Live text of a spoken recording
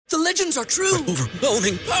The legends are true.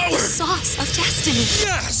 Overwhelming power! Sauce of destiny.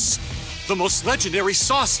 Yes! The most legendary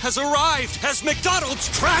sauce has arrived as McDonald's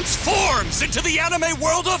transforms into the anime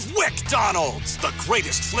world of WickDonald's. The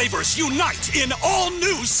greatest flavors unite in all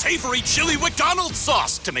new savory chili McDonald's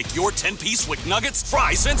sauce to make your 10-piece Wick Nuggets,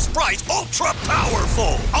 fries, and Sprite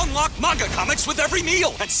ultra-powerful. Unlock manga comics with every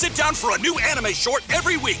meal and sit down for a new anime short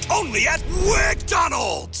every week only at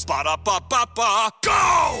WickDonald's. Ba-da-ba-ba-ba,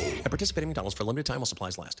 go! At participating McDonald's for a limited time while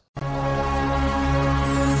supplies last.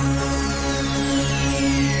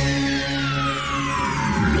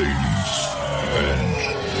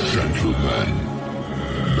 And gentlemen,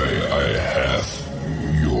 may I have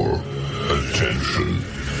your attention,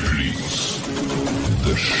 please?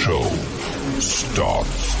 The show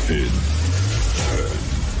starts in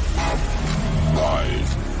 10, 9,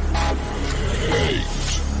 8,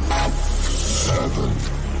 7,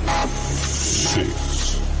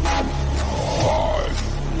 6, 5,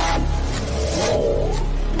 4,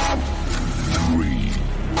 3,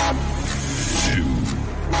 2,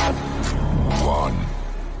 1,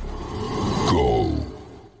 go.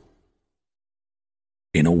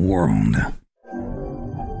 In a world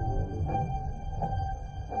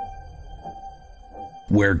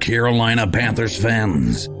where Carolina Panthers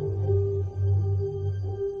fans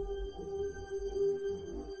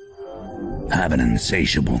have an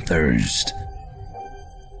insatiable thirst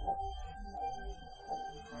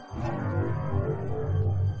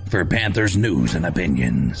for Panthers news and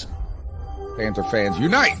opinions. Panther fans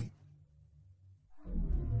unite!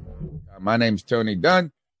 My name's Tony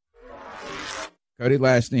Dunn. Cody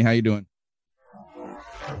Lashney, how you doing?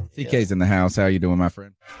 TK's in the house. How you doing, my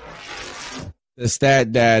friend? The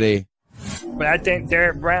Stat Daddy. But I think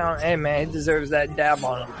Derek Brown, hey man, he deserves that dab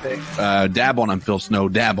on him pick. Dab on him, Phil Snow.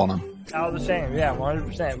 Dab on him. All the same, yeah,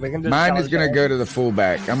 100%. We can just Mine is going to go to the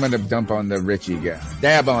fullback. I'm going to dump on the Richie guy.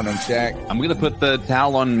 Dab on him, Shaq. I'm going to put the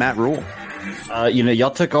towel on Matt Rule.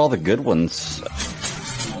 Y'all took all the good ones.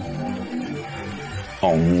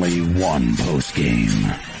 Only one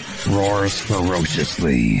postgame roars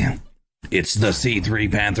ferociously. It's the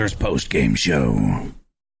C3 Panthers postgame show.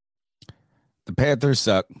 The Panthers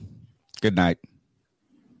suck. Good night.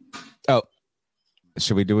 Oh,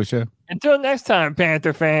 should we do a show? Until next time,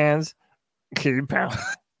 Panther fans, keep pounding.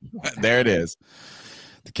 There it is.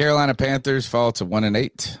 The Carolina Panthers fall to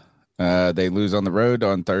 1-8. They lose on the road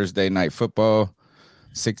on Thursday Night Football,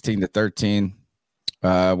 16-13.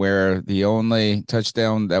 Where the only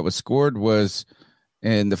touchdown that was scored was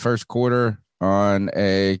in the first quarter on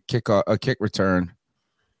a kick return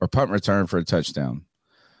or punt return for a touchdown.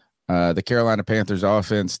 The Carolina Panthers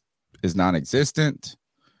offense is non-existent.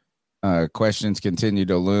 Questions continue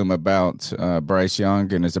to loom about Bryce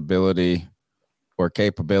Young and his ability or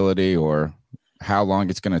capability or how long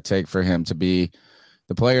it's going to take for him to be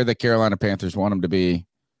the player that Carolina Panthers want him to be.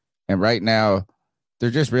 And right now, there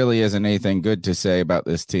just really isn't anything good to say about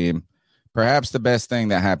this team. Perhaps the best thing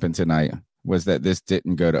that happened tonight was that this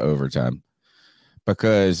didn't go to overtime,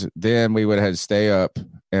 because then we would have had to stay up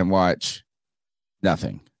and watch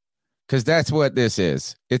nothing. Because that's what this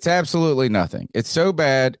is. It's absolutely nothing. It's so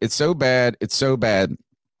bad. It's so bad. It's so bad.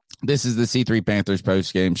 This is the C3 Panthers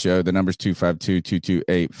post-game show. The number's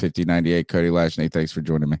 252-228-5098. Cody Lashney, thanks for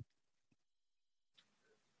joining me.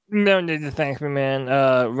 No need to thank me, man.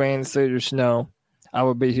 Rain, sleet, or snow, I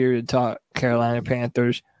will be here to talk Carolina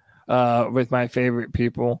Panthers with my favorite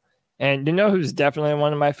people. And you know who's definitely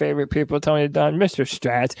one of my favorite people, Tony Dunn? Mr.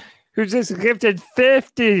 Strats, who just gifted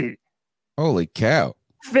 50. Holy cow.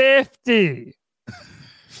 50.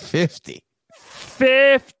 50.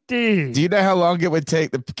 50. Do you know how long it would take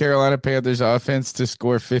the Carolina Panthers offense to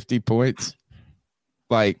score 50 points?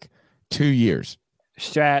 Like 2 years.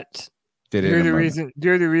 Strats, you're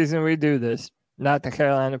the reason we do this, not the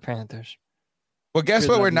Carolina Panthers. Well, guess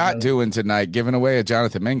what we're not doing tonight? Giving away a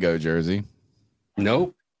Jonathan Mingo jersey.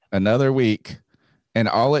 Nope. Another week. And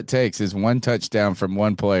all it takes is one touchdown from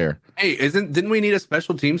one player. Hey, didn't we need a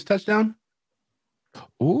special teams touchdown?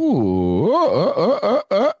 Ooh.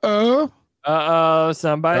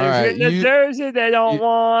 Somebody's getting a jersey they don't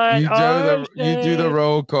want. You do the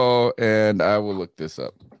roll call, and I will look this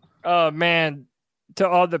up. Oh, man. To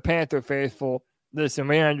all the Panther faithful, listen,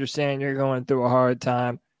 we understand you're going through a hard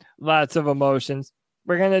time. Lots of emotions.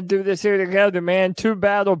 We're going to do this here together, man. Two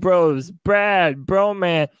battle bros. Brad, bro,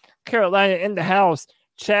 man. Carolina in the house.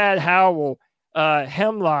 Chad Howell,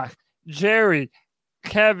 Hemlock, Jerry,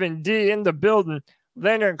 Kevin D in the building.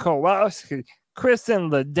 Leonard Kowalski, Kristen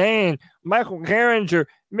Ledane, Michael Geringer,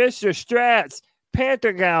 Mr. Strats,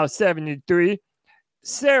 Panther Gal 73,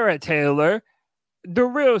 Sarah Taylor, The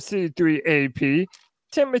Real C3 AP,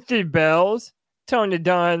 Timothy Bells, Tony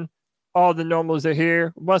Dunn, all the normals are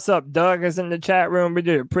here. What's up? Doug is in the chat room. We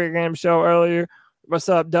did a pregame show earlier. What's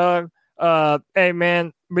up, Doug? Hey,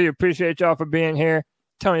 man, we appreciate y'all for being here.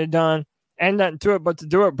 Tony Dunn. Ain't nothing to it but to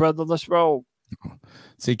do it, brother. Let's roll.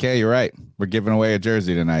 CK, you're right. We're giving away a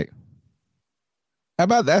jersey tonight. How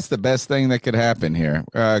about that's the best thing that could happen here?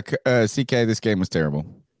 CK, this game was terrible.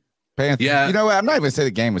 Panthers. Yeah. You know what? I'm not even going to say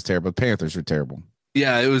the game was terrible. The Panthers were terrible.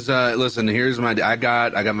 Yeah, it was. Listen, here's my. I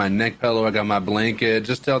got my neck pillow. I got my blanket.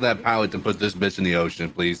 Just tell that pilot to put this bitch in the ocean,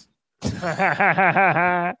 please.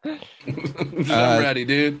 I'm ready,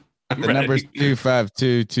 dude. The number's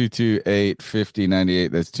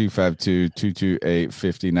 252-228-5098. That's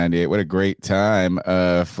 252-228-5098. What a great time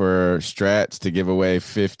for Strats to give away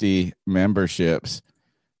 50 memberships,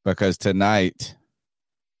 because tonight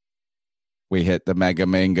we hit the Mega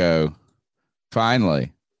Mango.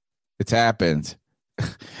 Finally, it's happened.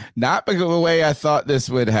 Not the way I thought this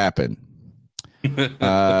would happen.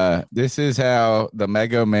 This is how the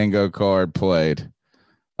Mega Mango card played.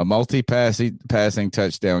 A multi-passing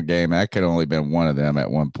touchdown game. That could only been one of them at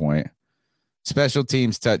one point. Special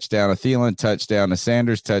teams touchdown, a Thielen touchdown, a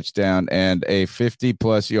Sanders touchdown, and a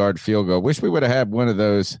 50-plus yard field goal. Wish we would have had one of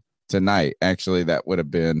those tonight. Actually, that would have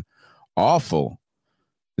been awful.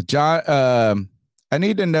 John, I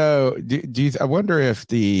need to know, I wonder if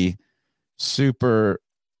the super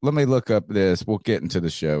 – let me look up this. We'll get into the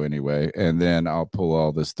show anyway, and then I'll pull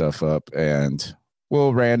all this stuff up, and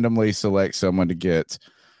we'll randomly select someone to get –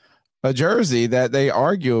 a jersey that they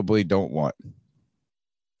arguably don't want.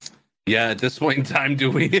 Yeah, at this point in time,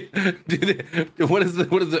 what is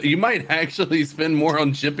the you might actually spend more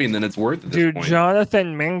on shipping than it's worth at this point.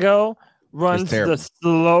 Jonathan Mingo runs the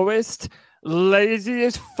slowest,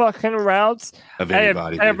 laziest fucking routes I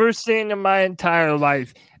have ever seen in my entire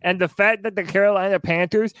life. And the fact that the Carolina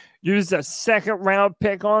Panthers used a second-round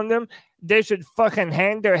pick on them, they should fucking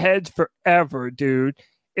hang their heads forever, dude.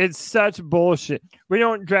 It's such bullshit. We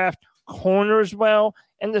don't draft corners well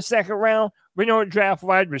in the second round. We don't draft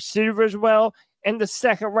wide receivers well in the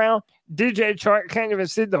second round. DJ Chark can't even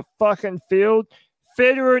see the fucking field.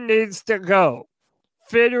 Fitterer needs to go.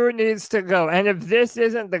 And if this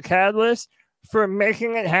isn't the catalyst for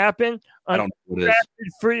making it happen, a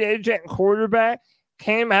free agent quarterback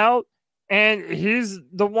came out and he's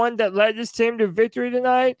the one that led his team to victory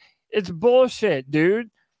tonight, it's bullshit,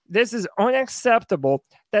 dude. This is unacceptable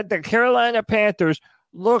that the Carolina Panthers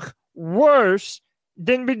look worse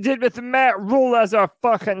than we did with Matt Rule as our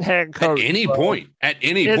fucking head coach. At any point,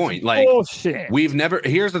 like bullshit. We've never.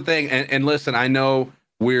 Here's the thing, and listen, I know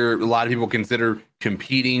a lot of people consider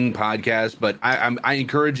competing podcasts, but I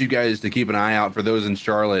encourage you guys to keep an eye out for those in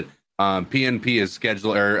Charlotte. PNP is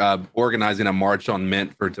organizing a march on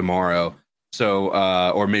Mint for tomorrow, so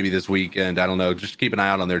or maybe this weekend. I don't know. Just keep an eye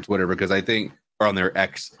out on their Twitter because I think, or on their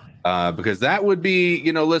X, because that would be,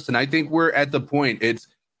 listen. I think we're at the point.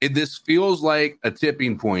 This feels like a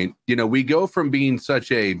tipping point. We go from being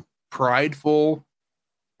such a prideful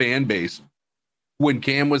fan base. When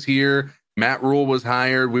Cam was here, Matt Rule was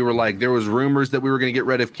hired. We were like, there was rumors that we were going to get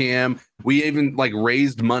rid of Cam. We even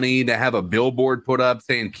raised money to have a billboard put up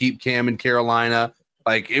saying keep Cam in Carolina.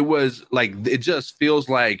 It just feels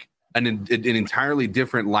like an entirely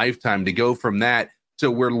different lifetime to go from that. So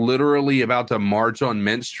we're literally about to march on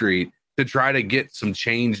Mint Street to try to get some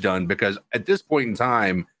change done, because at this point in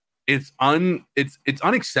time, it's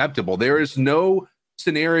unacceptable. There is no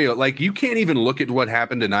scenario. You can't even look at what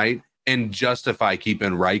happened tonight and justify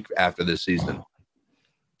keeping Reich after this season.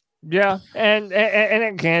 Yeah, and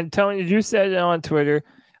again, Tony, you said it on Twitter.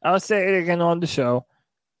 I'll say it again on the show.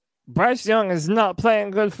 Bryce Young is not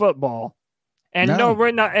playing good football. And no,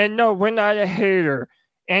 we're not a hater.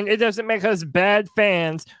 And it doesn't make us bad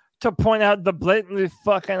fans to point out the blatantly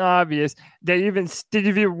fucking obvious that even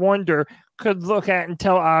Stevie Wonder could look at and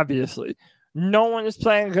tell obviously. No one is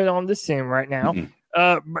playing good on this team right now.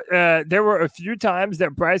 Mm-hmm. There were a few times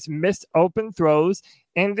that Bryce missed open throws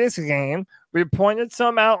in this game. We pointed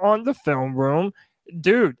some out on the film room.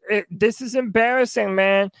 Dude, this is embarrassing,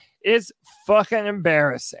 man. It's fucking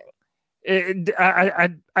embarrassing.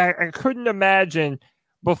 I couldn't imagine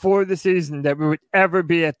before the season that we would ever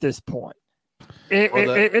be at this point.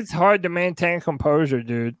 It's hard to maintain composure,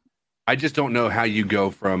 dude. I just don't know how you go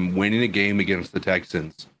from winning a game against the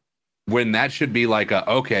Texans when that should be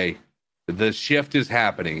okay, the shift is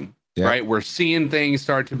happening, right? We're seeing things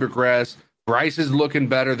start to progress. Bryce is looking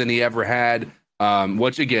better than he ever had,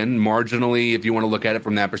 which again, marginally, if you want to look at it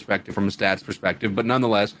from that perspective, from a stats perspective, but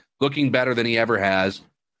nonetheless, looking better than he ever has.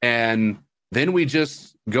 And then we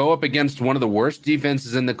just go up against one of the worst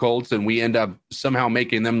defenses in the Colts, and we end up somehow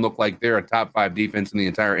making them look like they're a top 5 defense in the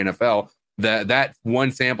entire NFL. that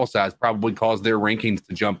one sample size probably caused their rankings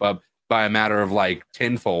to jump up by a matter of like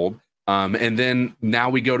tenfold. And then now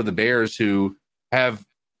we go to the Bears, who have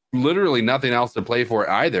literally nothing else to play for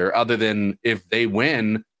either, other than if they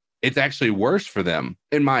win, it's actually worse for them,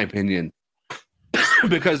 in my opinion.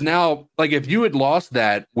 Because now, like, if you had lost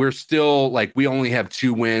that, we're still like, we only have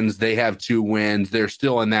 2 wins. They have 2 wins. They're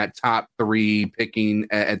still in that top 3 picking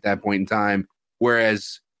at that point in time.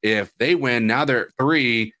 Whereas if they win, now they're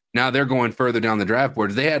 3. Now they're going further down the draft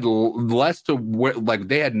board. They had less of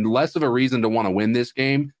a reason to want to win this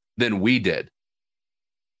game than we did.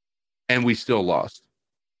 And we still lost.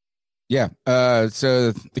 Yeah.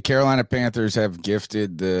 So the Carolina Panthers have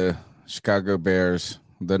gifted the Chicago Bears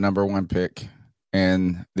the number 1 pick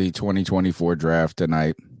in the 2024 draft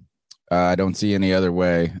tonight. I don't see any other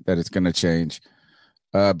way that it's going to change.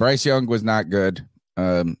 Bryce Young was not good.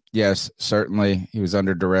 Yes, certainly he was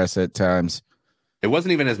under duress at times. It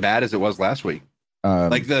wasn't even as bad as it was last week.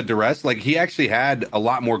 Like the duress, like he actually had a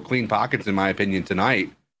lot more clean pockets, in my opinion,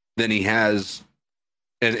 tonight than he has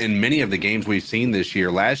in many of the games we've seen this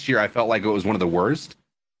year. Last year, I felt like it was one of the worst.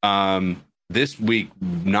 This week,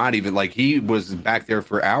 not even. Like, he was back there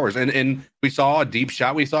for hours, and we saw a deep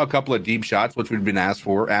shot. We saw a couple of deep shots, which we've been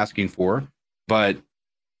asking for, but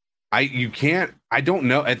I don't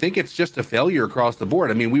know. I think it's just a failure across the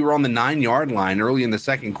board. I mean, we were on the 9-yard line early in the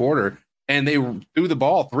second quarter, and they threw the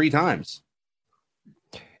ball 3 times.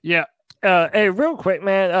 Yeah. Hey, real quick,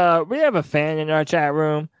 man. We have a fan in our chat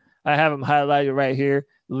room. I have him highlighted right here.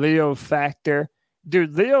 Leo Factor.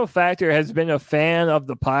 Dude, Leo Factor has been a fan of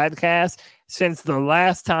the podcast since the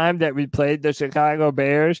last time that we played the Chicago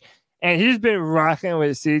Bears, and he's been rocking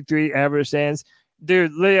with C3 ever since.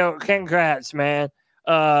 Dude, Leo, congrats, man.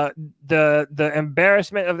 The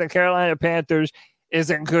embarrassment of the Carolina Panthers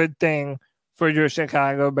is a good thing for your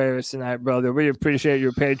Chicago Bears tonight, brother. We appreciate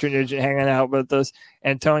your patronage and hanging out with us.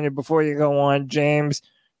 And Tony, before you go on, James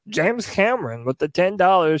Cameron with the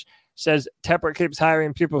 $10 says Tepper keeps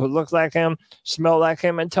hiring people who look like him, smell like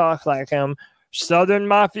him, and talk like him. Southern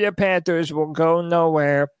Mafia Panthers will go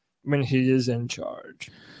nowhere when he is in charge.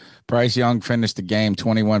 Bryce Young finished the game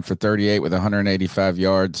 21 for 38 with 185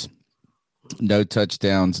 yards, no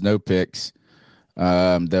touchdowns, no picks.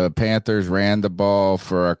 The Panthers ran the ball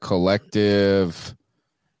for a collective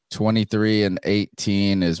 23 and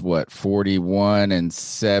 18 is what? 41 and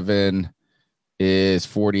 7 is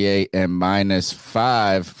 48 and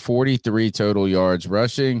 -5, 43 total yards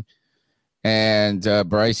rushing. And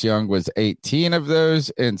Bryce Young was 18 of those.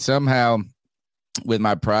 And somehow with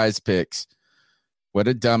my prize picks, what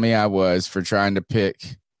a dummy I was for trying to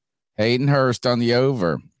pick Hayden Hurst on the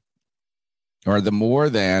over or the more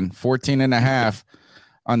than 14.5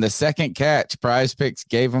 on the second catch. Prize picks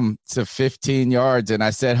gave him to 15 yards. And I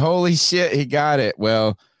said, holy shit, he got it.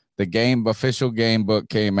 Well, the official game book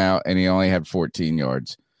came out and he only had 14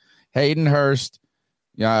 yards. Hayden Hurst,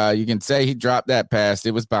 you can say he dropped that pass.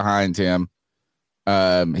 It was behind him.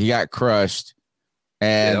 He got crushed.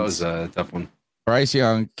 And that was a tough one. Bryce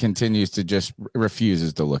Young continues to just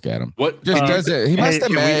refuses to look at him. What just doesn't? He must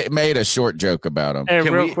have made a short joke about him. Hey,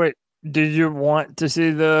 real quick, do you want to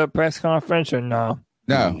see the press conference or no?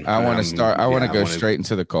 No, I want to start. I want to go straight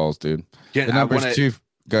into the calls, dude. The number's 2.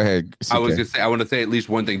 Go ahead. CK. I was going to say, I want to say at least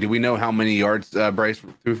one thing. Do we know how many yards Bryce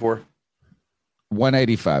threw for?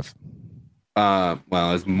 185.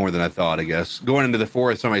 Well, it's more than I thought, I guess. Going into the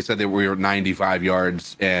fourth, somebody said that we were 95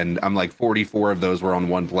 yards, and I'm like 44 of those were on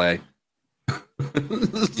one play.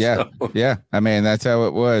 Yeah. I mean, that's how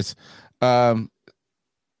it was.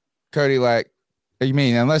 Cody, like, you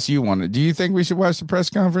mean, unless you want it, do you think we should watch the press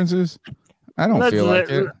conferences? I don't feel like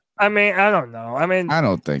it. I mean, I don't know. I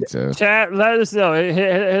don't think so. Chat, let us know.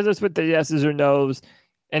 Hit us with the yeses or nos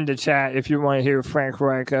in the chat if you want to hear Frank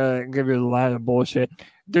Reich give you a line of bullshit.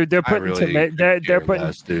 Dude, they're putting they're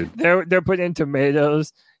putting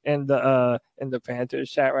tomatoes in the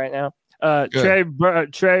Panthers chat right now. Trey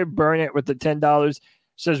Burnett with the $10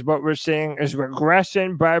 says what we're seeing is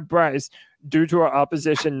regression by Bryce due to our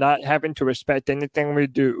opposition not having to respect anything we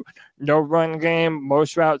do. No run game,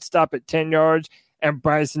 most routes stop at 10 yards, and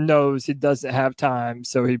Bryce knows he doesn't have time,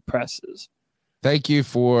 so he presses. Thank you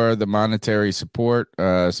for the monetary support.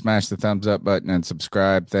 Smash the thumbs up button and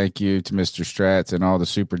subscribe. Thank you to Mr. Strats and all the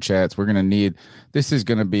super chats. We're going to this is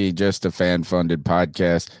going to be just a fan-funded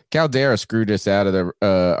podcast. Caldera screwed us out of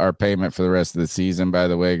our payment for the rest of the season, by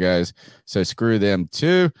the way, guys. So screw them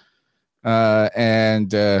too.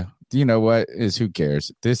 And you know what is, who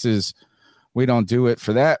cares? We don't do it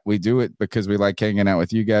for that. We do it because we like hanging out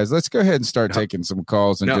with you guys. Let's go ahead and start taking some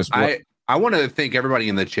calls. And I want to thank everybody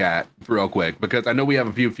in the chat real quick, because I know we have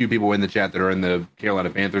a few people in the chat that are in the Carolina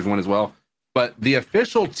Panthers one as well. but the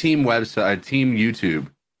official team website, team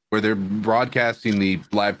YouTube, where they're broadcasting the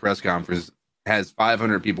live press conference, has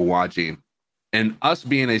 500 people watching, and us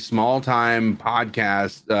being a small-time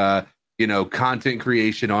podcast, content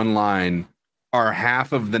creation online, are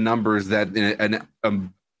half of the numbers that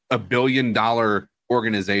a billion-dollar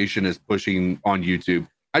organization is pushing on YouTube.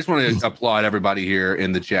 I just want to applaud everybody here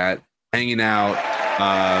in the chat, hanging out.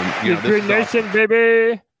 Good nation, awesome.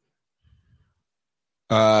 Baby.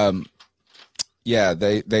 Yeah,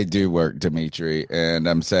 they do work, Dimitri, and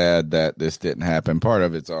I'm sad that this didn't happen. Part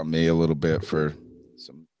of it's on me a little bit for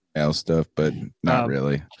some else stuff, but not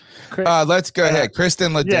really. Let's go ahead.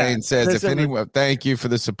 Kristen Ledane says, if anyone, thank you for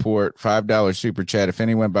the support, $5 super chat. If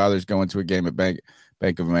anyone bothers going to a game at Bank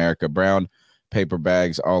of America, brown paper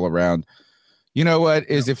bags all around. You know what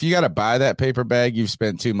is if you got to buy that paper bag, you've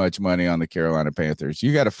spent too much money on the Carolina Panthers.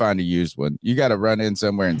 You got to find a used one. You got to run in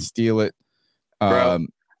somewhere and steal it. Bro.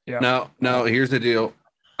 No, here's the deal.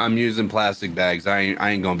 I'm using plastic bags. I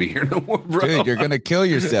ain't gonna be here no more, bro. Dude, you're gonna kill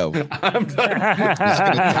yourself. I'm just gonna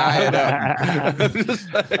tie it up.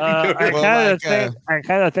 I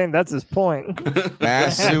kind of think that's his point.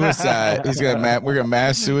 Mass suicide. We're gonna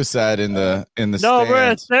mass suicide in the No, stands.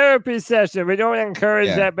 we're a therapy session. We don't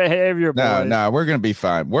encourage that behavior. No, we're gonna be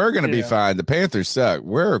fine. We're gonna be fine. The Panthers suck.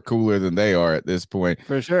 We're cooler than they are at this point.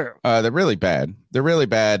 For sure. They're really bad.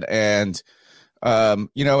 And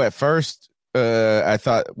at first. I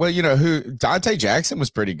thought, Dante Jackson was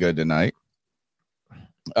pretty good tonight.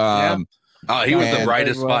 He was the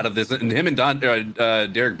brightest spot of this, and him and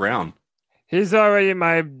Derek Brown. He's already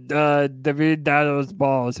my David Datto's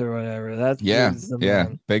balls or whatever. That's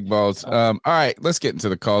big balls. All right, let's get into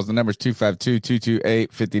the calls. The number's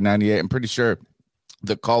 252-228-5098. I'm pretty sure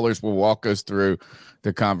the callers will walk us through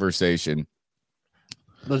the conversation.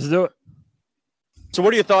 Let's do it. So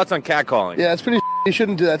what are your thoughts on catcalling? Yeah, it's pretty you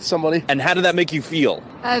shouldn't do that to somebody. And how did that make you feel?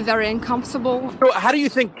 Very uncomfortable. So how do you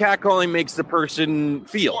think catcalling makes the person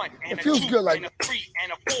feel? It feels good, like...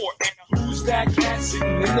 Who's that cat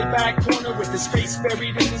sitting in the back corner with his face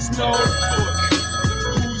buried in his nose?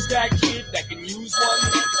 Who's that kid that can use one?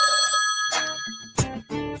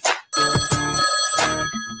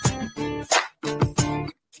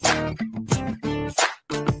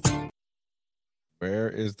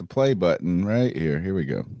 Where is the play button? Right here. Here we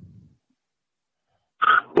go.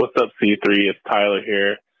 What's up, C3? It's Tyler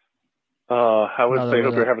here. I would say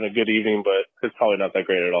hope you're having a good evening, but it's probably not that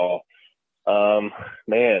great at all.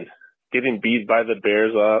 Man, getting beat by the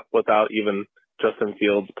Bears without even Justin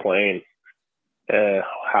Fields playing.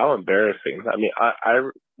 How embarrassing. I mean,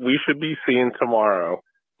 we should be seeing tomorrow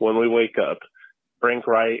when we wake up, Frank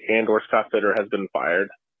Wright and or Scott Fitter has been fired.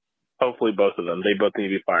 Hopefully both of them. They both need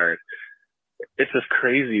to be fired. It's just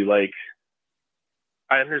crazy. Like,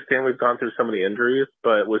 I understand we've gone through so many injuries,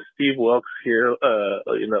 but with Steve Wilkes here,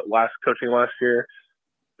 coaching last year,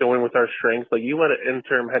 going with our strengths, like you let an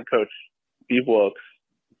interim head coach, Steve Wilkes,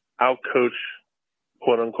 out-coach,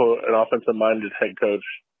 quote-unquote, an offensive-minded head coach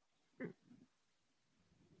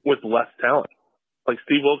with less talent. Like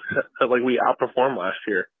Steve Wilkes, we outperformed last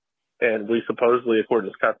year, and we supposedly,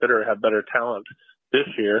 according to Scott Fitter, have better talent this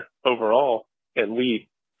year overall, and we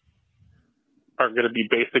are going to be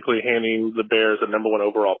basically handing the Bears a number 1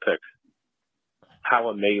 overall pick. How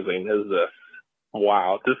amazing is this?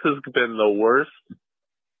 Wow. This has been the worst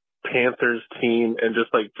Panthers team and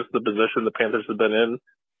just the position the Panthers have been in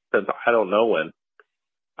since I don't know when.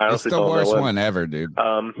 It's the worst one ever, dude.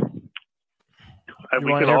 And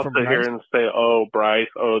we can all sit here and say, oh, Bryce,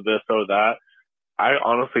 oh, this, oh, that. I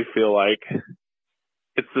honestly feel like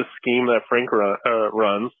it's the scheme that Frank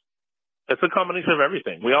runs. It's a combination of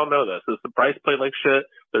everything. We all know this. The Bryce played like shit.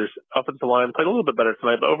 There's offensive line played a little bit better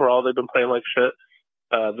tonight, but overall they've been playing like shit.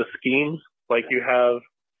 The schemes, you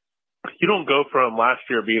don't go from last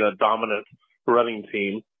year being a dominant running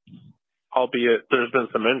team, albeit there's been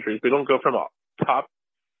some injuries. We don't go from a top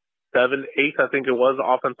 7, 8, I think it was,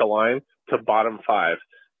 offensive line to bottom 5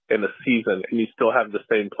 in a season, and you still have the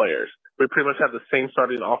same players. We pretty much have the same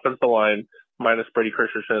starting offensive line minus Brady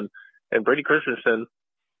Christensen, and Brady Christensen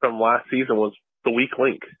from last season was the weak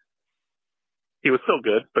link. He was still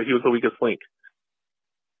good, but he was the weakest link.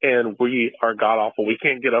 And we are god-awful. We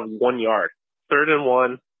can't get up 1 yard. 3rd and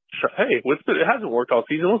 1. Hey, it hasn't worked all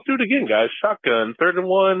season. Let's do it again, guys. Shotgun. 3rd and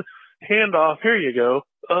 1. Handoff. Here you go.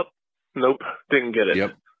 Up. Nope. Didn't get it.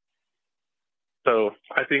 Yep. So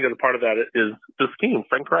I think that a part of that is the scheme,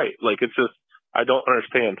 Frank Wright. It's just, I don't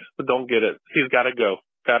understand. Don't get it. He's got to go.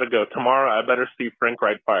 Got to go. Tomorrow, I better see Frank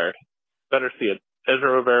Wright fired. Better see it.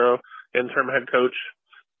 Ezra Rivero, interim head coach.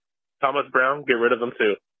 Thomas Brown, get rid of them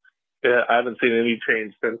too. Yeah, I haven't seen any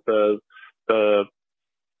change since the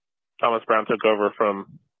Thomas Brown took over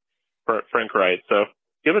from Frank Wright. So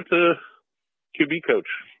give it to QB coach.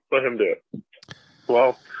 Let him do it.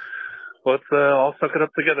 Well, let's all suck it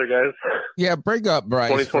up together, guys. Yeah, bring up Bryce.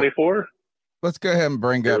 2024. Let's go ahead and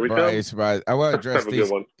bring up Bryce. Right, I want to address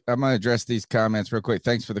these. I'm going to address these comments real quick.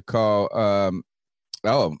 Thanks for the call.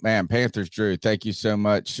 Oh man, Panthers Drew, thank you so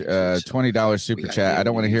much. $20 super chat. I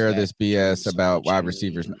don't want to hear this BS about wide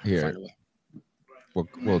receivers here.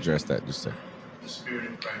 We'll address that just a second. The spirit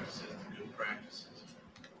of practices, the good practices.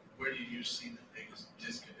 Where do you see the biggest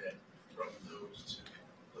disconnect from those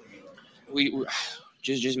two? We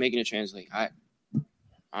just making it translate.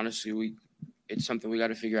 Honestly, it's something we got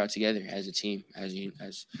to figure out together as a team, as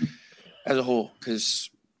a whole, because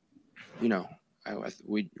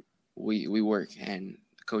we work, and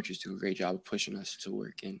the coaches do a great job of pushing us to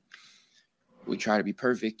work, and we try to be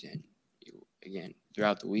perfect. And again,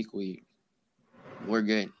 throughout the week, we're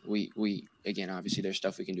good. We again, obviously there's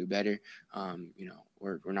stuff we can do better.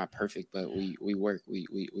 We're not perfect, but we work.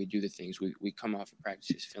 We do the things. We come off of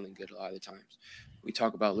practices feeling good a lot of the times. We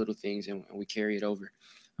talk about little things and we carry it over.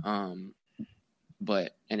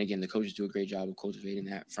 But again, the coaches do a great job of cultivating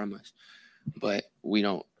that from us. But we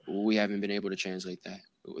haven't been able to translate that.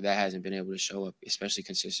 That hasn't been able to show up, especially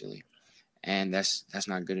consistently, and that's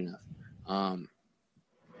not good enough.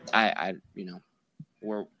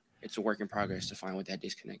 It's a work in progress to find what that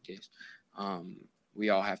disconnect is. We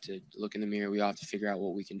all have to look in the mirror. We all have to figure out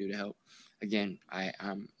what we can do to help. Again,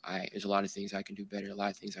 there's a lot of things I can do better, a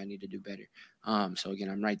lot of things I need to do better. So again,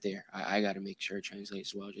 I'm right there. I got to make sure it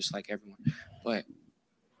translates well, just like everyone. But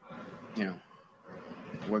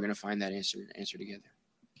we're gonna find that answer together.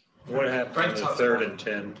 What happened to the 3rd and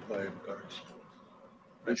 10 play of guards?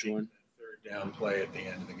 Which one? Third down play at the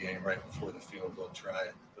end of the game, right before the field goal try.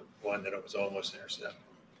 The one that it was almost intercepted.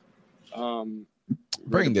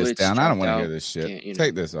 Bring this down. I don't want to hear this shit.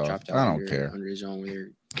 Take this off. I don't care. Under his own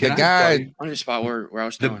weird. The guy on the spot where I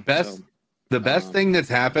was throwing. The best thing that's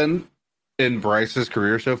happened in Bryce's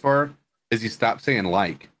career so far is he stopped saying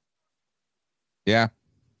like. Yeah.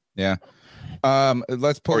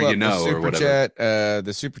 Let's pull up the super chat.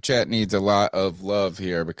 The super chat needs a lot of love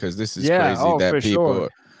here because this is crazy that people. Sure.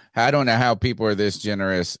 I don't know how people are this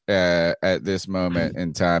generous at this moment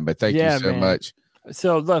in time, but thank you so much.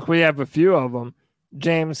 So look, we have a few of them.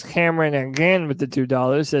 James Cameron again with the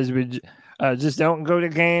 $2 says we just don't go to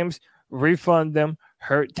games, refund them,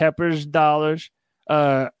 hurt Tepper's dollars.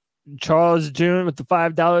 Charles June with the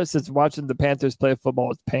 $5 says watching the Panthers play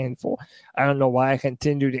football is painful. I don't know why I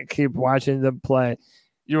continue to keep watching them play.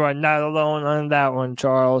 You are not alone on that one,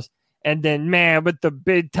 Charles. And then, man, with the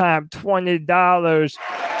big time $20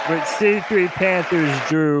 with C3 Panthers,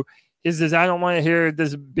 Drew, he says, I don't want to hear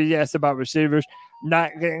this BS about receivers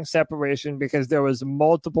not getting separation because there was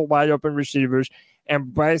multiple wide open receivers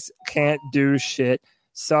and Bryce can't do shit.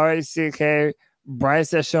 Sorry, CK.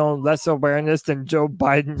 Bryce has shown less awareness than Joe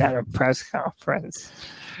Biden at a press conference.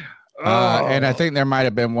 And I think there might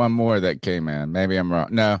have been one more that came in. Maybe I'm wrong.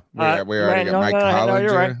 No, we already got Mike Hollinger. No,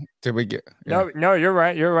 you're right. Did we get? Yeah. No, you're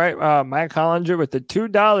right. You're right. Mike Hollinger with the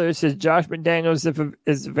 $2 says Josh McDaniels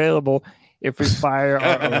is available if we fire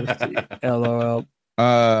our OC. LOL.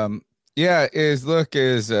 Yeah,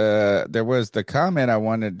 there was the comment I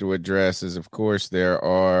wanted to address is, of course, there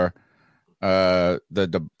are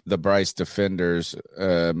the Bryce defenders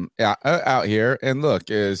out here. And look,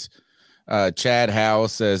 Chad Howell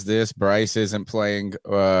says this, Bryce isn't playing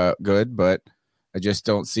good, but I just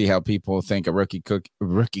don't see how people think a rookie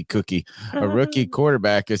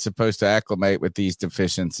quarterback is supposed to acclimate with these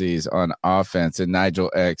deficiencies on offense. And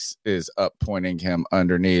Nigel X is up pointing him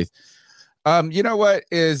underneath. You know what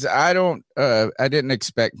is I didn't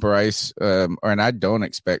expect Bryce, and I don't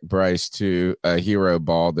expect Bryce to hero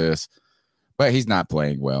ball this, but he's not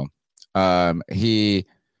playing well. He's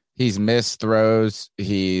missed throws.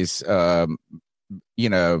 He's not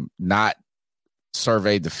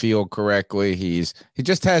surveyed the field correctly. He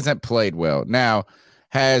just hasn't played well. Now,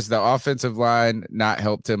 has the offensive line not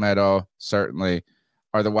helped him at all? Certainly.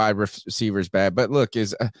 Are the wide receivers bad? But look,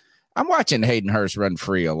 I'm watching Hayden Hurst run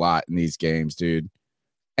free a lot in these games, dude.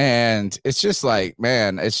 And it's just like,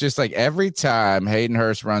 man, every time Hayden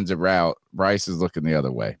Hurst runs a route, Bryce is looking the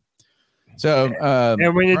other way. So,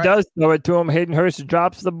 and when he does throw it to him, Hayden Hurst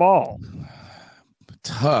drops the ball.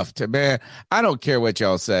 Tough to, man. I don't care what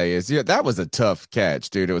y'all say. That was a tough catch,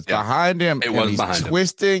 dude. It was behind him. He's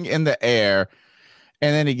twisting in the air,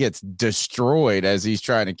 and then he gets destroyed as he's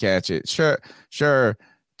trying to catch it. Sure.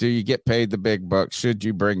 Do you get paid the big bucks? Should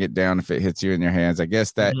you bring it down if it hits you in your hands? I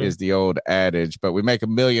guess that is the old adage, but we make a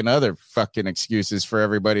million other fucking excuses for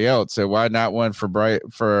everybody else. So why not one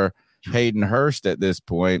for Hayden Hurst at this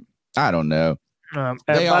point? I don't know.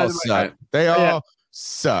 They all suck. They all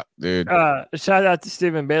suck, dude. Shout out to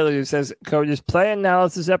Stephen Bailey who says, Coach's play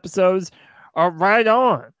analysis episodes are right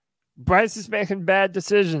on. Bryce is making bad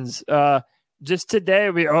decisions. Just today,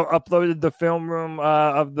 we uploaded the film room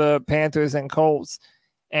of the Panthers and Colts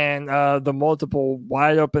and the multiple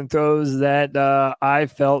wide open throws that I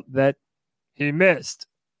felt that he missed.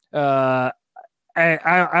 I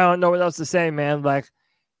don't know what else to say, man. Like,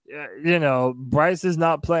 Bryce is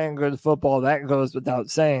not playing good football. That goes without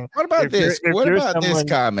saying. What about this? What about this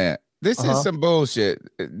comment? This is some bullshit,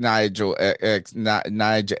 Nigel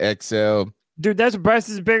XL. Dude, that's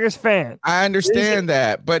Bryce's biggest fan. I understand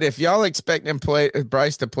that, but if y'all expect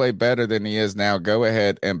Bryce to play better than he is now, go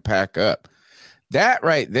ahead and pack up. That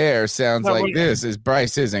right there sounds like this is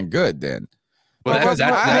Bryce isn't good then. Well,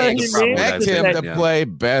 I expect him to play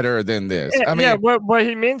better than this. I mean, what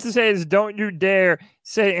he means to say is don't you dare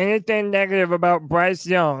say anything negative about Bryce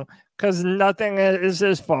Young because nothing is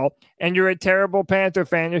his fault, and you're a terrible Panther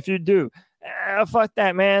fan if you do. Fuck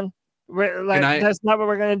that, man. That's not what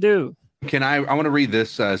we're going to do. I want to read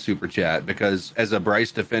this super chat because as a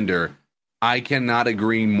Bryce defender, I cannot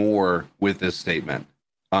agree more with this statement.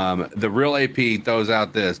 The real AP throws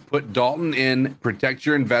out this: put Dalton in, protect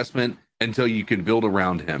your investment until you can build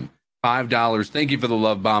around him. $5. Thank you for the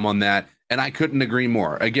love bomb on that. And I couldn't agree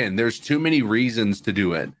more. Again, there's too many reasons to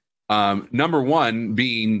do it. Number one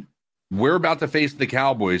being we're about to face the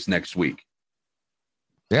Cowboys next week.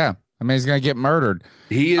 Yeah. I mean, he's going to get murdered.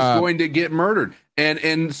 He is going to get murdered.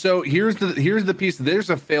 And so here's the piece.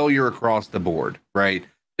 There's a failure across the board, right?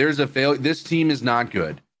 There's a failure. This team is not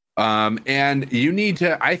good. And you need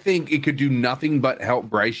to, I think it could do nothing but help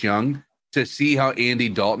Bryce Young to see how Andy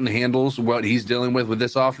Dalton handles what he's dealing with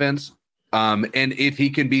this offense. And if he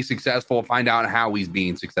can be successful, find out how he's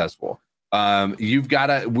being successful. You've got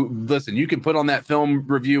to listen, you can put on that film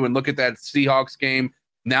review and look at that Seahawks game.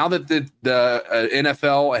 Now that the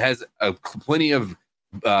NFL has plenty of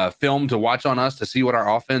film to watch on us to see what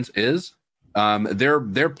our offense is,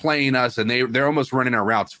 they're playing us and they're almost running our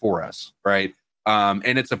routes for us. Right.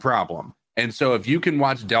 And it's a problem. And so if you can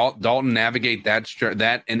watch Dalton navigate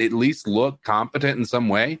that and at least look competent in some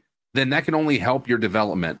way, then that can only help your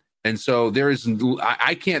development. And so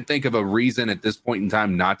I can't think of a reason at this point in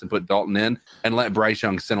time not to put Dalton in and let Bryce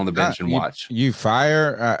Young sit on the bench and watch. You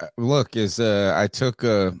fire. Look, I took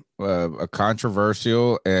a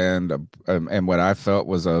controversial and what I felt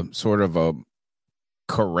was a sort of a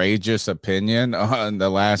courageous opinion on the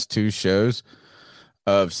last two shows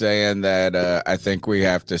of saying that I think we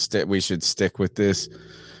have to we should stick with this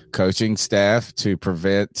coaching staff to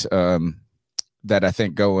prevent that I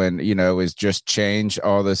think going, is just change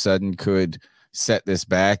all of a sudden could set this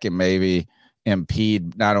back and maybe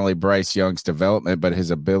impede not only Bryce Young's development, but his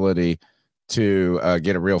ability to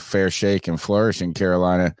get a real fair shake and flourish in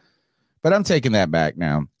Carolina. But I'm taking that back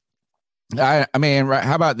now. I mean, right,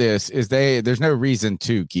 how about this? There's no reason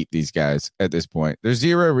to keep these guys at this point. There's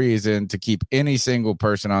zero reason to keep any single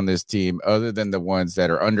person on this team other than the ones that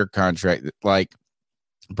are under contract, like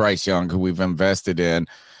Bryce Young, who we've invested in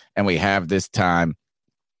and we have this time.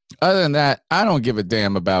 Other than that, I don't give a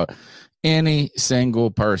damn about any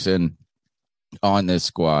single person on this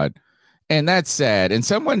squad. And that's sad. And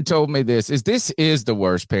someone told me this is the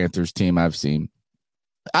worst Panthers team I've seen.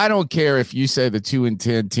 I don't care if you say the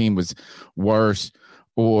 2-10 team was worse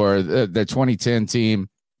or the 2010 team.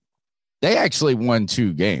 They actually won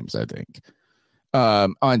 2 games, I think.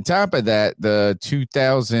 On top of that, the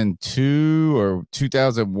 2002 or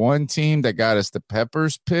 2001 team that got us the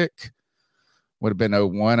Peppers pick would have been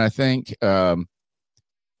 01, I think.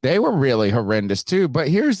 They were really horrendous too. But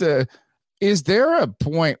is there a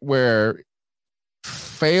point where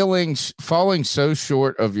falling so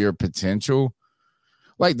short of your potential?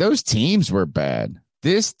 Like those teams were bad.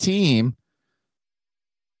 This team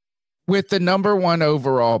with the number 1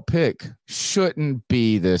 overall pick shouldn't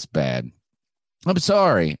be this bad. I'm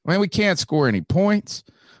sorry. I mean, we can't score any points.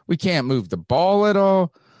 We can't move the ball at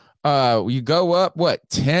all. You go up,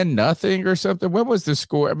 10-0 or something? What was the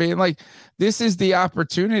score? I mean, like, this is the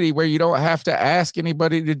opportunity where you don't have to ask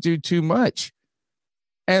anybody to do too much.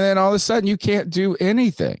 And then all of a sudden you can't do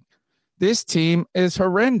anything. This team is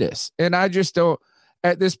horrendous. And I just don't.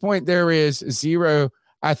 At this point, there is zero.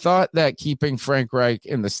 I thought that keeping Frank Reich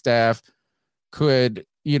and the staff could,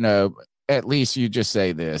 at least you just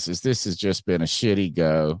say this has just been a shitty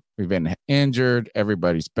go. We've been injured.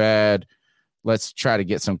 Everybody's bad. Let's try to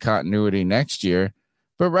get some continuity next year.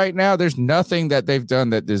 But right now, there's nothing that they've done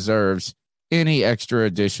that deserves any extra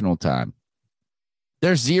additional time.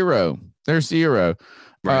 There's zero.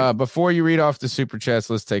 Right. Before you read off the super chats,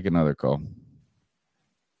 let's take another call.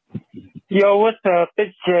 Yo, what's up?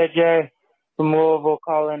 It's JJ from Louisville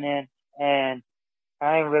calling in, and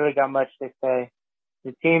I ain't really got much to say.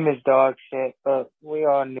 The team is dog shit, but we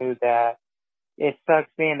all knew that. It sucks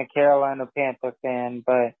being a Carolina Panther fan,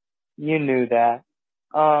 but you knew that.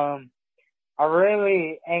 I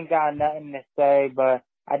really ain't got nothing to say, but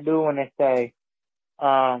I do want to say,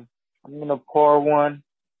 I'm gonna pour one.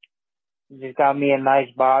 Just got me a nice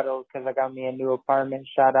bottle because I got me a new apartment.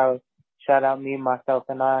 Shout out me, myself,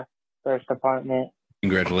 and I. First apartment.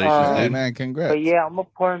 Congratulations, Hey, dude. man, congrats. But yeah, I'm gonna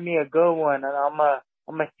pour me a good one, and I'm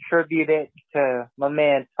gonna tribute it to my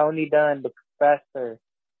man Tony Dunn, the professor.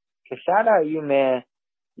 Cause shout out you, man.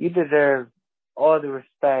 You deserve all the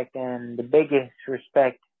respect and the biggest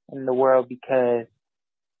respect in the world because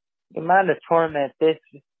the amount of torment this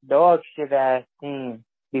dog shit ass team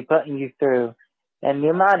be putting you through, and the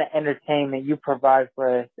amount of entertainment you provide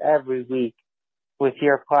for us every week with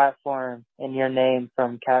your platform and your name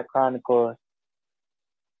from Cat Chronicles.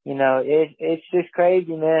 You know, it's just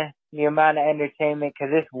crazy, man, the amount of entertainment,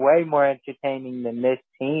 because it's way more entertaining than this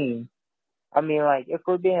team. I mean, like, if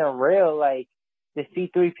we're being real, like, the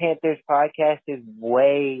C3 Panthers podcast is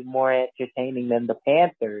way more entertaining than the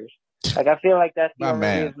Panthers. Like, I feel like that's the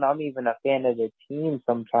only reason I'm even a fan of the team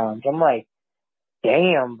sometimes. I'm like,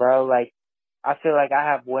 damn, bro. Like, I feel like I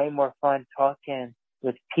have way more fun talking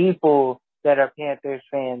with people that are Panthers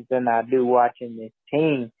fans than I do watching this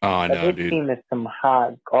team. Oh, I know, this dude. team is some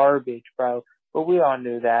hot garbage, bro. But we all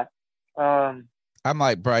knew that. I'm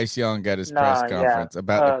like Bryce Young at his press conference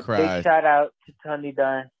about to cry. Big shout out to Tony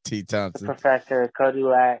Dunn, T. the Thompson, professor, Cody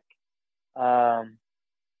Lack, Code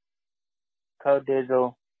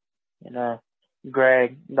Dizzle, you know,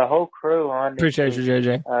 Greg, the whole crew. Honestly. Appreciate you,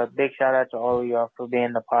 JJ. Big shout out to all of y'all for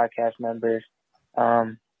being the podcast members.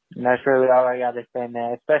 And that's really all I got to say,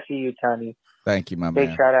 man. Especially you, Tony. Thank you, my Big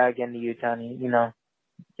man. shout out again to you, Tony. You know,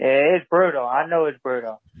 it's brutal. I know it's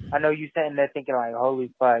brutal. I know you sitting there thinking like,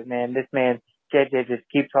 holy fuck, man, this man, JJ, just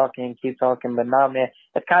keep talking. But nah, man,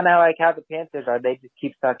 it's kind of like how the Panthers are. They just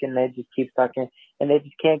keep sucking, and they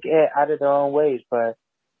just can't get out of their own ways. But,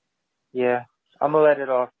 yeah, I'm going to let it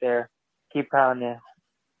off there. Keep pounding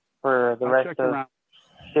for the rest of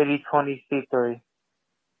City 20C3.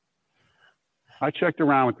 I checked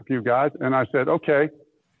around with a few guys, and I said, okay,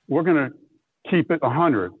 we're going to keep it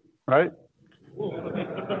 100, right?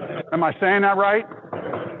 Am I saying that right?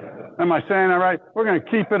 We're going to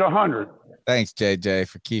keep it 100. Thanks, JJ,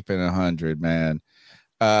 for keeping 100, man.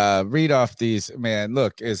 Read off these, man.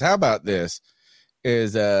 Look, how about this?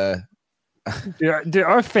 Dude,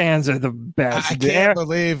 our fans are the best. I can't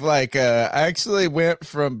believe, I actually went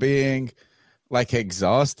from being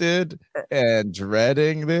exhausted and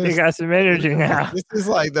dreading this. You got some energy now. This is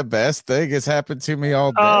like the best thing that's happened to me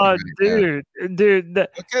all day. Oh, dude. Look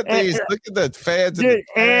at these. Look at the fans. Dude,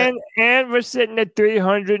 and we're sitting at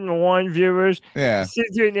 301 viewers. Yeah.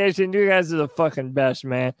 C3 Nation, you guys are the fucking best,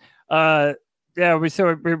 man. Yeah, we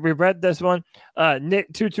read this one.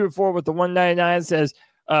 Nick 224 with the 199 says,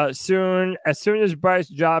 as soon as Bryce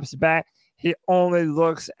drops back, he only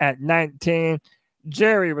looks at 19.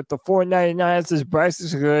 Jerry with the 499 says Bryce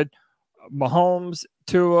is good. Mahomes,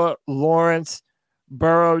 Tua, Lawrence,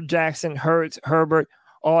 Burrow, Jackson, Hurts, Herbert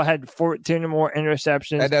all had 14 or more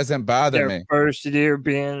interceptions. That doesn't bother me. First year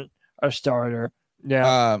being a starter.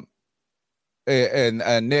 Yeah.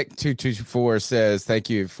 And Nick 224 says, thank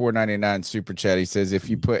you, 499 super chat. He says,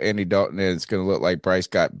 if you put Andy Dalton in, it's going to look like Bryce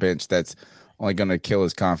got benched. That's only going to kill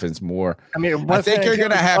his confidence more. I mean, I think you're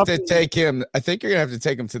going to have to take him. I think you're going to have to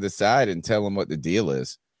take him to the side and tell him what the deal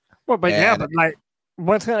is. Well, but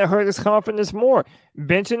what's going to hurt his confidence more?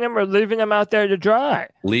 Benching him or leaving him out there to dry?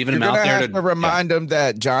 Leaving him out there to remind him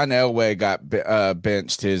that John Elway got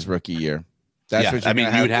benched his rookie year. That's what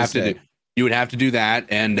you're you would have to do. You would have to do that.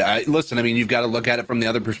 And listen, I mean, you've got to look at it from the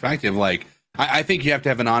other perspective. Like, I think you have to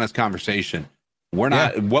have an honest conversation. We're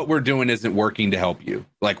not, what we're doing isn't working to help you.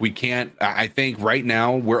 Like, we can't, I think right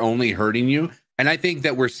now we're only hurting you. And I think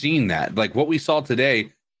that we're seeing that. Like, what we saw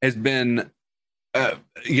today has been,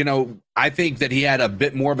 I think that he had a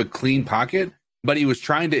bit more of a clean pocket, but he was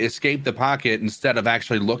trying to escape the pocket instead of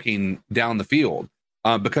actually looking down the field.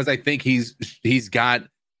 Because I think he's got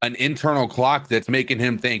an internal clock that's making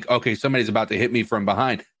him think, okay, somebody's about to hit me from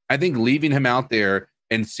behind. I think leaving him out there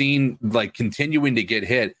and seeing, like, continuing to get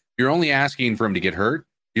hit, you're only asking for him to get hurt.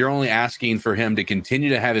 You're only asking for him to continue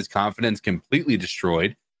to have his confidence completely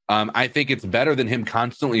destroyed. I think it's better than him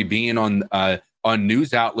constantly being on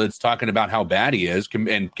news outlets talking about how bad he is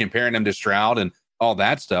and comparing him to Stroud and all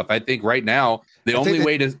that stuff. I think right now the only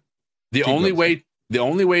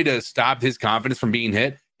way to stop his confidence from being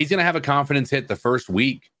hit, he's going to have a confidence hit the first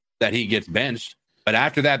week that he gets benched. But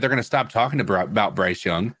after that, they're going to stop talking about Bryce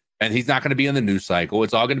Young, and he's not going to be in the news cycle.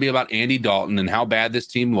 It's all going to be about Andy Dalton and how bad this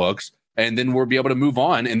team looks. And then we'll be able to move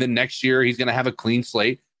on. And then next year, he's going to have a clean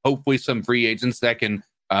slate. Hopefully some free agents that can,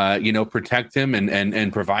 protect him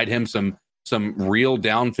and provide him some real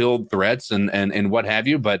downfield threats and what have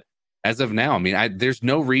you. But as of now, I mean, there's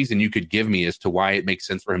no reason you could give me as to why it makes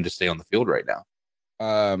sense for him to stay on the field right now.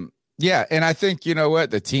 Yeah, and I think, you know what,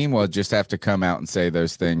 the team will just have to come out and say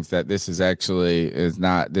those things, that this is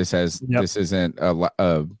not this isn't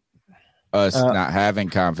us not having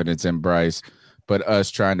confidence in Bryce, but us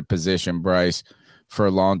trying to position Bryce for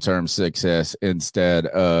long-term success instead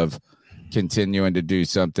of continuing to do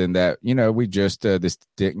something that, we just this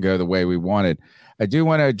didn't go the way we wanted. I do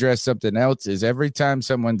want to address something else. Is every time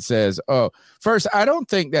someone says, first, I don't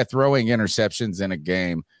think that throwing interceptions in a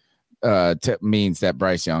game means that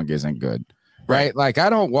Bryce Young isn't good, right? Like, I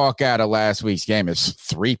don't walk out of last week's game as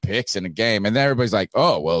 3 picks in a game, and then everybody's like,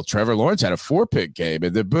 "Oh, well, Trevor Lawrence had a 4-pick game,"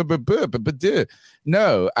 and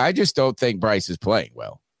no, I just don't think Bryce is playing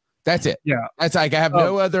well. That's it. Yeah, that's like, I have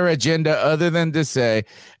no other agenda other than to say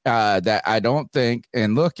that I don't think.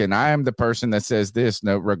 And look, and I am the person that says this: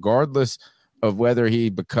 no, regardless of whether he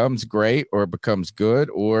becomes great or becomes good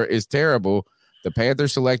or is terrible, the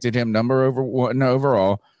Panthers selected him number 1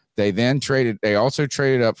 overall. They also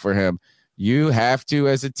traded up for him. You have to,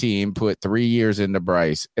 as a team, put 3 years into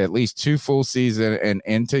Bryce, at least 2 full seasons and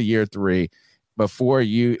into year 3 before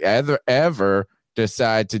you ever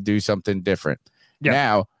decide to do something different. Yeah.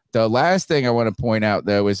 Now, the last thing I want to point out,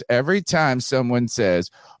 though, is every time someone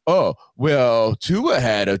says, "Oh, well, Tua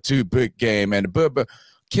had a 2-pick game," and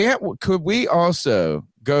could we also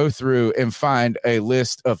go through and find a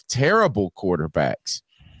list of terrible quarterbacks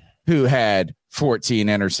who had 14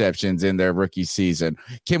 interceptions in their rookie season?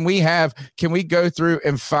 Can we go through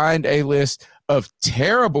and find a list of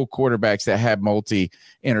terrible quarterbacks that had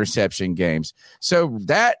multi-interception games? So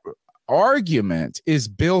that argument is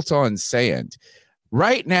built on sand.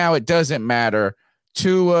 Right now, it doesn't matter.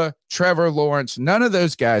 Tua, Trevor Lawrence, none of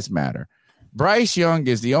those guys matter. Bryce Young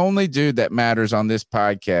is the only dude that matters on this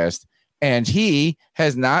podcast, and he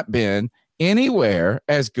has not been anywhere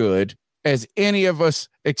as good as any of us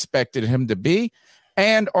expected him to be.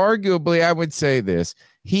 And arguably, I would say this: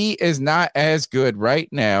 he is not as good right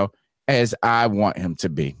now as I want him to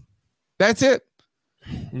be. That's it.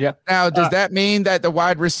 Yeah. Now, does that mean that the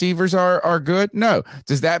wide receivers are good? No.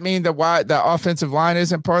 Does that mean the offensive line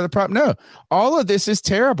isn't part of the problem? No. All of this is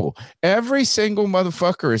terrible. Every single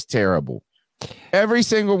motherfucker is terrible. Every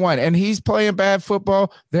single one. And he's playing bad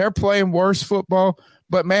football. They're playing worse football.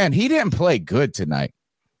 But, man, he didn't play good tonight.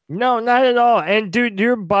 No, not at all. And, dude,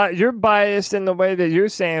 you're biased in the way that you're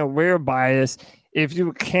saying we're biased if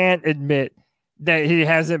you can't admit that he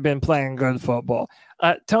hasn't been playing good football.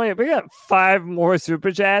 Tony, we got 5 more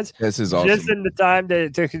super chats. This is awesome. Just in the time that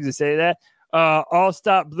it took you to say that. All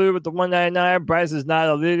Stop Blue with the 199. Bryce is not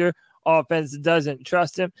a leader. Offense doesn't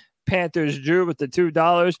trust him. Panthers Drew with the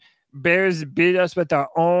 $2. Bears beat us with our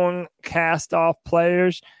own cast-off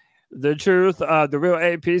players. The truth, the real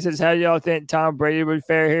AP says, how do y'all think Tom Brady would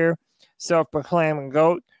fare here? Self-proclaimed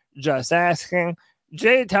GOAT. Just asking.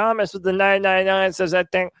 Jay Thomas with the 999 says, I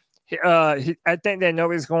think they know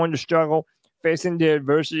he's going to struggle facing the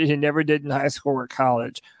adversity he never did in high school or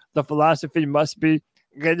college. The philosophy must be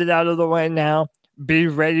get it out of the way now. Be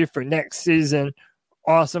ready for next season.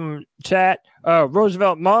 Awesome chat.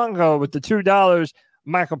 Roosevelt Mongo with the $2.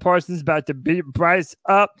 Michael Parsons about to beat Bryce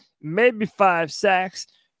up. Maybe 5 sacks.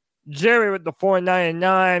 Jerry with the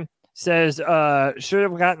 $4.99 says should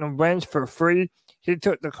have gotten a wrench for free. He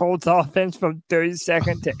took the Colts offense from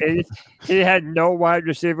 32nd to 8th. He had no wide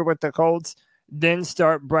receiver with the Colts. Then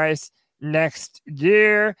start Bryce next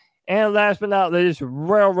year. And last but not least,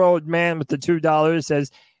 Railroad Man with the $2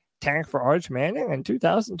 says tank for Arch Manning in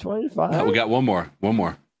 2025. Oh, we got one more.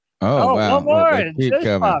 Oh, wow. One more. It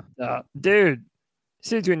just popped up. Dude,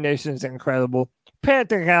 C3 Nation is incredible.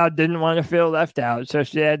 Panther Cow didn't want to feel left out, so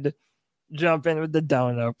she had to jump in with the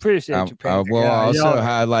donut. Appreciate you, Panther Cow. I will also Y'all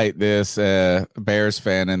highlight this Bears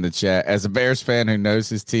fan in the chat. As a Bears fan who knows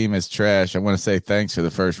his team is trash, I want to say thanks for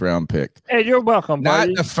the first round pick. Hey, you're welcome,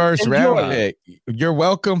 buddy. Not the first round pick. You're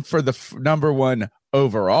welcome for the number 1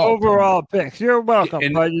 overall pick. You're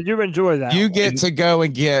welcome, buddy. You enjoy that. You get to go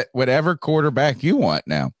and get whatever quarterback you want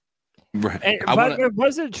now. Right.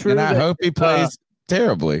 Was it true? And I hope he plays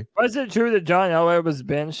terribly. Was it true that John Elway was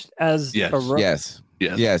benched as a rookie?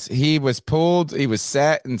 Yes. He was pulled. He was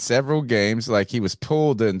sat in several games, he was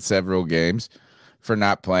pulled in several games for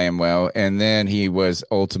not playing well. And then he was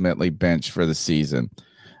ultimately benched for the season.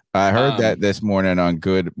 I heard that this morning on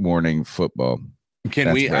Good Morning Football.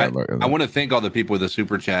 Can we? I want to thank all the people with the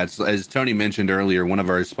super chats. As Tony mentioned earlier, one of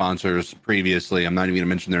our sponsors previously, I'm not even going to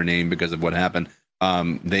mention their name because of what happened.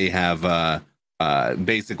 They have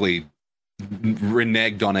basically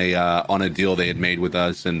reneged on a deal they had made with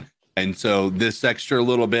us, and so this extra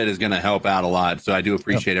little bit is going to help out a lot. So I do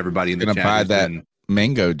appreciate everybody in the chat. Buy that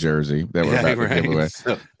mango jersey that we're about to give away.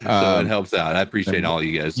 So it helps out. I appreciate all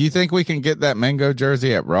you guys. You think we can get that mango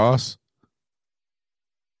jersey at Ross?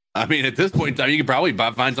 I mean, at this point in time, you could probably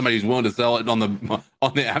find somebody who's willing to sell it on the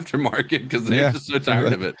aftermarket because they're just so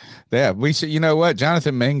tired of it. Yeah, we should. You know what?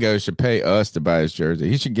 Jonathan Mingo should pay us to buy his jersey.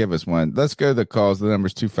 He should give us one. Let's go to the calls. The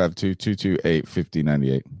number's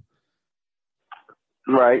 252-228-5098.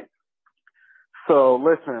 Right. So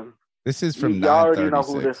listen. This is from y'all already know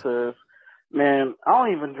who this is. Man, I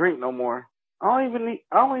don't even drink no more. I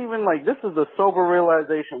don't even like. This is a sober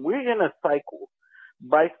realization. We're in a cycle.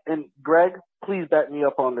 Bryce and Greg, please back me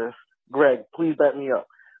up on this. Greg, please back me up.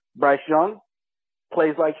 Bryce Young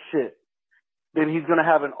plays like shit. Then he's going to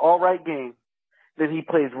have an all right game. Then he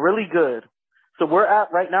plays really good. So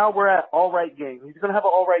right now we're at all right game. He's going to have an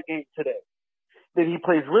all right game today. Then he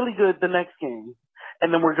plays really good the next game.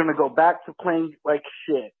 And then we're going to go back to playing like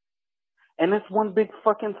shit. And it's one big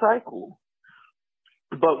fucking cycle.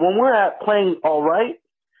 But when we're at playing all right,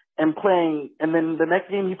 and then the next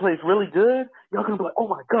game he plays really good, y'all gonna be like, oh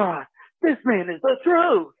my God, this man is the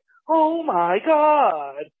truth. Oh my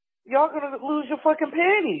God. Y'all gonna lose your fucking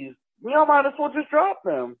panties. Y'all might as well just drop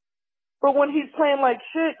them. But when he's playing like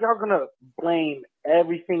shit, y'all gonna blame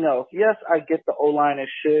everything else. Yes, I get the O-line is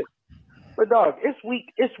shit. But dog, it's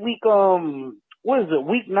week what is it,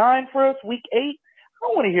 week 9 for us, week 8? I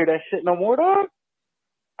don't wanna hear that shit no more, dog.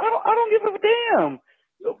 I don't give a damn.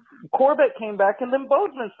 Corbett came back, and then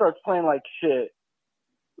Bozeman starts playing like shit.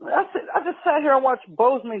 I just sat here and watched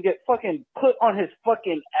Bozeman get fucking put on his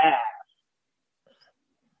fucking ass.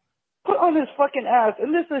 Put on his fucking ass.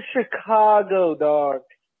 And this is Chicago, dog.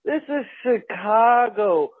 This is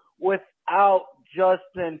Chicago without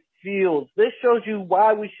Justin Fields. This shows you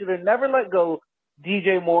why we should have never let go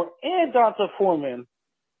DJ Moore and Donta Foreman.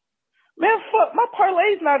 Man, fuck, my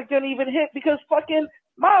parlay's not going to even hit because fucking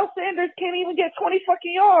Miles Sanders can't even get 20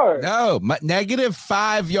 fucking yards. No, negative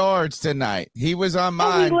 5 yards tonight. He was on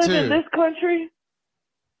mine, and we live too. In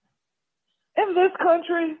this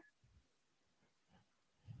country,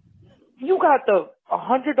 you got the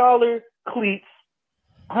 $100 cleats,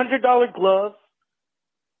 $100 gloves,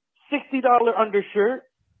 $60 undershirt,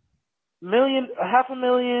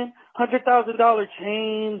 $500,000, $100,000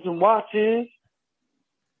 chains and watches.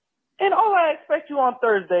 And all I expect you on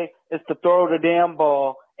Thursday is to throw the damn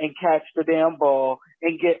ball and catch the damn ball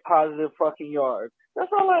and get positive fucking yards.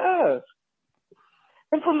 That's all I ask.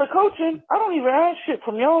 And from the coaching, I don't even ask shit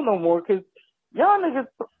from y'all no more because y'all niggas,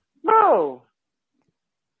 bro,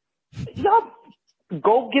 y'all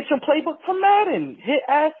go get your playbook from Madden. Hit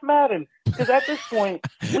ass Madden. Because at this point,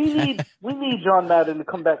 we need John Madden to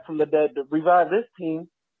come back from the dead to revive this team.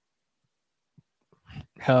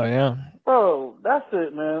 Hell yeah. Bro, that's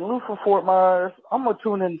it, man. Lou from Fort Myers. I'm gonna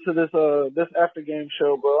tune into this after game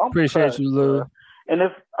show, bro. Appreciate you, Lou. Bro. And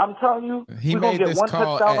if I'm telling you, he we're made gonna get this one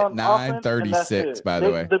call touchdown at on 9:36. By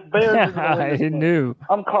the way, the Bears. I knew.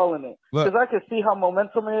 I'm calling it because I can see how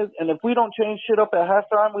momentum is, and if we don't change shit up at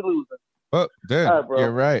halftime, we lose it. Look, dude, right,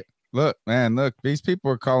 you're right. Look, man, look, these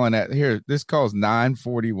people are calling at here. This call's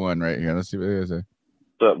 9:41 right here. Let's see what it is. What's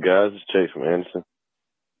up, guys? It's Chase from Anderson.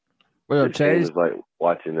 What up, Chase? It's like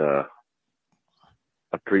watching a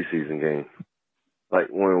preseason game, like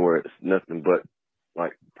one where it's nothing but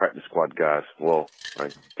like practice squad guys. Well,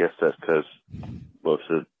 I guess that's because most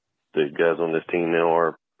of the guys on this team now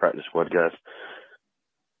are practice squad guys.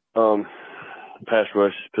 Pass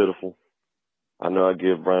rush is pitiful. I know I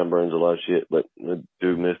give Brian Burns a lot of shit, but the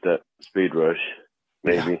dude missed that speed rush,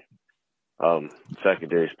 maybe. Yeah.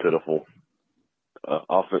 Secondary is pitiful.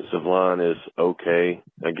 Offensive line is okay,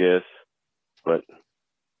 I guess, but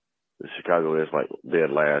Chicago is like dead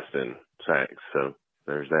last in sacks, so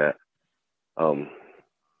there's that.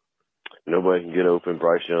 Nobody can get open.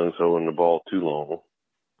 Bryce Young's holding the ball too long.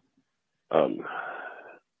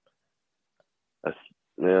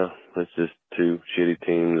 That's just two shitty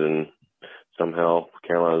teams, and somehow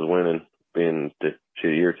Carolina's winning, being the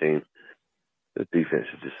shittier team. The defense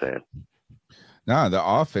is just sad. No, the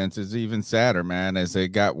offense is even sadder, man, as it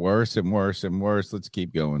got worse and worse and worse. Let's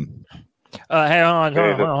keep going. Hey, hold on.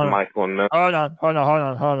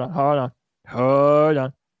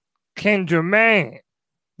 Ken Jermaine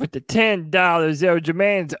with the $10.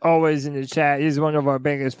 Jermaine's always in the chat. He's one of our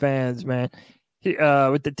biggest fans, man. He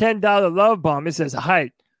with the $10 love bomb, it says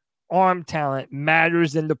height, arm talent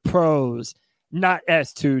matters in the pros. not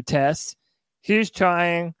S2 tests. He's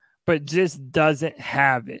trying, but just doesn't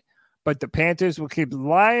have it. But the Panthers will keep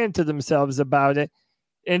lying to themselves about it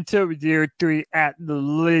until year 3 at the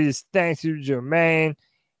least. Thanks you, Jermaine.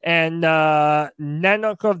 And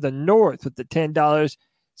Nanook of the North with the $10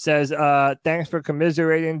 says, thanks for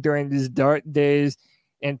commiserating during these dark days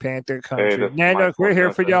in Panther country. Hey, Nanook, we're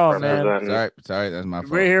here for y'all, man. Sorry, that's my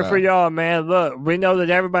fault. We're here for y'all, man. Look, we know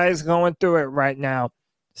that everybody's going through it right now.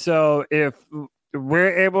 So if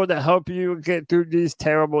we're able to help you get through these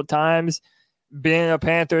terrible times, being a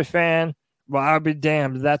Panthers fan, well, I'll be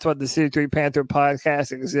damned. That's what the C3 Panther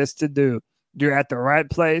podcast exists to do. You're at the right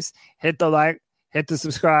place. Hit the like, hit the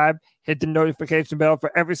subscribe, hit the notification bell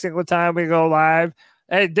for every single time we go live.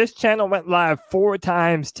 Hey, this channel went live 4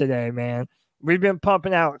 times today, man. We've been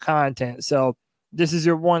pumping out content. So this is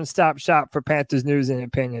your one-stop shop for Panthers news and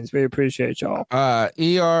opinions. We appreciate y'all.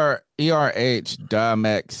 ERH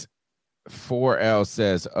Domex 4L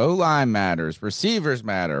says O-line matters, receivers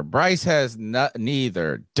matter. Bryce has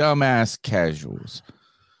neither. Dumbass casuals.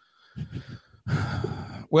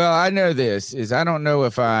 Well, I know this is I don't know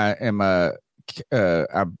if I am I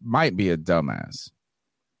might be a dumbass.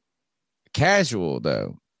 Casual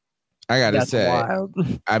though. I gotta say, wild.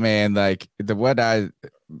 I mean, like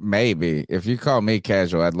maybe if you call me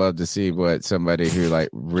casual, I'd love to see what somebody who like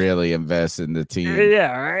really invests in the team,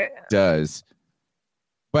 does.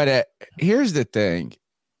 But here's the thing: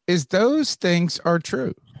 is those things are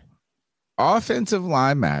true. Offensive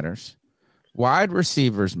line matters, wide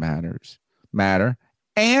receivers matter,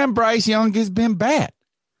 and Bryce Young has been bad.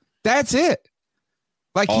 That's it.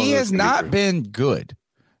 Like he has not been good.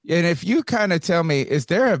 And if you kind of tell me,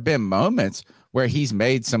 there have been moments where he's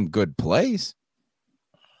made some good plays?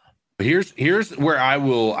 Here's where I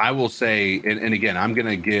will say, and again, I'm going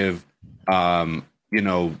to give,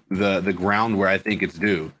 the ground where I think it's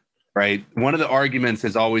due, right? One of the arguments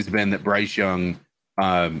has always been that Bryce Young,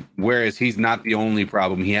 whereas he's not the only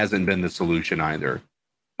problem, he hasn't been the solution either.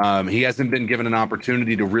 He hasn't been given an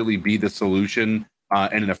opportunity to really be the solution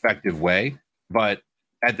in an effective way. But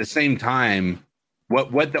at the same time,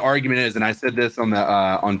 what the argument is, and I said this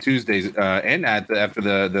on Tuesdays and after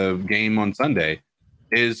the game on Sunday,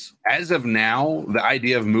 is as of now, the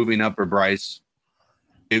idea of moving up for Bryce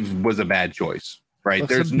was a bad choice, right?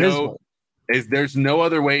 There's no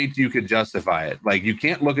other way you could justify it. Like you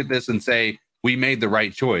can't look at this and say we made the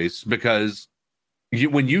right choice, because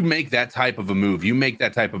when you make that type of a move,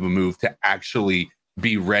 to actually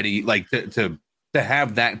be ready, like to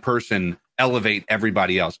have that person elevate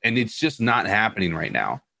everybody else, and it's just not happening right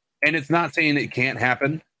now. And it's not saying it can't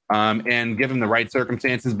happen, and given the right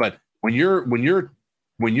circumstances, but when you're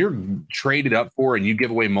traded up for and you give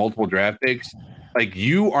away multiple draft picks, like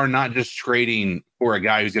you are not just trading for a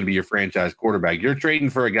guy who's going to be your franchise quarterback. You're trading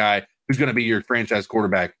for a guy who's going to be your franchise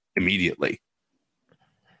quarterback immediately.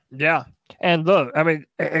 Yeah. And look, I mean,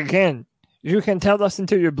 again, you can tell us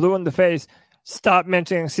until you're blue in the face. Stop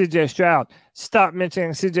mentioning CJ Stroud. Stop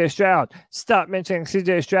mentioning CJ Stroud. Stop mentioning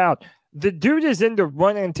CJ Stroud. The dude is in the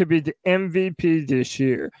running to be the MVP this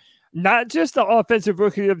year. Not just the offensive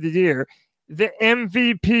rookie of the year, the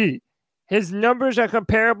MVP. His numbers are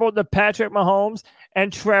comparable to Patrick Mahomes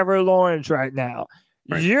and Trevor Lawrence right now.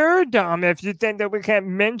 Right. You're dumb if you think that we can't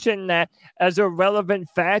mention that as a relevant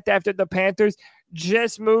fact after the Panthers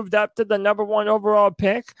just moved up to the number 1 overall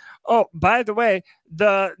pick. Oh, by the way,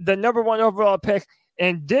 the number 1 overall pick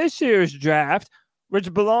in this year's draft,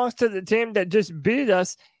 which belongs to the team that just beat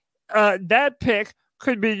us, that pick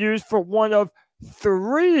could be used for one of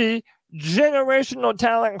 3 generational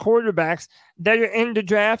talent quarterbacks that are in the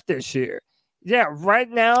draft this year. Yeah, right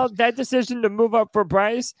now, that decision to move up for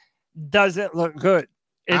Bryce doesn't look good.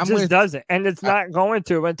 It doesn't, and it's not going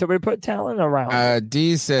to until we put talent around.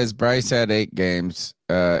 D says Bryce had 8 games.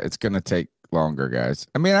 It's going to take longer, guys.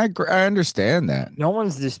 I mean, I understand that. No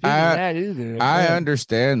one's disputing that either. I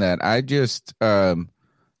understand that. I just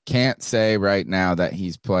can't say right now that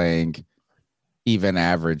he's playing even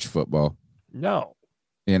average football. No.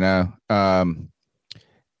 You know?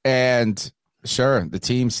 And sure, the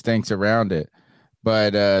team stinks around it,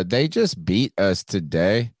 but they just beat us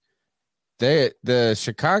today. The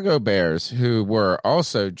Chicago Bears, who were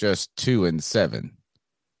also just 2-7,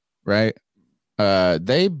 right?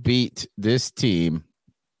 They beat this team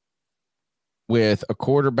with a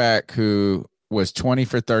quarterback who was 20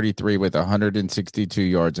 for 33 with 162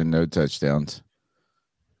 yards and no touchdowns.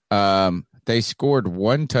 They scored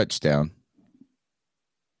 1 touchdown.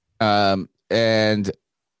 And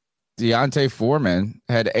Deontay Foreman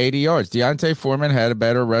had 80 yards. Deontay Foreman had a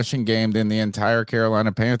better rushing game than the entire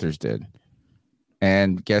Carolina Panthers did.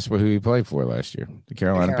 And guess who he played for last year? The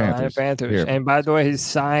Carolina Panthers. Here. And by the way, he's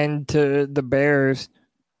signed to the Bears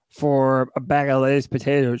for a bag of Lay's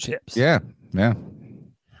potato chips. Yeah. Hey,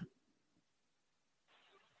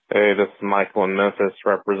 this is Michael in Memphis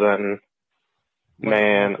representing.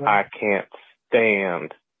 Man, I can't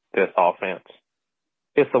stand this offense.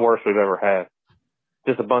 It's the worst we've ever had.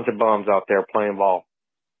 Just a bunch of bums out there playing ball.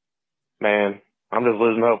 Man, I'm just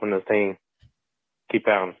losing hope in this team. Keep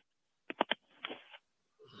pounding.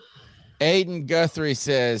 Aiden Guthrie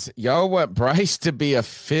says, y'all want Bryce to be a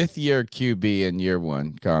fifth-year QB in year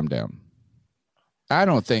one. Calm down. I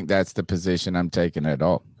don't think that's the position I'm taking at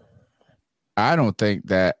all. I don't think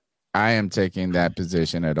that I am taking that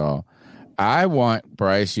position at all. I want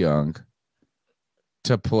Bryce Young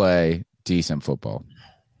to play decent football.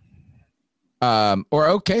 Or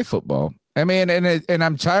okay football. I mean, and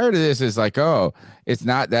I'm tired of this. It's like, oh, it's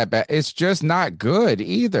not that bad. It's just not good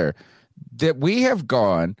either. That we have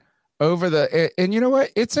gone over and you know what?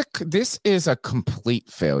 This is a complete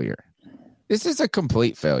failure. This is a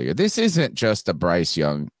complete failure. This isn't just a Bryce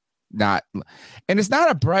Young, and it's not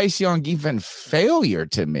a Bryce Young even failure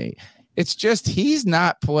to me. It's just he's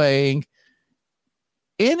not playing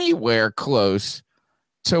anywhere close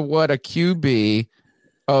to what a QB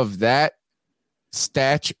of that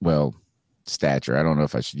stature. I don't know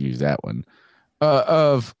if I should use that one.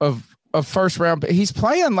 Of first round, he's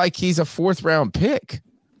playing like he's a fourth round pick.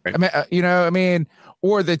 Right. I mean,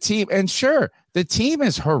 or the team, and sure, the team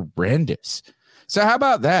is horrendous. So how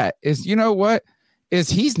about that? He's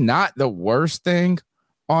not the worst thing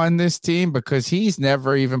on this team because he's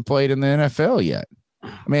never even played in the NFL yet.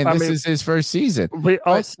 I mean, this is his first season.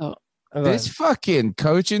 This fucking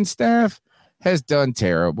coaching staff has done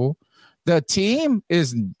terrible. The team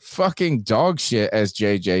is fucking dog shit, as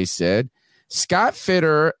JJ said. Scott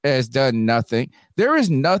Fitter has done nothing. There is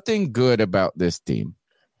nothing good about this team.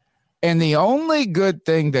 And the only good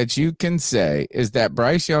thing that you can say is that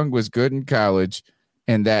Bryce Young was good in college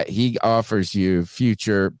and that he offers you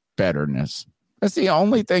future betterness. That's the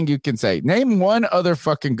only thing you can say. Name one other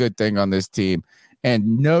fucking good thing on this team,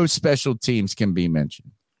 and no special teams can be mentioned.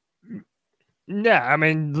 Yeah, I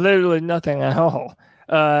mean, literally nothing at all.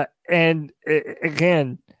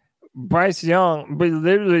 Again, Bryce Young, we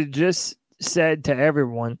literally just said to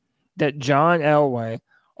everyone that John Elway,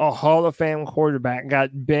 a Hall of Fame quarterback, got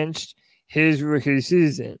benched his rookie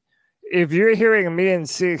season. If you're hearing me and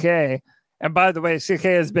CK, and by the way, CK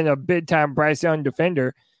has been a big-time Bryce Young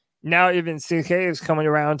defender, now even CK is coming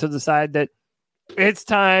around to the side that it's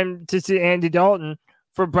time to see Andy Dalton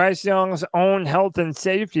for Bryce Young's own health and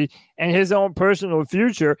safety and his own personal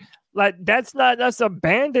future. Like, that's not us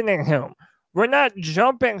abandoning him. We're not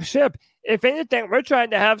jumping ship. If anything, we're trying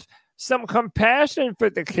to have some compassion for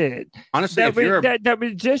the kid. Honestly, that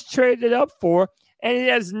we just traded up for, and he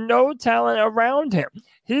has no talent around him.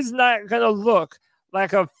 He's not going to look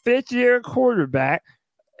like a fifth-year quarterback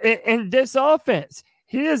in this offense.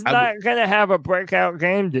 He is not going to have a breakout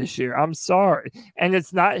game this year. I'm sorry. And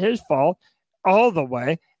it's not his fault all the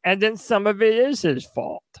way. And then some of it is his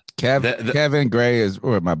fault. Kevin Gray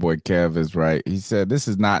my boy Kev is right. He said this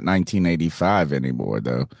is not 1985 anymore,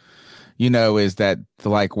 though. Is that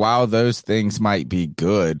like while those things might be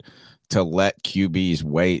good to let QBs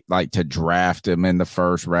wait, like to draft them in the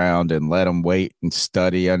first round and let them wait and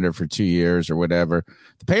study under for 2 years or whatever,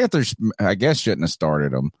 the Panthers, I guess, shouldn't have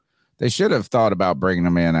started them. They should have thought about bringing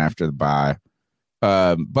them in after the bye.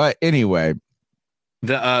 But anyway,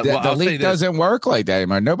 the league doesn't work like that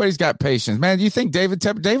anymore. Nobody's got patience. Man, do you think David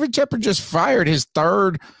Tepper just fired his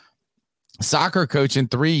third soccer coach in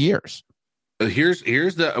 3 years? Here's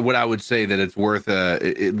what I would say that it's worth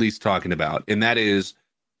at least talking about, and that is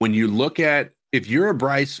when you look at, if you're a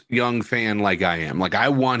Bryce Young fan like I am, like I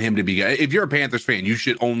want him to be. If you're a Panthers fan, you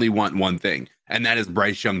should only want one thing, and that is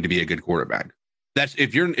Bryce Young to be a good quarterback. That's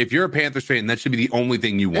if you're a Panthers fan, that should be the only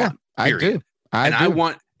thing you want. Yeah, I do.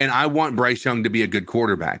 I want Bryce Young to be a good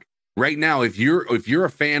quarterback. Right now, if you're a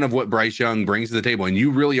fan of what Bryce Young brings to the table, and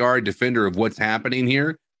you really are a defender of what's happening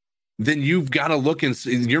here, then you've got to look and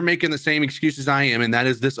see, you're making the same excuses I am, and that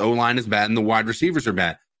is this O-line is bad and the wide receivers are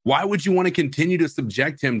bad. Why would you want to continue to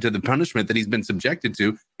subject him to the punishment that he's been subjected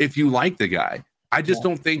to if you like the guy? I just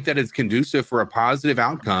don't think that it's conducive for a positive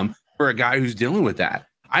outcome for a guy who's dealing with that.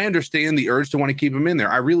 I understand the urge to want to keep him in there.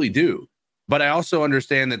 I really do. But I also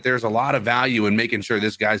understand that there's a lot of value in making sure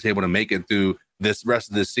this guy's able to make it through this rest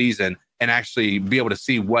of this season and actually be able to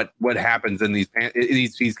see what happens in these.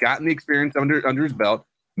 He's gotten the experience under his belt,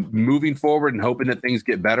 moving forward and hoping that things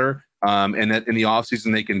get better, and that in the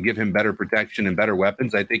offseason they can give him better protection and better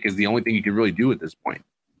weapons, I think is the only thing you can really do at this point.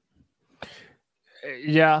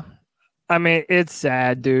 Yeah. I mean, it's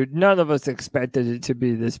sad, dude. None of us expected it to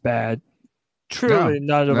be this bad. Truly,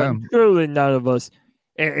 none of us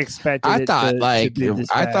expected I it thought to be this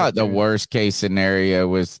I bad, thought the dude. worst case scenario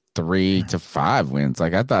was 3 to 5 wins.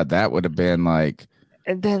 Like I thought that would have been like.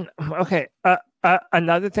 And then, okay,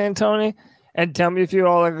 another thing, Tony, and tell me if you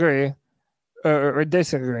all agree or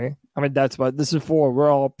disagree. I mean, that's what this is for. We're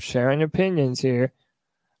all sharing opinions here.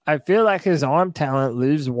 I feel like his arm talent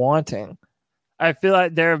leaves wanting. I feel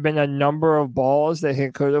like there have been a number of balls that he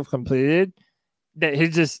could have completed that he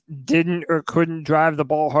just didn't or couldn't drive the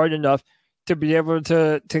ball hard enough to be able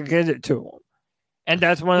to get it to him. And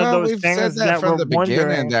that's one of those things that from we're the wondering.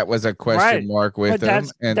 beginning. That was a question mark with him.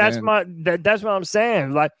 That's what I'm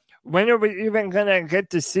saying. Like, when are we even gonna get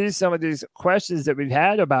to see some of these questions that we've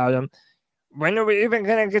had about him? When are we even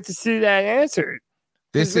gonna get to see that answered?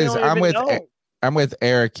 I'm with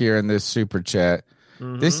Eric here in this super chat.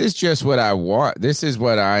 Mm-hmm. This is just what I want. This is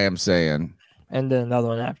what I am saying. And then another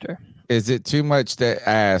one after. Is it too much to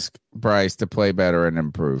ask Bryce to play better and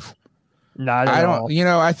improve? Not at all.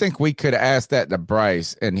 I think we could ask that to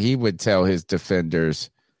Bryce, and he would tell his defenders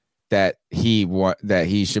that he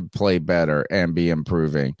should play better and be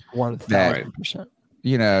improving. 1,000%.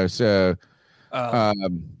 So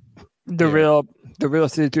the real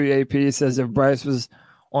C3 AP says if Bryce was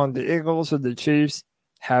on the Eagles or the Chiefs,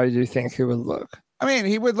 how do you think he would look? I mean,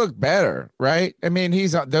 he would look better, right? I mean,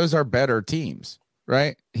 those are better teams,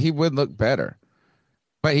 right? He would look better,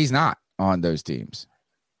 but he's not on those teams.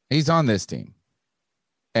 He's on this team.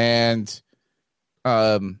 And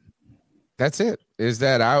that's it. Is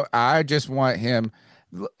that I just want him.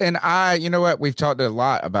 And you know what? We've talked a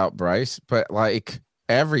lot about Bryce, but like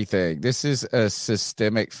everything, this is a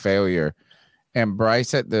systemic failure. And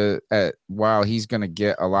Bryce while he's going to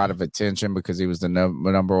get a lot of attention because he was the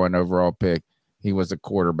number 1 overall pick, he was a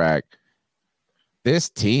quarterback. This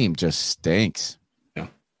team just stinks. Yeah.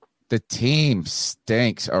 The team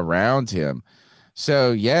stinks around him.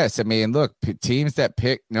 So, yes, I mean, look, teams that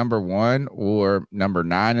pick number 1 or number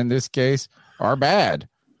 9 in this case are bad.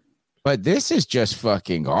 But this is just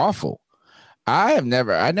fucking awful. I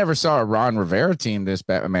never saw a Ron Rivera team this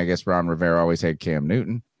bad. I mean, I guess Ron Rivera always had Cam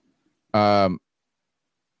Newton.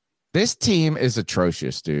 This team is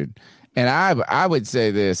atrocious, dude. And I would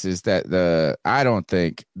say this is that I don't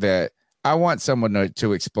think that I want someone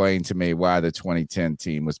to explain to me why the 2010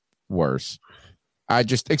 team was worse.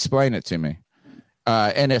 Just explain it to me.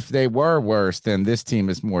 And if they were worse, then this team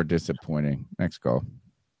is more disappointing. Next call.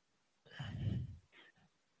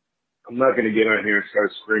 I'm not going to get on here and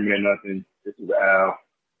start screaming at nothing. This is Al.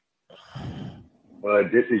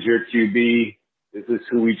 But this is your QB. This is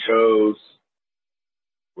who we chose.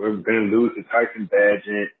 We're going to lose to Tyson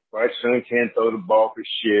Bagent. Bryce Young can't throw the ball for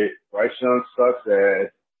shit. Bryce Young sucks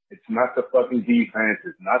ass. It's not the fucking defense.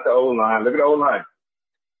 It's not the O-line. Look at the O-line.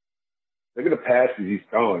 Look at the passes he's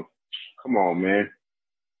throwing. Come on, man.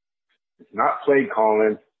 It's not play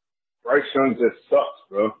calling. Bryce Young just sucks,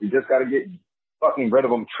 bro. You just got to get fucking rid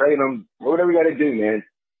of him, trade him, whatever you got to do, man.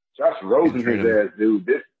 Josh Rosen his ass, dude.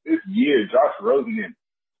 This year, Josh Rosen him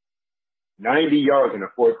 90 yards in the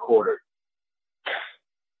fourth quarter.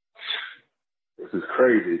 This is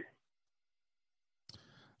crazy.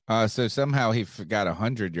 So somehow he got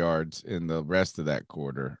 100 yards in the rest of that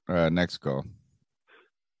quarter. Next call.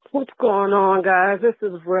 What's going on, guys? This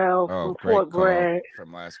is Rel from Fort Bragg.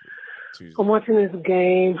 From last week, Tuesday. I'm watching this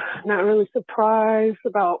game. Not really surprised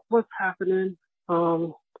about what's happening.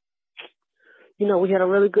 We had a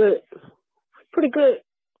pretty good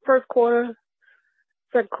first quarter.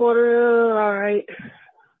 Second quarter, all right.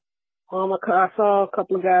 I saw a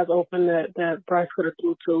couple of guys open that Bryce could have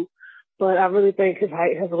threw to, but I really think his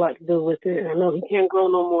height has a lot to do with it. I know he can't grow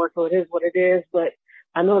no more, so it is what it is, but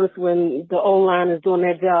I noticed when the O-line is doing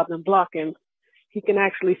their job and blocking, he can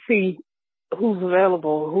actually see who's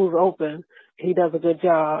available, who's open. He does a good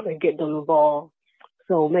job at getting them the ball.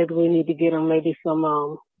 So maybe we need to get him maybe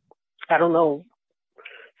some, 6-inch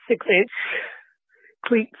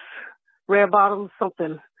cleats, red bottoms,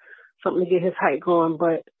 something to get his height going.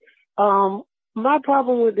 But my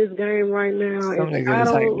problem with this game right now is I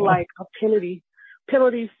don't like a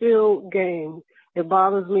penalty-filled game. It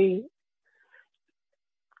bothers me.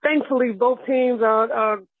 Thankfully, both teams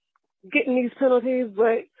are getting these penalties,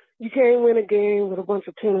 but you can't win a game with a bunch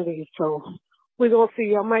of penalties. So we're going to see.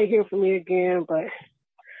 Y'all might hear from me again, but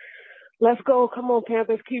let's go. Come on,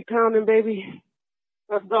 Panthers. Keep pounding, baby.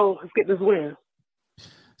 Let's go. Let's get this win.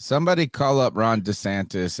 Somebody call up Ron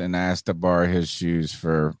DeSantis and ask to borrow his shoes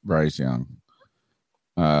for Bryce Young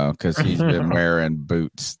because he's been wearing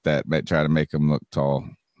boots that try to make him look tall.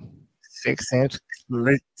 6-inch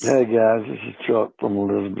cleats. Hey, guys. This is Chuck from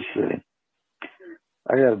Elizabeth City.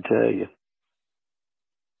 I got to tell you,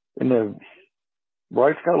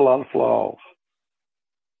 Bryce got a lot of flaws,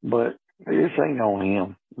 but this ain't on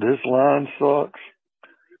him. This line sucks.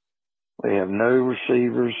 They have no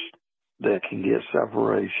receivers that can get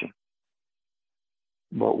separation.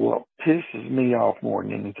 But what pisses me off more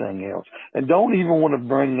than anything else, and don't even want to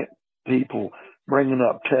bring people bringing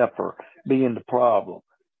up Tepper being the problem,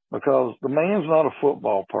 because the man's not a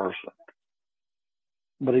football person,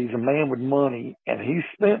 but he's a man with money, and he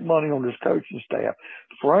spent money on his coaching staff.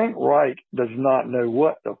 Frank Reich does not know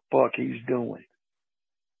what the fuck he's doing.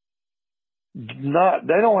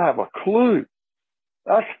 They don't have a clue.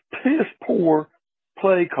 That's piss poor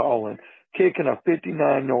play calling, kicking a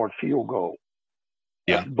 59-yard field goal.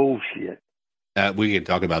 That's bullshit. We can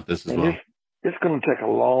talk about this as and well. It's going to take a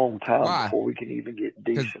long time before we can even get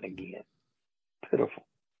decent again. Pitiful.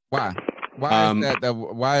 Why? Why is that?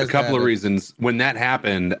 Why is a couple that of reasons? When that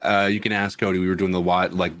happened, you can ask Cody. We were doing the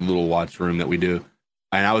little watch room that we do,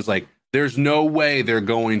 and I was like, "There's no way they're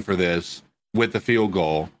going for this with the field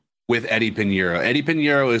goal with Eddie Pinheiro. Eddie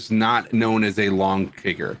Pinheiro is not known as a long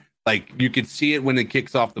kicker. Like, you could see it when it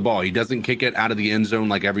kicks off the ball. He doesn't kick it out of the end zone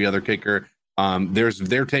like every other kicker.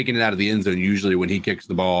 They're taking it out of the end zone usually when he kicks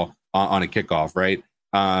the ball on a kickoff, right?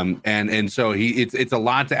 And so it's a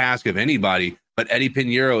lot to ask of anybody. But Eddie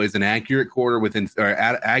Pinheiro is an accurate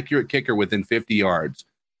accurate kicker within 50 yards.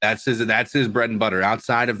 That's his bread and butter.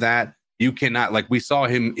 Outside of that, you cannot, like, we saw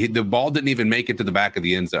him. The ball didn't even make it to the back of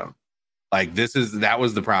the end zone. Like, that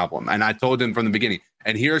was the problem. And I told him from the beginning.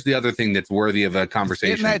 And here's the other thing that's worthy of a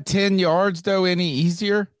conversation. Isn't that 10 yards though any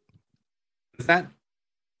easier? Is that?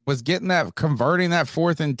 Was converting that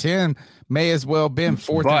 4th and 10 may as well been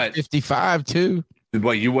 4th and 55 too.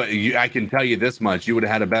 But I can tell you this much: you would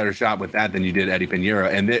have had a better shot with that than you did Eddie Pinheiro.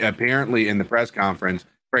 And apparently, in the press conference,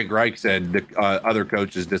 Frank Reich said the other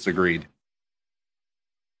coaches disagreed.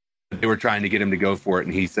 They were trying to get him to go for it,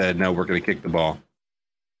 and he said, "No, we're going to kick the ball."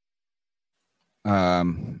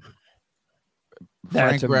 Frank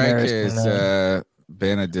Reich has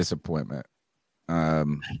been a disappointment.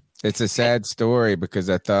 It's a sad story because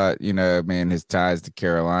I thought, his ties to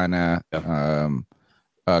Carolina,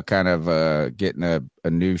 kind of getting a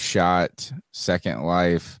new shot, second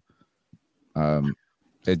life.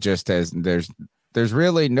 It just has. There's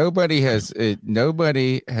really nobody has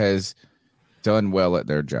done well at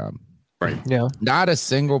their job. Right. Yeah. Not a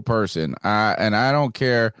single person. And I don't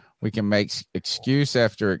care. We can make excuse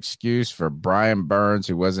after excuse for Brian Burns,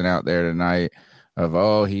 who wasn't out there tonight,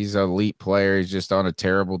 he's an elite player. He's just on a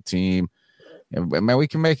terrible team. Man, we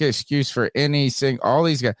can make an excuse for all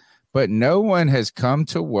these guys, but no one has come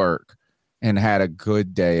to work and had a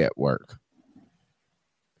good day at work.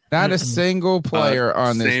 Not a single player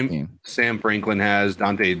on this team. Sam Franklin has.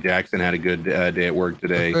 Dante Jackson had a good day at work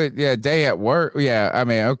today. Day at work. Yeah, I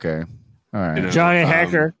mean, okay. All right. Johnny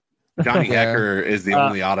Hecker. Johnny Hecker is the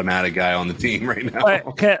only automatic guy on the team right now.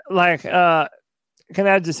 Can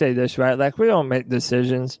I just say this, right? Like, we don't make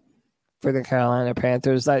decisions for the Carolina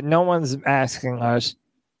Panthers. Like, no one's asking us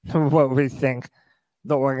what we think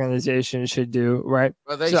the organization should do, right?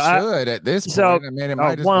 Well, they should at this point. I mean, it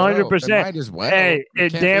might 100%. Well. Hey,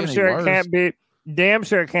 it damn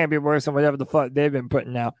sure can't be worse than whatever the fuck they've been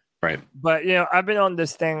putting out. Right. But, I've been on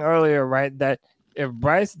this thing earlier, right, that if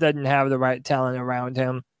Bryce doesn't have the right talent around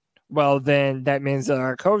him, well, then that means that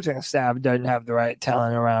our coaching staff doesn't have the right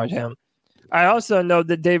talent around him. I also know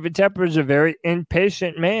that David Tepper is a very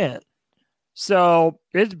impatient man. So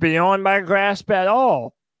it's beyond my grasp at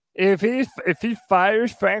all. If he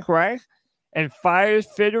fires Frank Reich and fires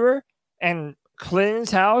Fitterer and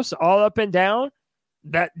cleans house all up and down,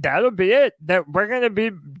 that'll be it. That we're going to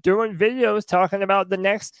be doing videos talking about the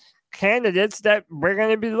next candidates that we're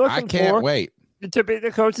going to be looking for. I can't wait to be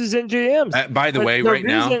the coaches and GMs. By the way, right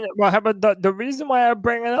now, the reason why I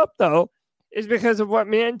bring it up though is because of what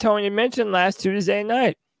me and Tony mentioned last Tuesday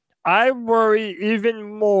night. I worry even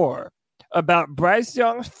more about Bryce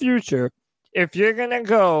Young's future if you're going to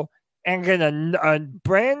go and get a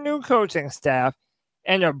brand new coaching staff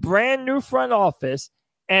and a brand new front office,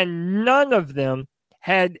 and none of them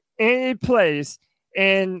had any place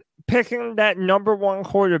in picking that number one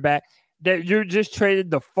quarterback that you just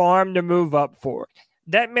traded the farm to move up for.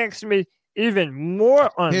 That makes me even more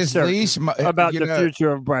uncertain about the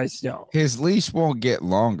future of Bryce Young. His leash won't get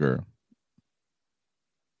longer.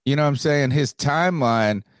 You know what I'm saying? His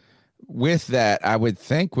timeline with that, I would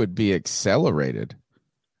think, would be accelerated,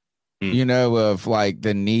 of like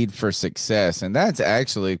the need for success. And that's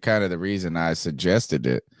actually kind of the reason I suggested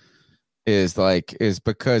it is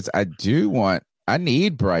because I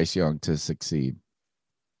need Bryce Young to succeed.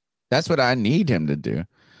 That's what I need him to do.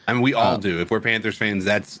 I mean, we all do. If we're Panthers fans,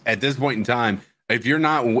 that's at this point in time. If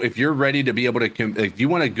you're ready to be able to, if you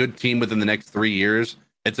want a good team within the next 3 years,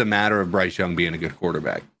 it's a matter of Bryce Young being a good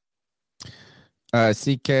quarterback.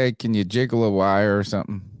 CK, can you jiggle a wire or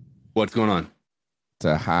something? What's going on? It's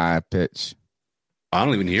a high pitch. I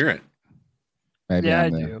don't even hear it. Maybe yeah, I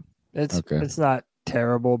do. It's not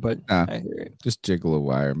terrible, but I hear it. Just jiggle a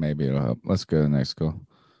wire. Maybe it'll help. Let's go to the next goal.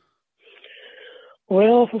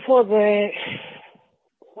 Well, before that,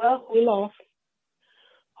 we lost.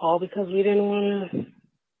 All because we didn't want to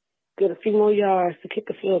get a few more yards to kick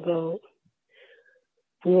a field goal.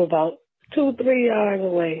 We were about 2-3 yards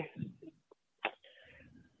away.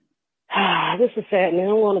 This is sad, man.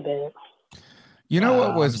 I'm going to bed. You know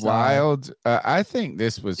what was wild? I think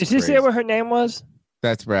this was. Did she say what her name was?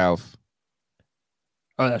 That's Ralph.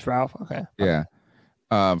 Oh, that's Ralph. Okay. Yeah.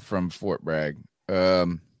 From Fort Bragg.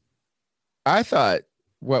 I thought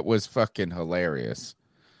what was fucking hilarious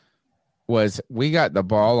was we got the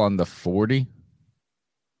ball on the 40,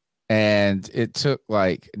 and it took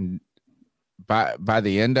like by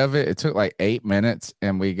the end of it, it took like 8 minutes,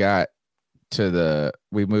 and we got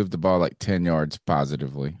we moved the ball like 10 yards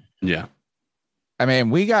positively. Yeah. I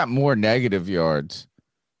mean, we got more negative yards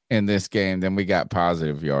in this game than we got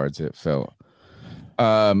positive yards, it felt.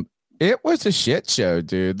 It was a shit show,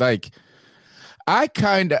 dude. Like, I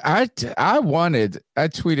tweeted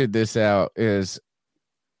this out, is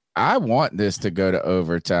I want this to go to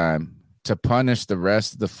overtime to punish the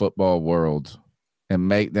rest of the football world and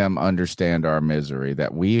make them understand our misery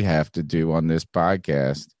that we have to do on this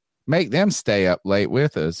podcast. Make them stay up late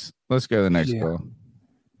with us. Let's go to the next call.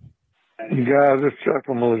 You guys, it's Chuck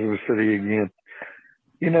from Elizabeth City again.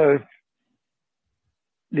 You know,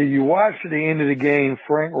 did you watch at the end of the game,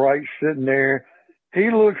 Frank Wright sitting there?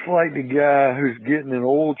 He looks like the guy who's getting an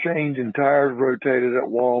oil change and tires rotated at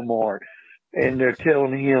Walmart, and they're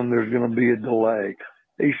telling him there's going to be a delay.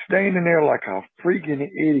 He's standing there like a freaking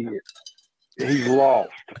idiot. He's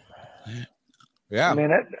lost. Yeah.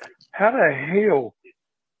 Man, how the hell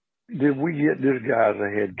did we get this guy as a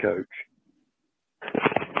head coach?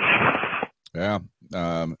 Yeah.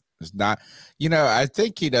 It's not, I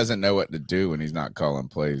think he doesn't know what to do when he's not calling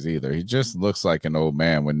plays either. He just looks like an old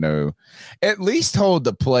man with at least hold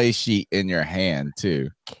the play sheet in your hand too.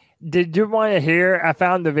 Did you want to hear? I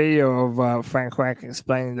found the video of Frank Reich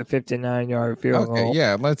explaining the 59-yard field goal. Okay,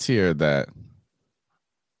 yeah, let's hear that.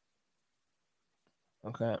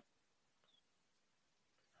 Okay.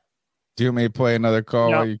 Do you want me to play another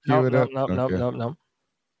call while you cue it up? No.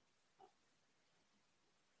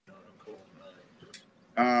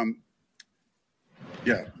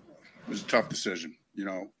 Yeah, it was a tough decision,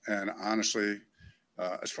 and honestly,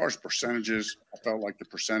 as far as percentages, I felt like the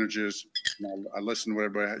percentages, I listened to what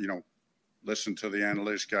everybody, listened to the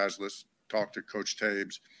analytics guys, talk to Coach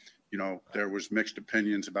Tabes, there was mixed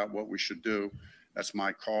opinions about what we should do. That's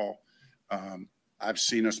my call. I've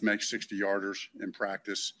seen us make 60-yarders in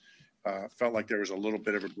practice. Felt like there was a little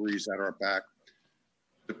bit of a breeze at our back.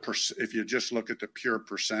 If you just look at the pure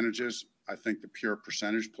percentages, I think the pure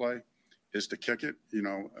percentage play is to kick it.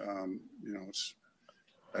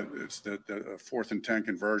 It's the 4th and 10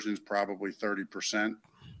 conversion is probably 30%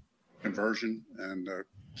 conversion, and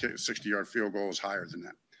 60-yard field goal is higher than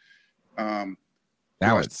that.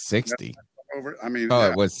 Now it's 60.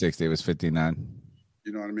 It was 60. It was 59.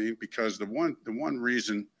 You know what I mean? Because the one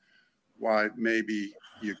reason why maybe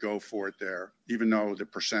you go for it there, even though the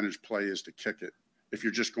percentage play is to kick it, if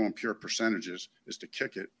you're just going pure percentages, is to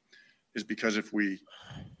kick it, is because if we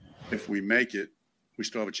make it, we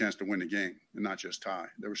still have a chance to win the game and not just tie.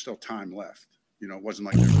 There was still time left. It wasn't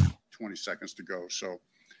like there was 20 seconds to go. So,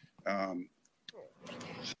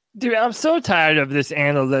 dude, I'm so tired of this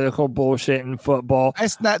analytical bullshit in football.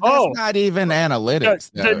 That's not even analytics.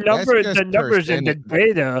 The numbers in the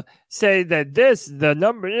data say that the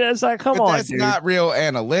number. It's like, come on, that's dude. not real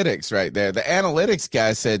analytics right there. The analytics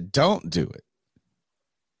guy said, don't do it.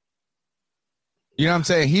 You know what I'm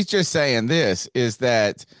saying? He's just saying this is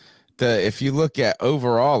that if you look at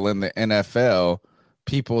overall in the NFL,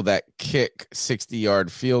 people that kick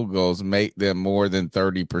 60-yard field goals make them more than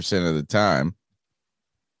 30% of the time.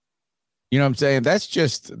 You know what I'm saying? That's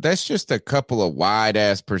just a couple of wide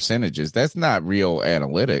ass percentages. That's not real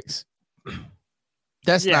analytics.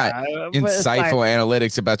 That's not insightful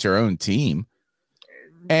analytics about your own team.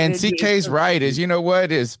 And CK's right is,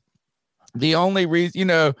 is the only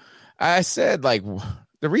reason, I said, like,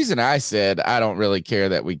 the reason I said I don't really care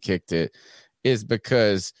that we kicked it is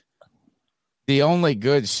because the only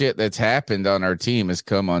good shit that's happened on our team has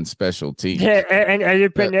come on special teams. Yeah, and Eddie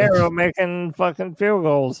Pinheiro making fucking field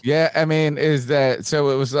goals. Yeah, I mean, is that so?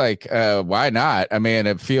 It was like, why not? I mean,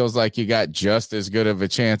 it feels like you got just as good of a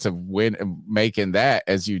chance of making that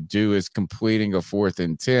as you do as completing a 4th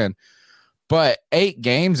and 10. But 8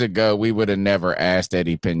 games ago, we would have never asked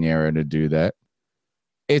Eddie Pinheiro to do that.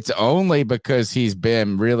 It's only because he's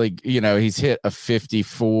been really, he's hit a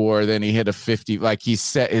 54, then he hit a 50. Like he's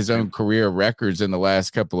set his own career records in the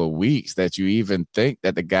last couple of weeks that you even think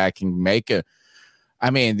that the guy can make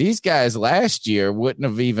I mean, these guys last year wouldn't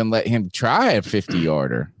have even let him try a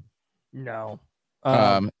 50-yarder. No.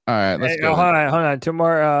 All right, let's go. Hold on. 2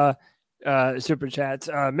 more super chats.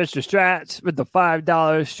 Mr. Strats with the $5.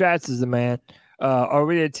 Strats is the man. Are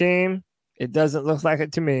we a team? It doesn't look like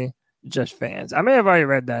it to me. Just fans. I may have already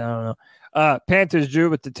read that. I don't know. Panthers Drew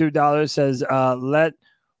with the $2 says, let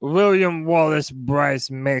William Wallace Bryce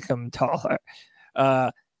make him taller.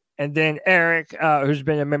 And then Eric, who's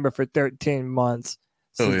been a member for 13 months,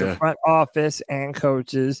 says the front office and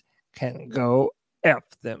coaches can go F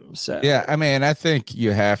themselves. Yeah, I mean, I think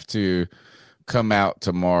you have to come out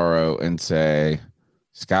tomorrow and say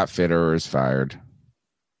Scott Fitterer is fired.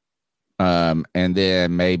 And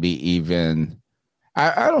then maybe even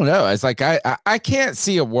I don't know. It's like I can't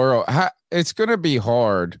see a world. It's going to be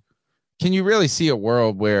hard. Can you really see a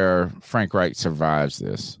world where Frank Reich survives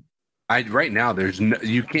this? Right now,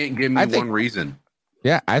 you can't give me one reason.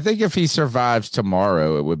 Yeah, I think if he survives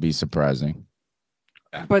tomorrow, it would be surprising.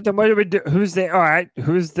 But then what do we do? Who's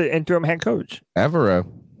the interim head coach? Evero.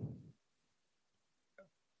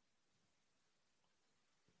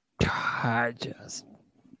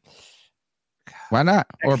 Why not?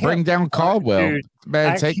 Or bring down Caldwell. Dude,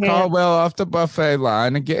 Man, take Caldwell off the buffet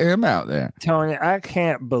line and get him out there. Tony, I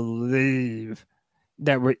can't believe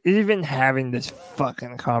that we're even having this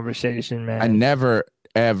fucking conversation, man. I never,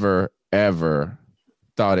 ever, ever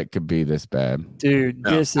thought it could be this bad. Dude,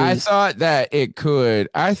 this is... I thought that it could.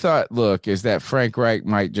 I thought, is that Frank Reich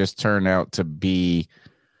might just turn out to be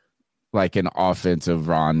like an offensive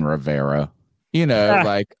Ron Rivera.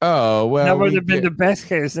 That would have been the best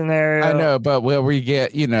case scenario. I know, but we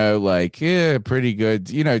get, pretty good,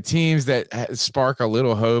 teams that spark a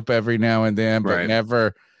little hope every now and then, but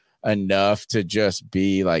never enough to just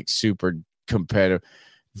be like super competitive.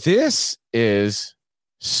 This is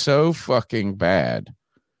so fucking bad.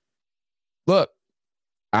 Look,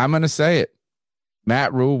 I'm going to say it.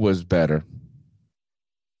 Matt Rule was better.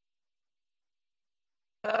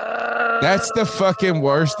 That's the fucking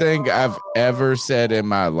worst thing I've ever said in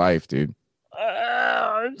my life, dude.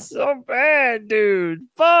 It's so bad, dude.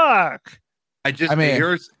 Fuck.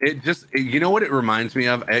 You know what it reminds me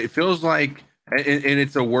of? It feels like, and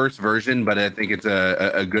it's a worse version, but I think it's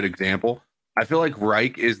a good example. I feel like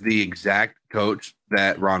Reich is the exact coach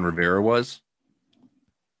that Ron Rivera was.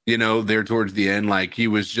 There towards the end, like he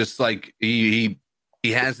was just like he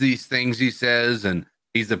has these things he says, and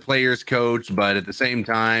he's the player's coach, but at the same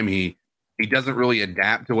time, he doesn't really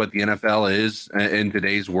adapt to what the NFL is in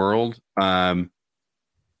today's world. Frank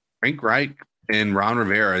Reich and Ron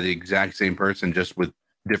Rivera are the exact same person, just with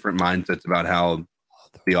different mindsets about how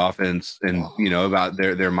the offense and about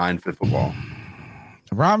their mind for football.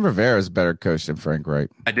 Ron Rivera is a better coach than Frank Reich.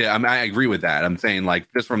 I agree with that. I'm saying like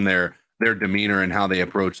just from their demeanor and how they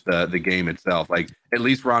approach the game itself. Like at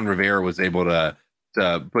least Ron Rivera was able to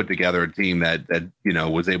put together a team that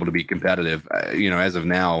was able to be competitive. As of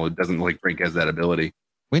now, it doesn't look like Frank has that ability.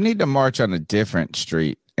 We need to march on a different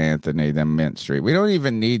street, Anthony, than Mint Street. We don't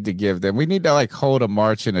even need to give them. We need to hold a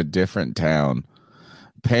march in a different town.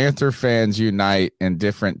 Panther fans unite in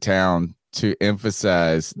different town to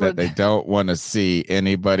emphasize that they don't want to see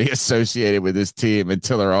anybody associated with this team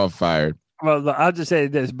until they're all fired. Well, I'll just say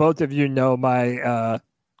this: both of you know my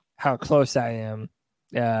how close I am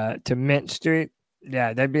to Mint Street.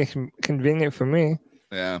 Yeah, that'd be convenient for me.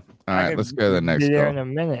 Yeah. All right, let's go to the next call. Be there call. in a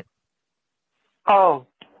minute. Oh,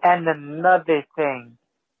 and another thing,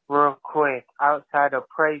 real quick, outside of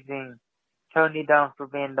praising Tony Dunn for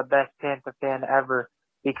being the best Panther fan ever,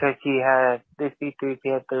 because he had the C3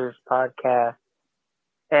 Panthers podcast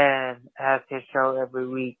and has his show every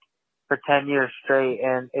week for 10 years straight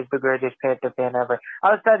and is the greatest Panther fan ever.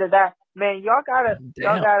 Outside of that, man, y'all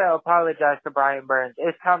gotta apologize to Brian Burns.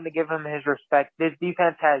 It's time to give him his respect. This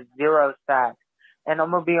defense has 0 sacks. And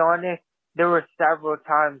I'm gonna be honest, there were several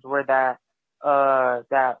times where that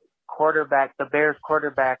quarterback, the Bears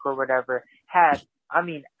quarterback or whatever, had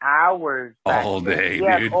hours back all day,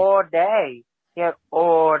 there. dude. All day. He had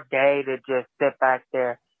all day to just sit back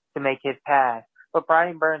there to make his pass. but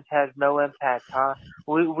Brian Burns has no impact, huh?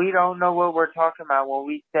 We don't know what we're talking about when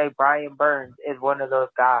we say Brian Burns is one of those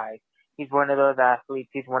guys. He's one of those athletes.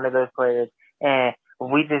 He's one of those players. And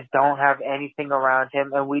we just don't have anything around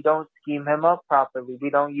him, and we don't scheme him up properly. We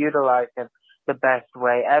don't utilize him the best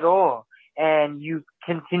way at all. And you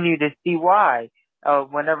continue to see why.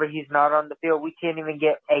 Whenever he's not on the field, we can't even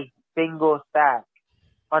get a single sack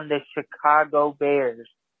on the Chicago Bears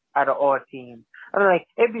out of all teams. I'm like,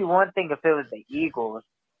 it'd be one thing if it was the Eagles.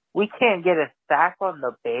 We can't get a sack on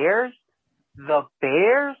the Bears? The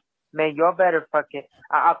Bears? Man, y'all better fucking...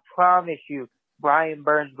 I promise you, Brian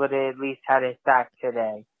Burns would have at least had a sack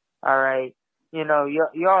today. All right? You know,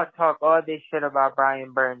 y'all talk all this shit about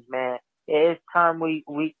Brian Burns, man. It's time we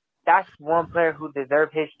that's one player who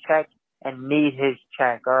deserves his check and need his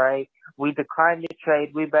check, all right? We declined the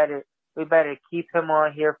trade. We better keep him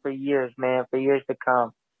on here for years, man, for years to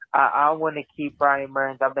come. I want to keep Brian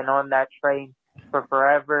Burns. I've been on that train for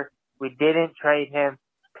forever. We didn't trade him.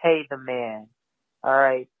 Pay the man. All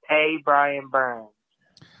right? Pay Brian Burns.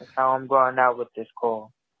 That's how I'm going out with this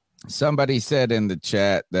call. Somebody said in the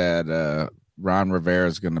chat that Ron Rivera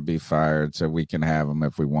is going to be fired so we can have him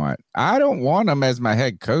if we want. I don't want him as my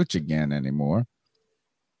head coach again anymore.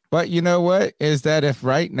 But you know what? Is that if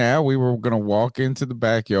right now we were going to walk into the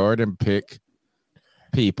backyard and pick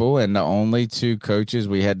people and the only two coaches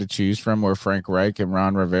we had to choose from were Frank Reich and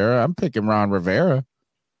Ron Rivera, I'm picking Ron Rivera.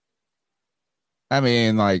 I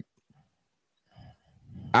mean, like,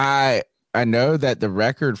 I know that the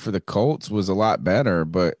record for the Colts was a lot better,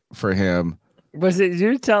 but for him, was it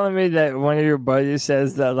you telling me that one of your buddies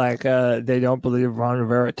says that like they don't believe Ron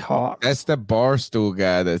Rivera talks? That's the Barstool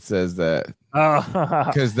guy that says that. Oh,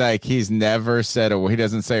 because like he's never said he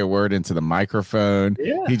doesn't say a word into the microphone.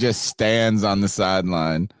 Yeah. He just stands on the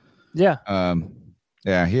sideline. Yeah.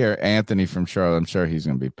 Yeah. Here, Anthony from Charlotte. I'm sure he's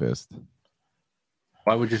gonna be pissed.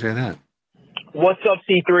 Why would you say that? What's up,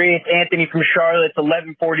 C3? It's Anthony from Charlotte. It's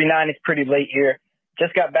 11:49. It's pretty late here.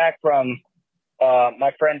 Just got back from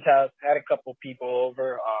my friend's house. Had a couple people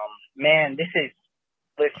over. Man,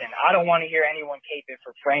 listen, I don't want to hear anyone caping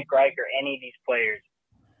for Frank Reich or any of these players.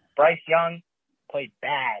 Bryce Young played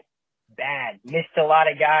bad. Missed a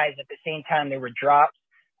lot of guys. At the same time, there were drops.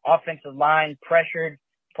 Offensive line pressured.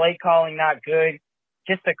 Play calling not good.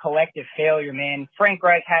 Just a collective failure, man. Frank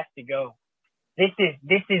Reich has to go. This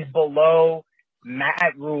is below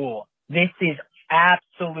Matt Rule. This is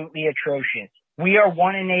absolutely atrocious. We are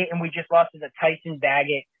 1-8, and we just lost to the Tyson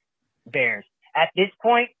Baggett Bears. At this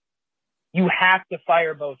point, you have to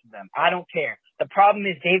fire both of them. I don't care. The problem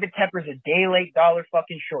is David Tepper's a day late, dollar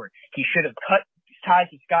fucking short. He should have cut ties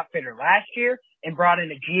with Scott Fitter last year and brought in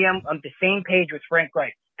a GM on the same page with Frank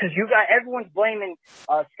Reich. Because everyone's blaming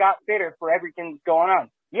Scott Fitter for everything that's going on.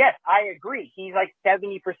 Yes, I agree. He's like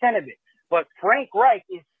 70% of it. But Frank Reich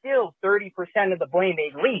is still 30% of the blame,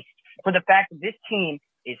 at least, for the fact that this team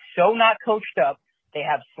is so not coached up. They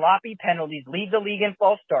have sloppy penalties, lead the league in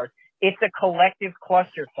false starts. It's a collective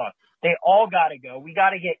clusterfuck. They all got to go. We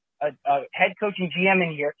got to get a head coach and GM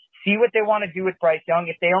in here, see what they want to do with Bryce Young.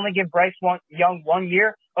 If they only give Bryce Young 1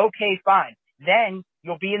 year, okay, fine. Then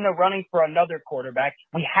you'll be in the running for another quarterback.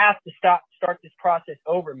 We have to start this process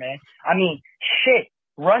over, man. I mean, shit.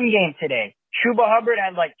 Run game today. Chuba Hubbard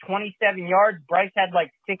had like 27 yards. Bryce had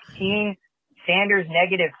like 16. Sanders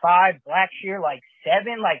 -5. Blackshear like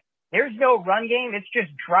 7. Like, there's no run game. It's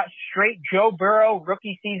just straight Joe Burrow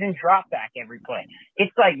rookie season drop back every play.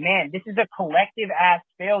 It's like, man, this is a collective ass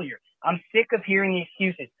failure. I'm sick of hearing the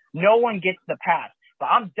excuses. No one gets the pass. But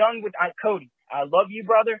I'm done with Cody. I love you,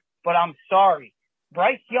 brother, but I'm sorry.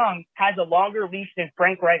 Bryce Young has a longer leash than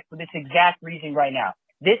Frank Reich for this exact reason right now.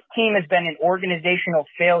 This team has been an organizational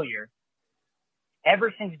failure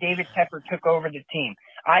ever since David Tepper took over the team.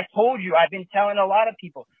 I told you, I've been telling a lot of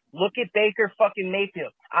people, look at Baker fucking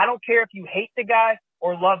Mayfield. I don't care if you hate the guy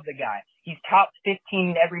or love the guy. He's top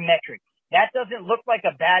 15 in every metric. That doesn't look like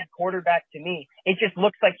a bad quarterback to me. It just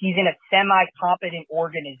looks like he's in a semi-competent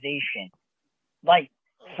organization. Like,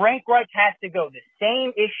 Frank Reich has to go. The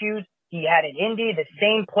same issues he had in Indy, the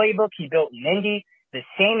same playbook he built in Indy, the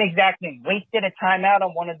same exact thing. Wasted a timeout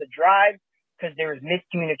on one of the drives because there was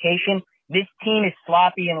miscommunication. This team is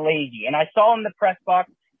sloppy and lazy. And I saw in the press box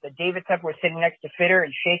that David Tepper was sitting next to Fitter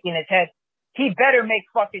and shaking his head. He better make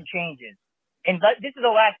fucking changes. And this is the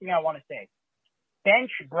last thing I want to say.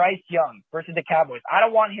 Bench Bryce Young versus the Cowboys. I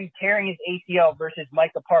don't want him tearing his ACL versus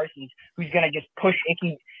Micah Parsons, who's going to just push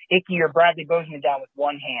Icky or Bradley Bozeman down with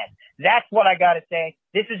one hand. That's what I got to say.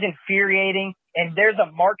 This is infuriating. And there's a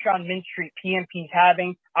march on Mint Street PMP's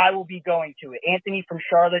having. I will be going to it. Anthony from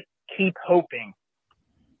Charlotte, keep hoping.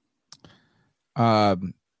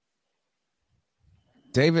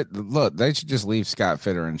 David, look, they should just leave Scott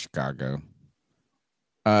Fitter in Chicago.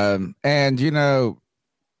 And and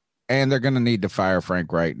they're going to need to fire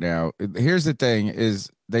Frank right now. Here's the thing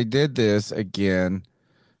is they did this again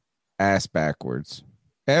ass backwards.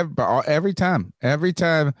 Every time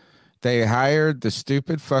they hired the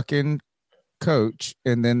stupid fucking coach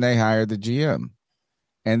and then they hired the GM.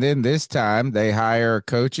 And then this time they hire a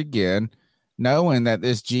coach again, knowing that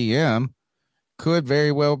this GM could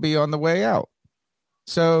very well be on the way out.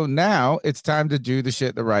 So now it's time to do the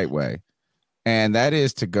shit the right way. And that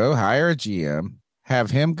is to go hire a GM,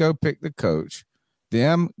 have him go pick the coach,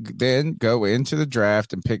 then go into the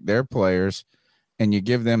draft and pick their players, and you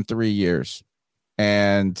give them 3 years.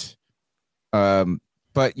 And,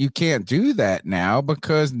 but you can't do that now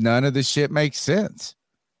because none of the shit makes sense.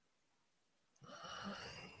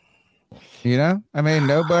 You know, I mean,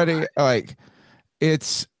 nobody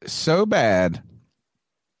it's so bad.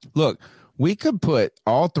 Look, we could put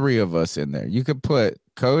all three of us in there. You could put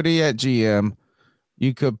Cody at GM.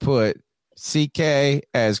 You could put CK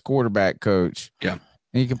as quarterback coach. Yeah.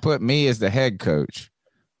 And you can put me as the head coach,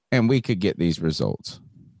 and we could get these results.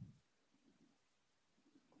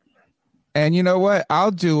 And you know what? I'll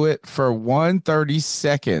do it for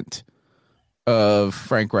 1/32 of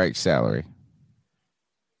Frank Reich's salary.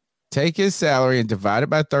 Take his salary and divide it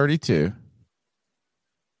by 32.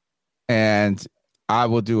 And I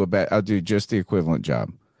will do I'll do just the equivalent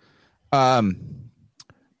job.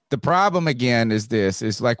 The problem again is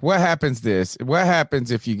what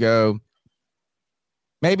happens if you go,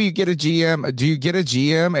 maybe you get a GM. Do you get a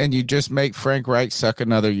GM and you just make Frank Reich suck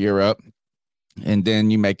another year up? And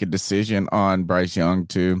then you make a decision on Bryce Young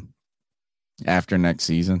too after next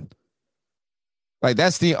season? Like,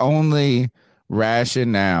 that's the only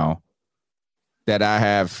rationale that I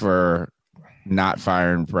have for not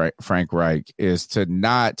firing Frank Reich is to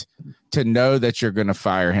know that you're going to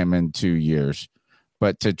fire him in 2 years,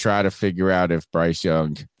 but to try to figure out if Bryce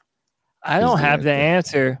Young. I don't have the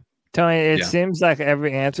answer, Tony. It seems like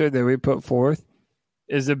every answer that we put forth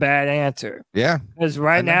is a bad answer. Yeah, because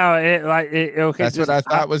right now that's what I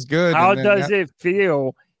thought was good. How does it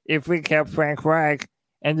feel if we kept Frank Reich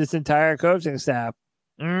and this entire coaching staff?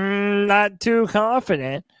 Not too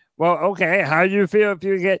confident. Well, okay, how do you feel if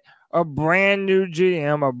you get a brand new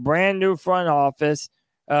GM, a brand new front office,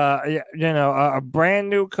 a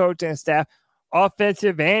brand new coaching staff,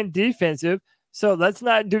 offensive and defensive? So let's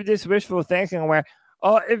not do this wishful thinking where,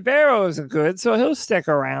 Ivero is good, so he'll stick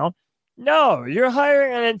around. No, you're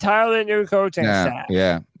hiring an entirely new coaching staff.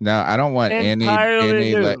 Yeah, no, I don't want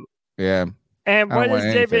entirely new. Yeah. And what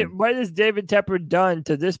has David Tepper done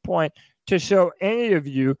to this point to show any of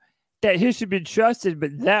you that he should be trusted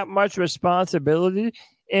with that much responsibility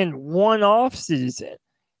in one off season?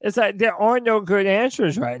 It's like there are no good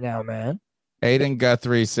answers right now, man. Aiden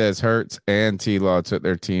Guthrie says Hurts and T-Law took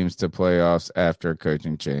their teams to playoffs after a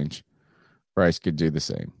coaching change. Bryce could do the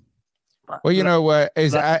same. Well, you know what?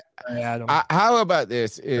 How about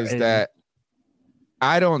this? Is that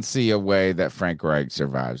I don't see a way that Frank Reich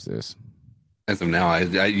survives this. As of now,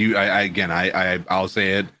 I'll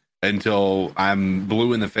say it until I'm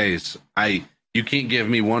blue in the face. You can't give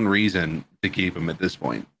me one reason to keep him at this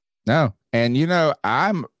point. No, and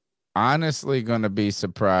I'm honestly going to be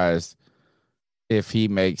surprised if he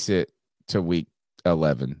makes it to week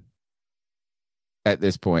 11. At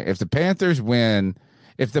this point, if the Panthers win,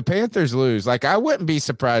 if the Panthers lose, I wouldn't be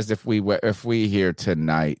surprised if we hear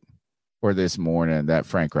tonight or this morning that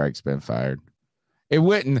Frank Reich's been fired. I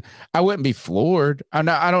wouldn't be floored.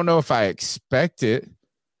 I don't know if I expect it.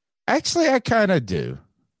 Actually, I kind of do.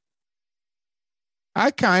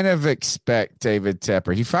 I kind of expect David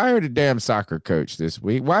Tepper. He fired a damn soccer coach this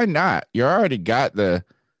week. Why not? You already got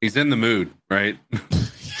He's in the mood, right?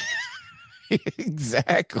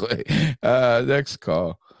 Exactly. Next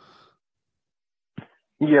call.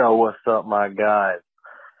 Yo, what's up, my guys?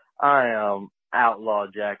 I am Outlaw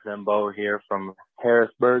Jackson Bowe here from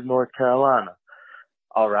Harrisburg, North Carolina.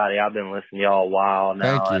 Alrighty, I've been listening to y'all a while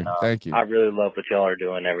now. Thank you. I really love what y'all are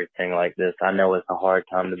doing, everything like this. I know it's a hard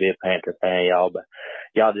time to be a Panther fan, y'all, but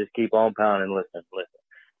y'all just keep on pounding. Listen.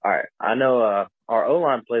 All right, I know our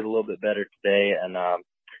O-line played a little bit better today, and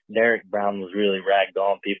Derek Brown was really ragged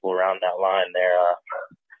on people around that line there,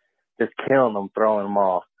 just killing them, throwing them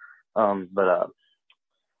off.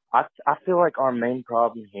 I feel like our main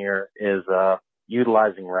problem here is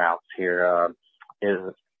utilizing routes here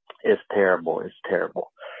is terrible. It's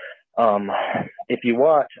terrible. If you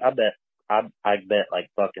watch, I bet like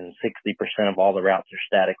fucking 60% of all the routes are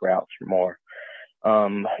static routes or more.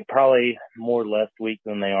 Probably more last week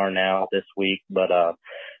than they are now this week, but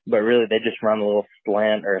But really, they just run a little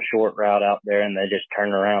slant or a short route out there, and they just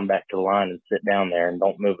turn around back to the line and sit down there and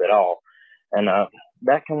don't move at all. And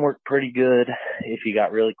that can work pretty good if you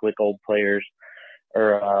got really quick old players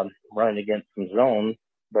or running against some zone.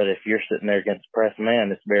 But if you're sitting there against press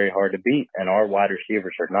man, it's very hard to beat, and our wide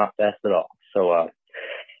receivers are not fast at all. So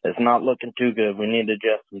it's not looking too good. We need to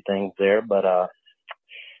adjust some things there, but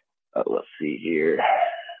let's see here.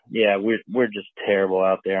 Yeah, we're just terrible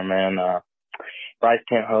out there, man. Bryce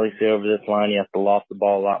can't hardly see over this line. You have to loft the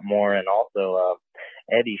ball a lot more, and also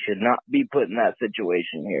Eddie should not be put in that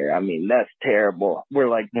situation here. I mean, that's terrible. We're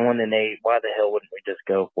like 1-8. Why the hell wouldn't we just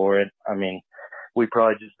go for it? I mean, we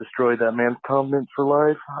probably just destroyed that man's confidence for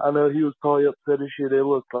life. I know he was probably upset as shit. It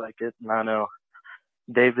looked like it, and I know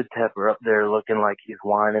David Tepper up there looking like he's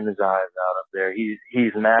whining his eyes out up there.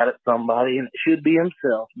 He's mad at somebody, and it should be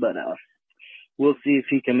himself, but we'll see if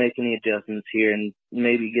he can make any adjustments here and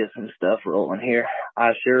maybe get some stuff rolling here.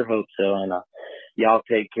 I sure hope so, and y'all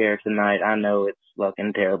take care tonight. I know it's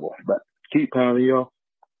looking terrible, but keep pounding, y'all.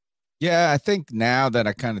 Yeah, I think now that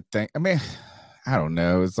I kind of think, I mean, I don't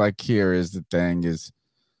know. It's like, here is the thing, is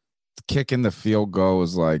kicking the field goal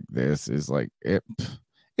is like this, is like it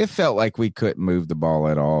felt like we couldn't move the ball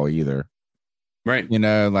at all either. Right. You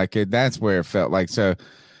know, like that's where it felt like. So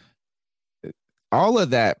all of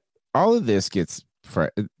this gets,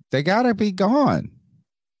 they got to be gone.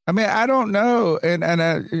 I mean, I don't know. And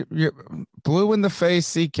blue in the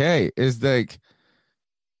face CK is like,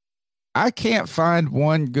 I can't find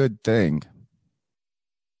one good thing.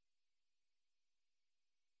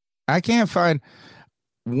 I can't find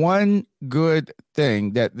one good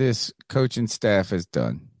thing that this coaching staff has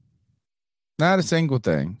done. Not a single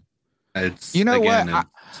thing. It's, you know again, what?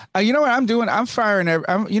 You know what I'm doing? I'm firing.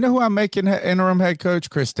 You know who I'm making interim head coach?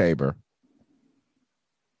 Chris Tabor.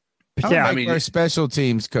 Yeah, I mean, our special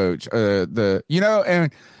teams coach.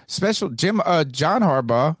 And special John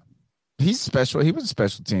Harbaugh. He's special. He was a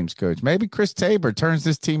special teams coach. Maybe Chris Tabor turns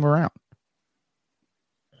this team around.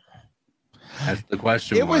 That's the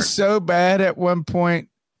question. It was so bad at one point.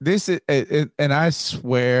 This is, and I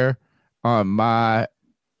swear on my.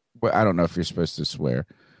 Well, I don't know if you're supposed to swear,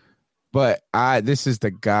 but this is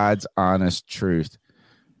the God's honest truth.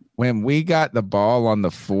 When we got the ball on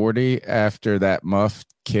the 40 after that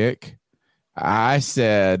muffed kick, I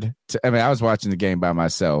said, I was watching the game by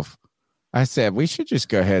myself. I said, we should just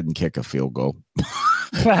go ahead and kick a field goal.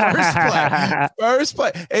 First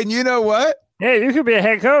play. And you know what? Hey, you could be a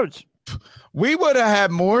head coach. We would have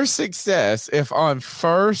had more success if on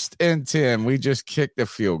 1st and 10, we just kicked the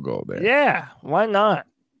field goal there. Yeah, why not?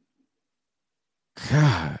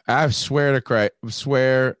 God, I swear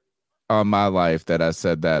on my life that I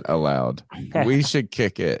said that aloud. We should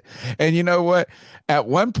kick it. And you know what? At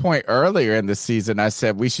one point earlier in the season, I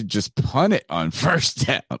said we should just punt it on 1st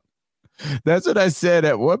down. That's what I said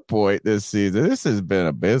at one point this season. This has been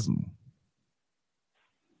abysmal.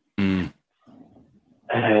 Hey.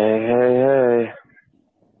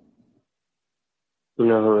 You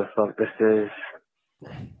know who the fuck this is?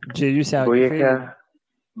 Gee, you sound Booyaka.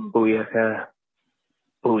 Booyaka.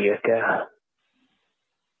 Booyaka.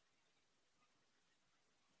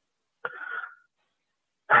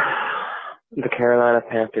 The Carolina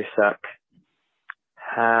Panthers suck.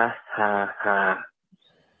 Ha, ha, ha.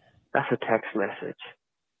 That's a text message.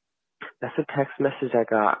 That's a text message I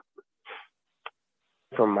got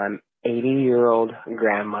from my 80-year-old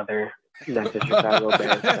grandmother. That's a Chicago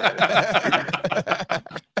Bears fan.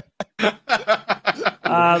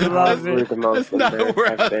 I love it. That's not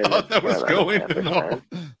where I thought that was going at all.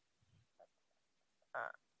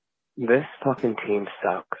 This fucking team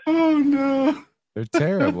sucks. Oh, no. They're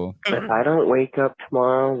terrible. If I don't wake up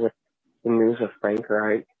tomorrow with the news of Frank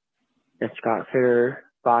Reich and Scott Fitter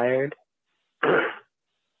fired,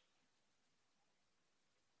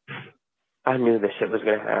 I knew this shit was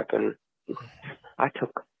gonna happen.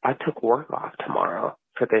 I took work off tomorrow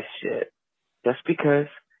for this shit, just because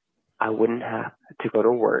I wouldn't have to go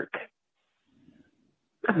to work.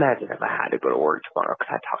 Imagine if I had to go to work tomorrow,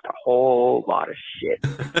 because I talked a whole lot of shit.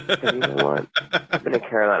 And you know what? I've been a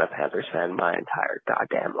Carolina Panthers fan my entire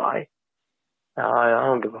goddamn life. I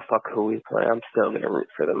don't give a fuck who we play. I'm still gonna root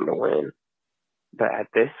for them to win. But at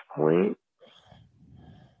this point,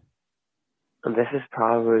 this is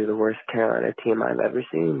probably the worst Carolina team I've ever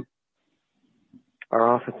seen.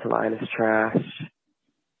 Our offensive line is trash.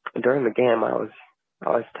 During the game, I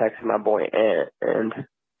was texting my boy Ant, and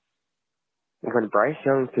when Bryce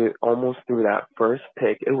Young almost threw that first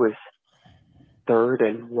pick, it was 3rd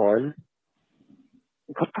and 1.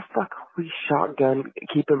 What the fuck are we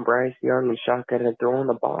keeping Bryce Young and shotgun and throwing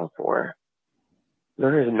the ball for?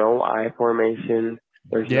 There is no I formation.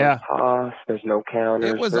 There's no toss. There's no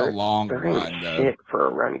counters. It was a long there ain't run, though. shit for a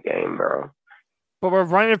run game, bro. But we're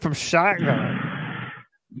running from shotgun.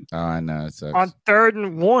 Oh, I know. It sucks. On 3rd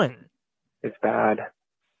and 1. It's bad.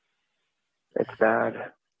 It's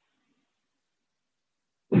bad.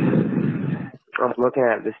 I'm looking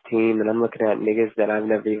at this team, and I'm looking at niggas that I've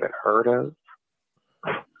never even heard of.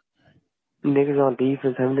 Niggas on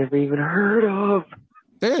defense I've never even heard of.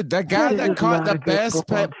 Dude, that guy that caught the best,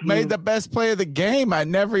 made the best play of the game, I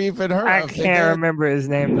never even heard of. I can't remember his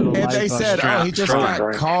name. For the and they said, Strawn, oh, he just Strawn,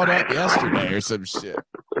 got called up yesterday or some shit.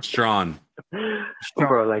 Strawn.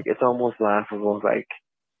 Bro, like, it's almost laughable. Like,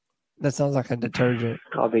 that sounds like a detergent.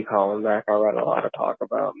 I'll be calling back. I got a lot to talk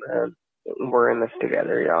about, man. We're in this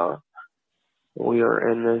together, y'all. We are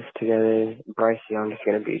in this together. Bryce Young is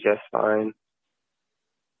going to be just fine.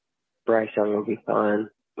 Bryce Young will be fine.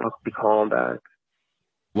 I'll be calling back.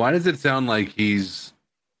 Why does it sound like he's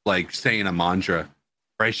like saying a mantra?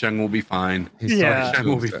 Bryce Young will be fine. Bryce Young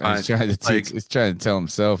will be fine. He's trying to tell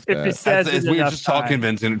himself that. If he says it we're enough just all times.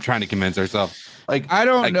 convincing, trying to convince ourselves. Like, I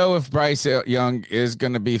don't know if Bryce Young is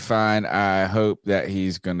going to be fine. I hope that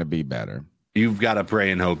he's going to be better. You've got to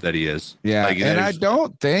pray and hope that he is. Yeah, like, and I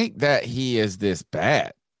don't think that he is this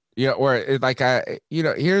bad. Here's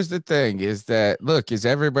the thing: is that look, is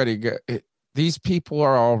everybody good? These people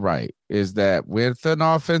are all right. Is that with an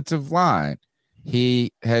offensive line,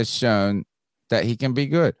 he has shown that he can be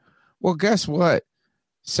good. Well, guess what?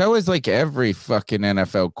 So is like every fucking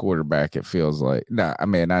NFL quarterback. It feels like. Nah, I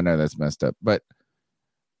mean, I know that's messed up, but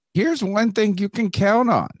here's one thing you can count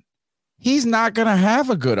on. He's not going to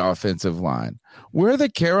have a good offensive line. We're the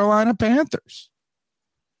Carolina Panthers.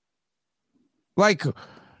 Like,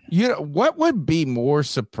 what would be more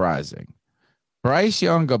surprising? Bryce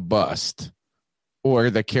Young a bust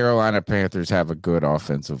or the Carolina Panthers have a good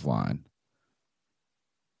offensive line?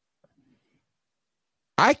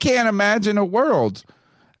 I can't imagine a world.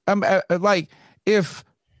 Like if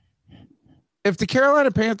the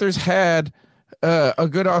Carolina Panthers had a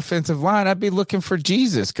good offensive line, I'd be looking for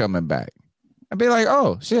Jesus coming back. I'd be like,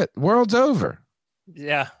 oh shit, world's over.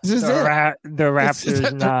 Yeah, This is it. The Raptors.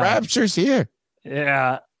 The Raptors here.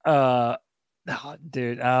 Yeah.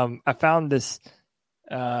 Dude. I found this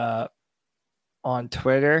on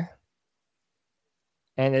Twitter,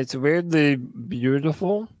 and it's weirdly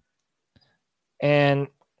beautiful and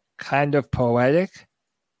kind of poetic.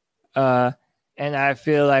 And I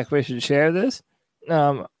feel like we should share this.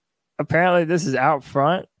 Apparently, this is out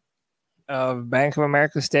front of Bank of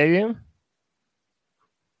America Stadium.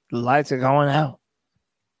 The lights are going out.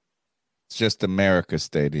 It's just America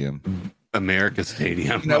Stadium. America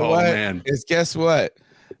Stadium. You know what? Man. Guess what?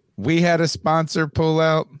 We had a sponsor pull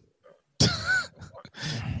out.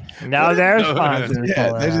 Now there's sponsors.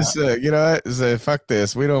 Yeah, they just you know what? Say fuck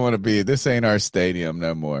this. We don't want to be. This ain't our stadium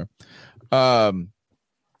no more. I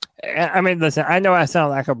mean, listen. I know I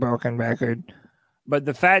sound like a broken record, but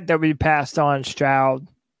the fact that we passed on Stroud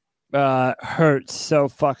hurts so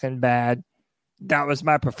fucking bad. That was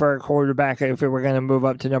my preferred quarterback if we were going to move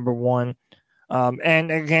up to number 1.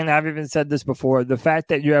 And again, I've even said this before. The fact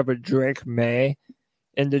that you have a Drake May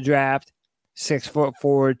in the draft,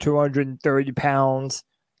 6'4", 230 pounds,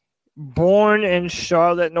 born in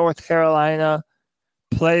Charlotte, North Carolina,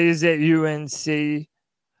 plays at UNC,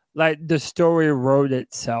 like the story wrote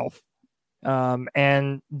itself.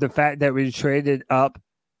 And the fact that we traded up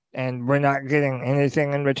and we're not getting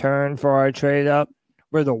anything in return for our trade up.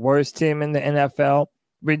 We're the worst team in the NFL.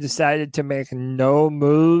 We decided to make no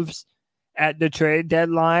moves at the trade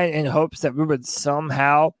deadline in hopes that we would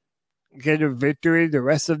somehow get a victory the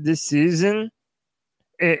rest of this season.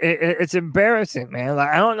 It's embarrassing, man. Like,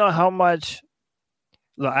 I don't know how much.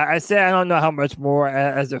 Look, I say I don't know how much more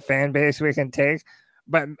as a fan base we can take,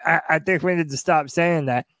 but I think we need to stop saying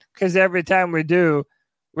that because every time we do,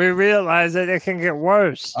 we realize that it can get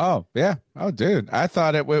worse. Oh yeah. Oh dude, I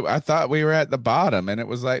thought we were at the bottom, and it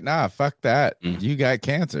was like, nah, fuck that. You got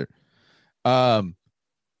cancer. There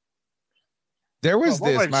was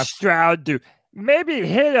what would Stroud do? Maybe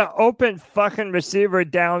hit an open fucking receiver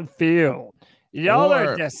downfield. Y'all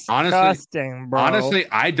are disgusting, bro. Honestly,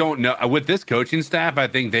 I don't know. With this coaching staff, I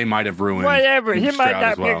think they might have ruined. Whatever. He might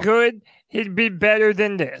Stroud not be good. He'd be better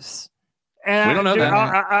than this. And we don't know that.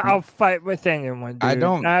 I'll fight with anyone, dude. I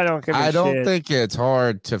don't give a don't shit. think it's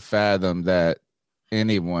hard to fathom that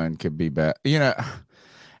anyone could be bad. You know,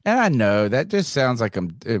 and I know that just sounds like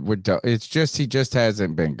it's just he just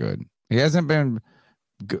hasn't been good. He hasn't been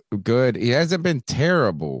good. He hasn't been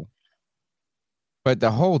terrible, but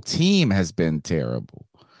the whole team has been terrible.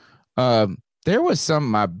 There was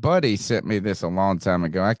my buddy sent me this a long time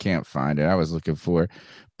ago. I can't find it. I was looking for it,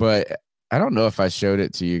 but I don't know if I showed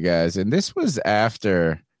it to you guys, and this was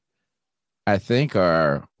after I think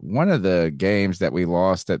one of the games that we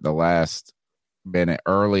lost at the last minute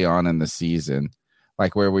early on in the season,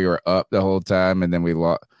 like where we were up the whole time and then we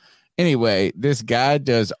lost. Anyway, this guy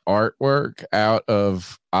does artwork out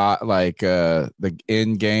of the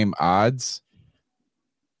in-game odds.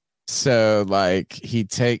 So like he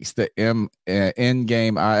takes the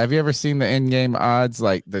in-game. Have you ever seen the in-game odds,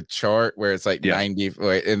 like the chart where it's like 90,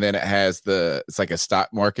 and then it has it's like a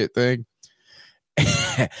stock market thing.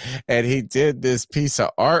 And he did this piece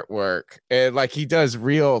of artwork, and like he does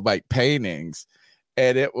real like paintings,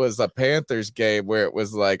 and it was a Panthers game where it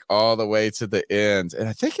was like all the way to the end, and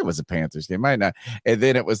I think it was a Panthers game, might not, and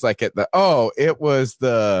then it was like it was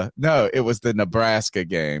the Nebraska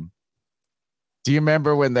game. Do you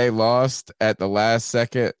remember when they lost at the last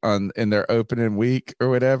second in their opening week or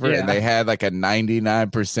whatever? Yeah. And they had like a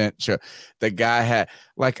 99% the guy had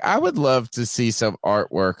I would love to see some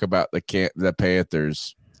artwork about the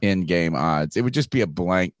Panthers in-game odds. It would just be a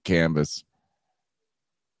blank canvas.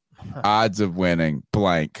 Odds of winning,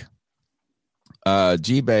 blank.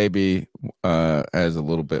 G Baby has a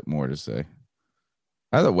little bit more to say.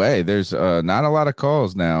 By the way, there's not a lot of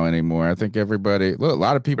calls now anymore. I think a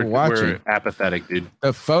lot of people watching. We're apathetic, dude.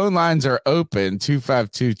 The phone lines are open,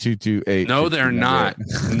 252-228. No, they're not.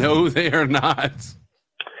 No, they are not.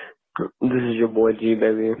 This is your boy G,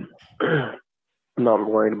 baby. I'm not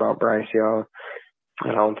worried about Bryce, y'all.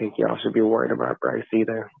 I don't think y'all should be worried about Bryce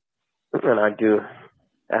either. And I do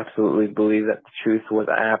absolutely believe that the truth was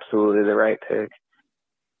absolutely the right pick.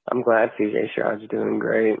 I'm glad CJ Stroud's doing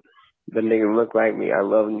great. The nigga look like me. I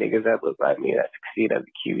love niggas that look like me that succeed at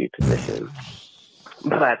the QB position.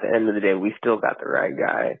 But at the end of the day, we still got the right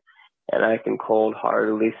guy. And I can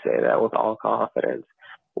cold-heartedly say that with all confidence.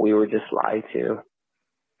 We were just lied to.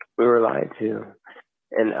 We were lied to.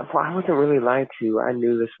 And I wasn't really lied to. I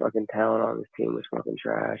knew this fucking talent on this team was fucking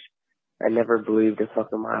trash. I never believed in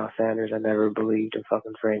fucking Miles Sanders. I never believed in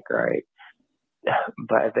fucking Frank Wright.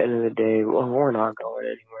 But at the end of the day, we're not going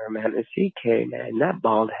anywhere, man. And CK, man, that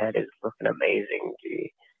bald head is looking amazing,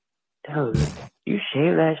 G. Dude, you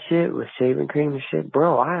shave that shit with shaving cream and shit,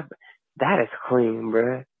 bro. That is clean,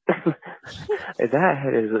 bro. That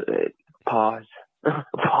head is pause.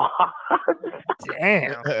 Pause.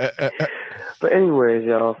 Damn. But anyways,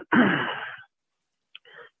 y'all,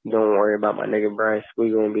 don't worry about my nigga Bryce. We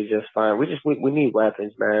gonna be just fine. We need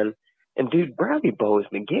weapons, man. And dude, Bradley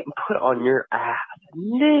Bozeman getting put on your ass.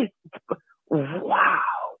 Nick, wow.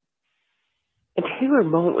 And Taylor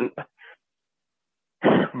Moton,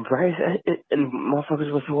 Bryce, and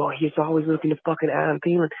motherfuckers will say, well, he's always looking to fucking Adam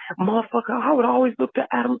Thielen. Motherfucker, I would always look to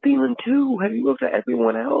Adam Thielen too. Have you looked at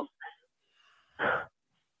everyone else?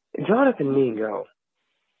 Jonathan Mingo,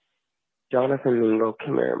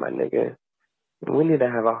 come here, my nigga. We need to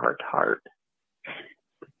have a heart-to-heart.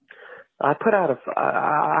 I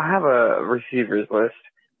have a receivers list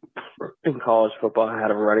in college football. I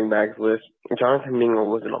had a running backs list. Jonathan Mingo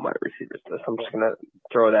wasn't on my receivers list. I'm just gonna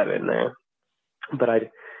throw that in there. But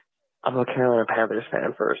I'm a Carolina Panthers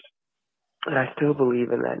fan first, and I still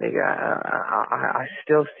believe in that nigga. I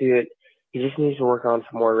still see it. He just needs to work on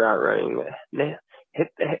some more route running. Hit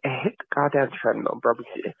the goddamn treadmill, bro.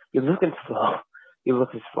 You're looking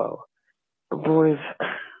slow. But boys,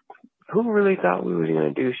 who really thought we was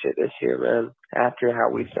going to do shit this year, man, after how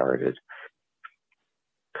we started?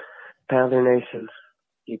 Panther Nation,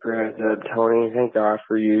 keep your heads up. Tony, thank God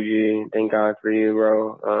for you, G. Thank God for you,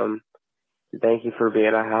 bro. Thank you for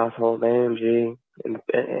being a household name, G.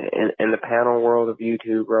 In the panel world of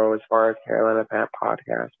YouTube, bro, as far as Carolina Pat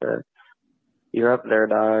podcast, man. You're up there,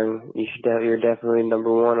 dog. You're definitely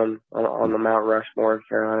number one on the Mount Rushmore of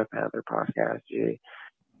Carolina Panther podcast, G.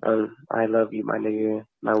 I love you, my nigga.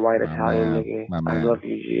 My white Italian nigga. I love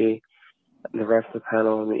you, G. And the rest of the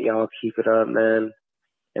panel, y'all keep it up, man.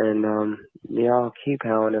 And y'all keep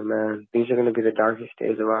pounding, man. These are going to be the darkest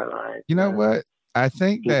days of our lives. You know what? I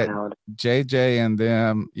think that JJ and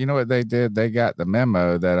them, you know what they did? They got the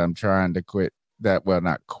memo that I'm trying to quit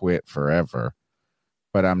not quit forever,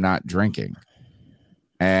 but I'm not drinking.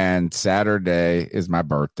 And Saturday is my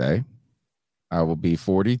birthday. I will be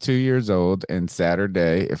 42 years old, and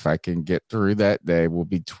Saturday, if I can get through that day, will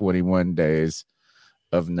be 21 days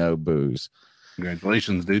of no booze.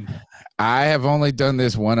 Congratulations, dude. I have only done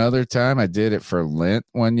this one other time. I did it for Lent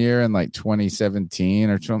one year in like 2017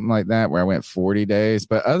 or something like that, where I went 40 days.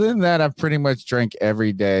 But other than that, I've pretty much drank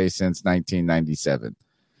every day since 1997.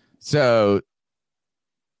 So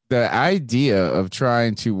the idea of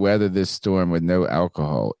trying to weather this storm with no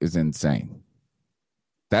alcohol is insane.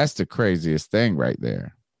 That's the craziest thing right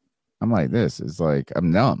there. I'm like, this is like,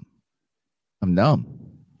 I'm numb. I'm numb.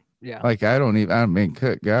 Yeah. Like,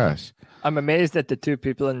 gosh. I'm amazed at the two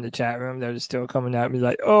people in the chat room that are still coming at me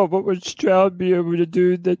like, oh, what would Stroud be able to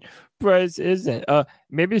do that Bryce isn't?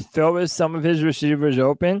 Maybe throw some of his receivers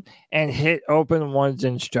open and hit open ones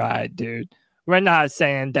in stride, dude. We're not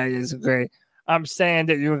saying that is great. I'm saying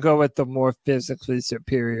that you go with the more physically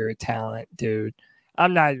superior talent, dude.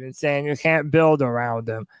 I'm not even saying you can't build around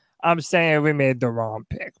him. I'm saying we made the wrong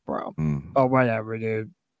pick, bro. Or whatever,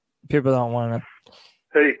 dude. People don't want to.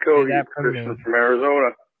 Hey, Cody, that it's from Christian me. from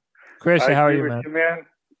Arizona. Christian, how are you, with man? you, man.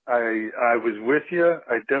 I was with you.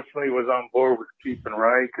 I definitely was on board with keeping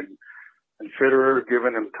Reich and Fitterer,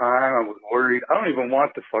 giving him time. I was worried. I don't even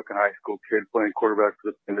want the fucking high school kid playing quarterback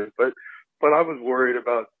for the Panthers, but I was worried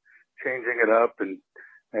about changing it up and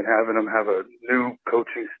having him have a new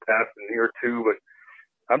coaching staff in year two. But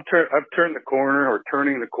I've turned the corner, or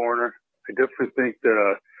turning the corner. I definitely think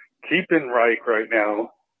that keeping Reich right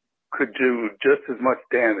now could do just as much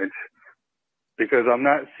damage, because I'm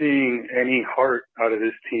not seeing any heart out of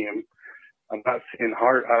this team. I'm not seeing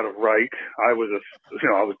heart out of Reich. I was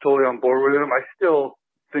totally on board with him. I still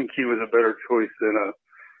think he was a better choice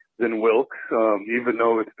than Wilkes, even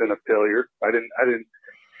though it's been a failure. I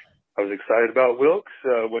was excited about Wilkes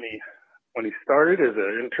when he started as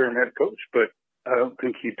an interim head coach, but I don't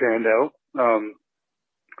think he panned out.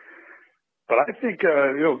 But I think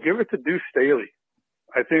give it to Deuce Staley.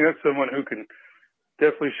 I think that's someone who can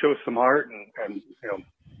definitely show some heart and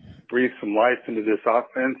breathe some life into this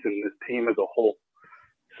offense and this team as a whole.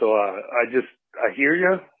 So I hear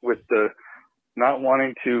you with the not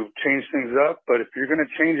wanting to change things up, but if you're going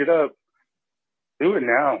to change it up, do it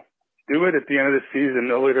now. Do it at the end of the season,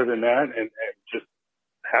 no later than that, and just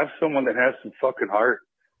have someone that has some fucking heart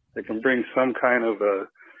that can bring some kind of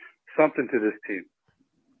something to this team.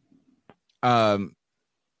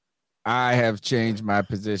 I have changed my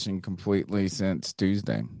position completely since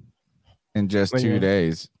Tuesday in just 2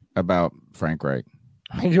 days about Frank Reich.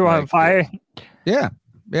 You on fire? Yeah.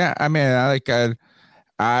 Yeah. I mean,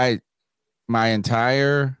 my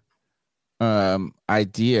entire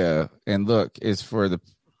idea and look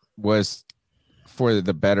was for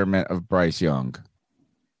the betterment of Bryce Young.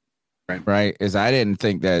 Right. Is I didn't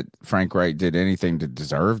think that Frank Reich did anything to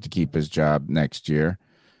deserve to keep his job next year.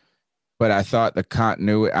 But I thought the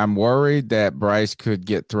continuity, I'm worried that Bryce could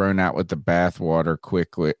get thrown out with the bathwater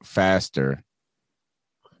faster.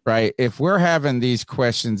 Right. If we're having these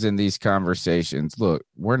questions in these conversations, look,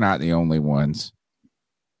 we're not the only ones.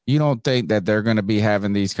 You don't think that they're going to be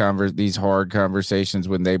having these hard conversations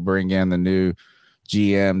when they bring in the new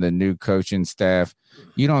GM, the new coaching staff?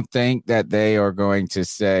 You don't think that they are going to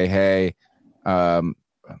say, hey,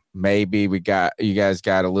 maybe you guys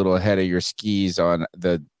got a little ahead of your skis on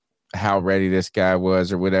how ready this guy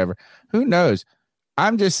was or whatever. Who knows?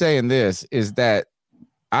 I'm just saying this is that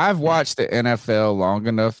I've watched the NFL long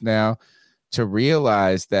enough now to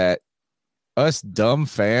realize that us dumb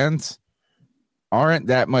fans aren't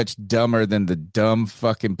that much dumber than the dumb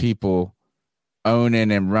fucking people owning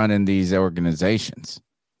and running these organizations.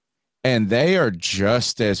 And they are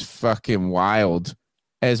just as fucking wild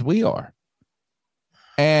as we are.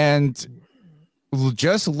 And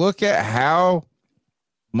just look at how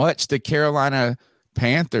much the Carolina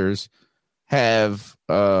Panthers have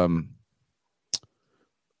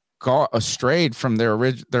strayed from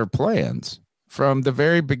their plans from the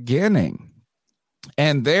very beginning.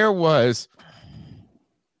 And I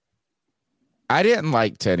didn't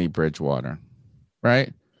like Teddy Bridgewater,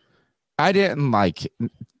 right? I didn't like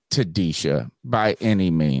Tadisha by any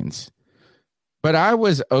means, but I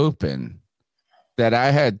was open that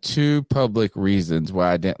I had two public reasons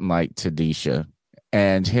why I didn't like Tadisha,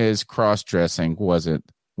 and his cross-dressing wasn't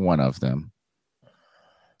one of them.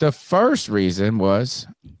 The first reason was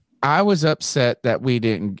I was upset that we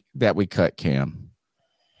cut Cam.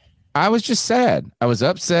 I was just sad. I was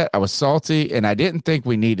upset. I was salty, and I didn't think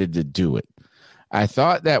we needed to do it. I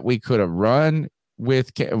thought that we could have run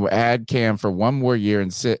with add Cam for one more year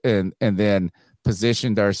and then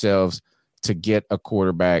positioned ourselves to get a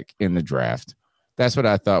quarterback in the draft. That's what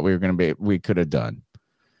I thought we could have done.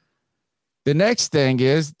 The next thing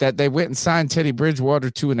is that they went and signed Teddy Bridgewater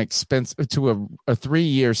to a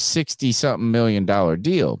 3-year, $60-something million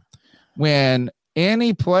deal. When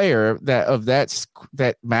any player of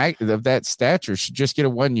that stature should just get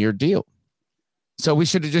a 1-year deal. So we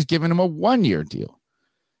should have just given him a 1-year deal.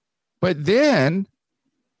 But then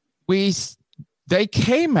they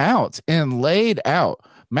came out and laid out.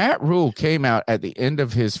 Matt Rule came out at the end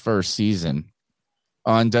of his first season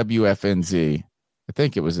on WFNZ. I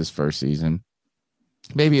think it was his first season.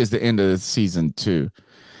 Maybe it was the end of the season 2,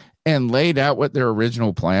 and laid out what their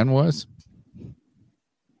original plan was.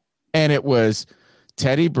 And it was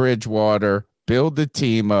Teddy Bridgewater, build the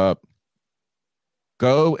team up,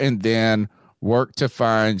 go and then work to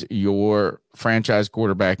find your franchise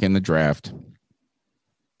quarterback in the draft,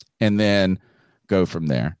 and then go from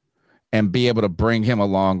there and be able to bring him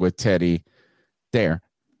along with Teddy there.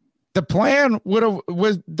 The plan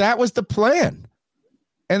was the plan.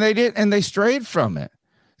 And they didn't, and they strayed from it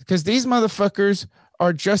because these motherfuckers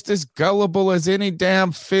are just as gullible as any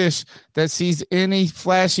damn fish that sees any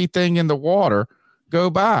flashy thing in the water go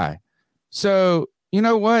by. So, you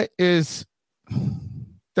know what is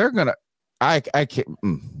they're going to, I can't,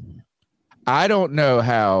 I don't know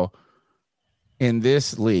how in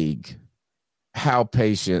this league, how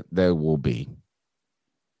patient they will be.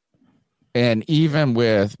 And even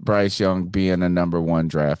with Bryce Young being a number 1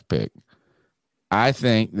 draft pick, I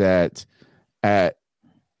think that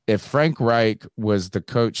if Frank Reich was the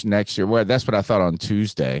coach next year, well, that's what I thought on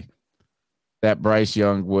Tuesday, that Bryce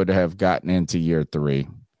Young would have gotten into year 3,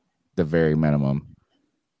 the very minimum.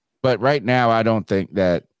 But right now, I don't think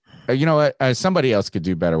that, you know what, somebody else could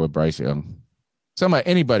do better with Bryce Young.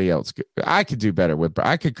 Anybody else I could do better with.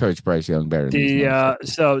 I could coach Bryce Young better.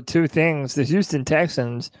 So 2 things: the Houston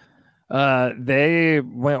Texans, they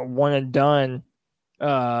went 1 and done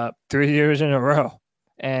 3 years in a row,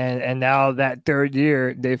 and now that 3rd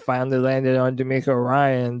year they finally landed on D'Amico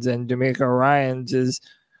Ryans, and D'Amico Ryans is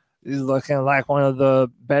looking like one of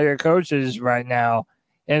the better coaches right now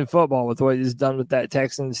in football with what he's done with that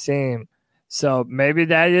Texans team. So maybe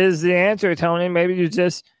that is the answer, Tony. Maybe you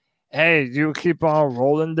just, hey, you keep on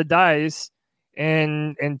rolling the dice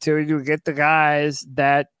and until you get the guys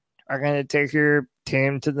that are going to take your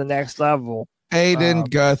team to the next level. Aiden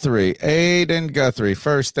Guthrie.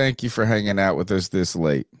 First, thank you for hanging out with us this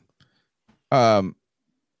late.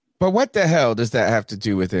 But what the hell does that have to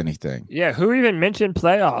do with anything? Yeah, who even mentioned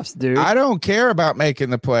playoffs, dude? I don't care about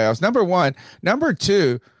making the playoffs. Number 1. Number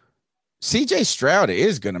 2, CJ Stroud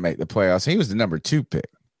is going to make the playoffs. He was the number 2 pick.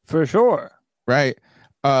 For sure. Right.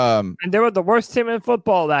 And they were the worst team in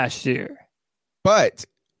football last year. But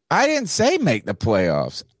I didn't say make the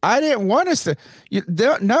playoffs. I didn't want us to.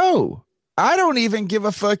 No, I don't even give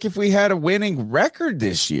a fuck if we had a winning record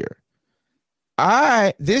this year.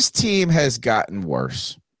 This team has gotten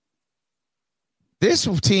worse. This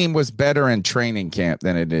team was better in training camp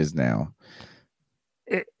than it is now.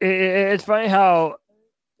 It's funny how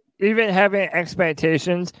even having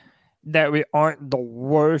expectations that we aren't the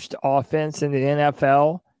worst offense in the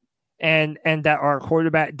NFL and that our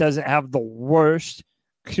quarterback doesn't have the worst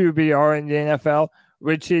QBR in the NFL,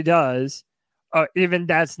 which he does, even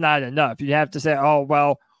that's not enough. You have to say, oh,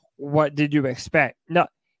 well, what did you expect? No,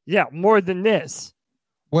 yeah, more than this.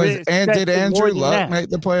 Did Andrew Luck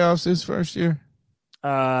make the playoffs his first year?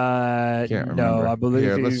 Can't remember. No, I believe.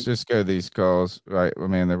 Yeah, let's just go these calls. Right, I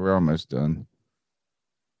mean, we're almost done.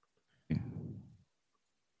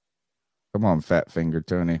 Come on, fat finger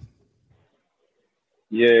Tony.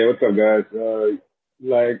 Yeah, what's up, guys?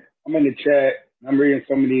 I'm in the chat. I'm reading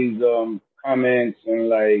some of these comments,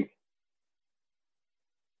 and I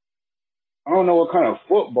don't know what kind of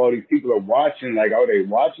football these people are watching. Are they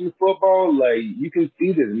watching football? You can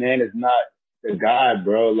see this man is not the guy,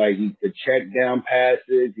 bro. He the check down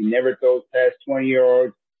passes. He never throws past 20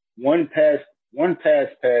 yards. One pass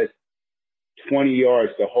past 20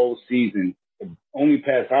 yards the whole season. The only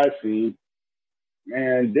pass I've seen.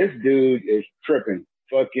 Man, this dude is tripping.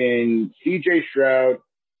 Fucking CJ Stroud.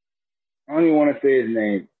 I don't even want to say his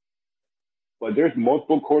name. But there's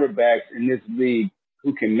multiple quarterbacks in this league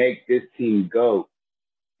who can make this team go.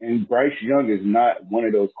 And Bryce Young is not one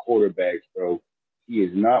of those quarterbacks, bro. He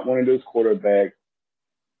is not one of those quarterbacks.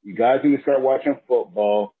 You guys need to start watching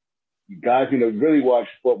football. You guys need to really watch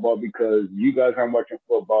football because you guys aren't watching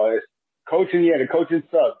football. It's coaching, the coaching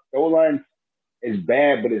sucks. The O-line is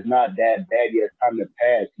bad, but it's not that bad. He has time to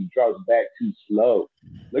pass. He drops back too slow.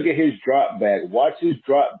 Look at his drop back. Watch his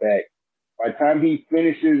drop back. By the time he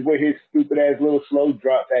finishes with his stupid-ass little slow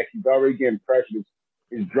drop back, he's already getting pressured.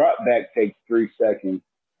 His drop back takes 3 seconds.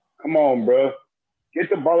 Come on, bro. Get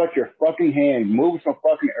the ball out your fucking hands. Move some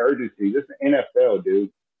fucking urgency. This is NFL, dude.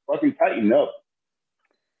 Fucking tighten up.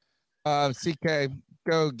 CK,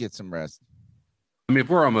 go get some rest. I mean, if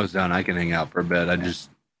we're almost done, I can hang out for a bit. I just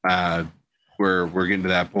we're getting to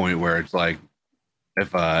that point where it's like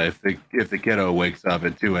if the kiddo wakes up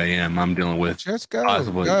at 2 a.m., I'm dealing with just go.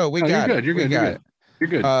 Possibly. Go. We got it. You're good. You're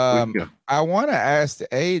good. I want to ask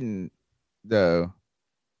Aiden though.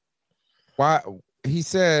 Why he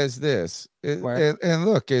says this, and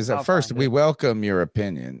look, is at first we welcome your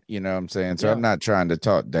opinion. You know what I'm saying? So I'm not trying to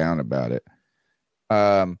talk down about it.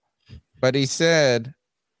 But he said,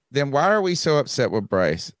 then why are we so upset with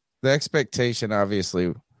Bryce? the expectation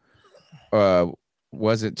obviously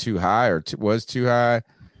wasn't too high or was too high.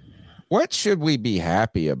 What should we be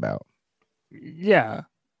happy about? Yeah.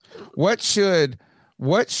 What should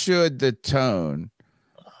the tone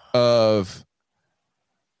of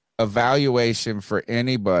evaluation for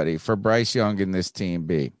anybody, for Bryce Young and this team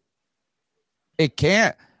be? It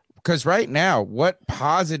can't, because right now, what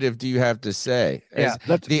positive do you have to say? Yeah,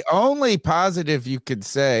 the only positive you could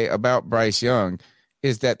say about Bryce Young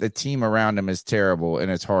is that the team around him is terrible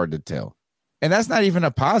and it's hard to tell. And that's not even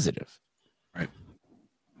a positive. Right.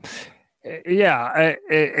 Yeah.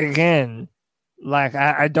 Again, like,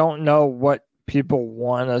 I don't know what people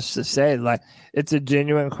want us to say. Like, it's a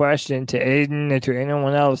genuine question to Aiden and to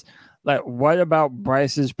anyone else. Like, what about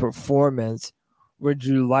Bryce's performance would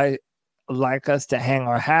you like us to hang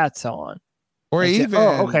our hats on? Or and even, say,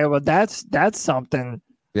 oh, okay, well, that's something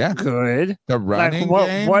good. The running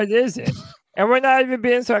game? What is it? And we're not even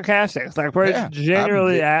being sarcastic. It's like, we're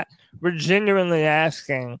genuinely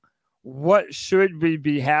asking, what should we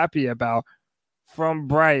be happy about from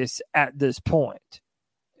Bryce at this point?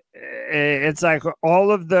 It's like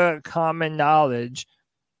all of the common knowledge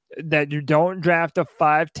that you don't draft a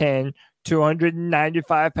 5'10",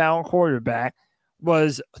 295-pound quarterback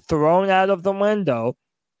was thrown out of the window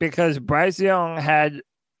because Bryce Young had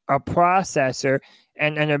a processor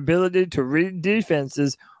and an ability to read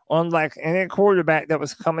defenses unlike any quarterback that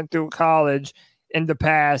was coming through college in the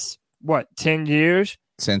past, 10 years?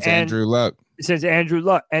 Since Andrew Luck.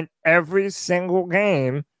 And every single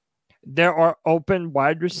game, there are open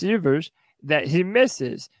wide receivers that he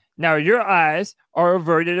misses. Now, your eyes are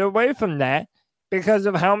averted away from that because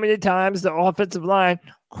of how many times the offensive line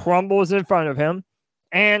crumbles in front of him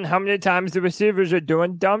and how many times the receivers are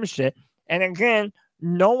doing dumb shit. And again,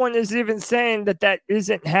 no one is even saying that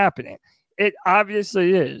isn't happening. It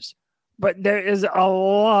obviously is. But there is a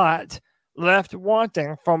lot left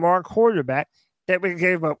wanting from our quarterback that we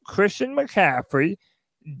gave up Christian McCaffrey,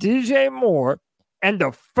 DJ Moore, and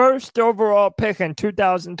the first overall pick in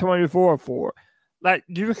 2024 for. Like,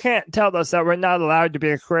 you can't tell us that we're not allowed to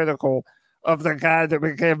be critical of the guy that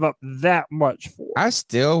we gave up that much for. I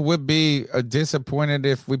still would be disappointed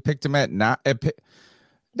if we picked him at not him.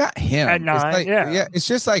 At 9, it's like, it's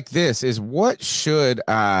just like this is what should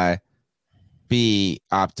I be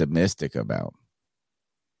optimistic about?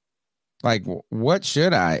 Like, what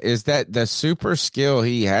should I? Is that the super skill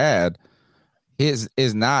he had is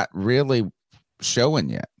not really showing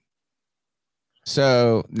yet.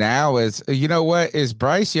 So now is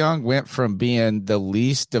Bryce Young went from being the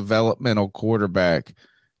least developmental quarterback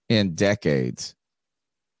in decades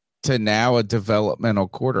to now a developmental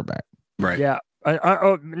quarterback. Right. Yeah.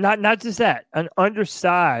 Not just that, an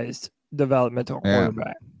undersized developmental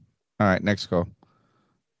quarterback. All right, next call.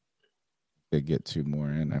 They get 2 more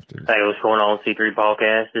in after this. Hey, what's going on, C3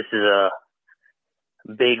 Podcast? This is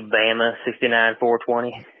Big Bama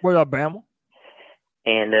 69-420. What up, Bama?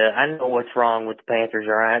 And I know what's wrong with the Panthers,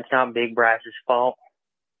 all right? It's not Big Bryce's fault.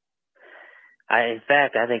 In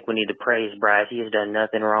fact, I think we need to praise Bryce. He has done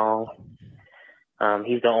nothing wrong.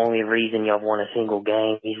 He's the only reason y'all won a single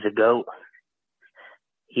game. He's the GOAT.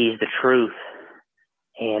 He's the truth.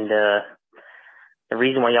 And the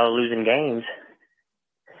reason why y'all are losing games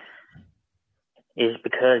is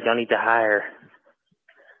because y'all need to hire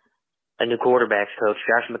a new quarterbacks coach.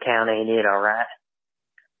 Josh McCown ain't it, all right?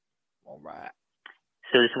 All right.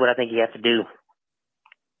 So this is what I think you have to do.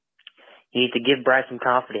 You need to give Bryce some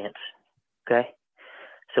confidence, okay?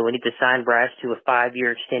 So we need to sign Bryce to a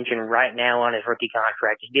 5-year extension right now on his rookie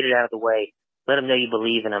contract. Just get it out of the way. Let him know you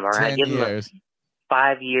believe in him, all right? 10 Give years. him a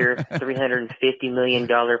 5-year, $350 million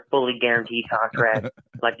fully guaranteed contract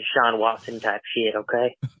like Deshaun Watson type shit,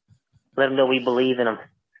 okay? Let him know we believe in him,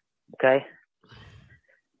 okay?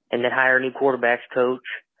 And then hire a new quarterbacks coach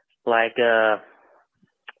like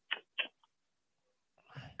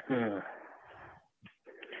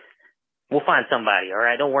we'll find somebody, all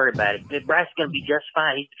right? Don't worry about it. Bryce is going to be just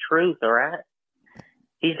fine. He's the truth, all right?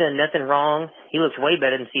 He's done nothing wrong. He looks way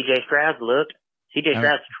better than C.J. Stroud looked. C.J.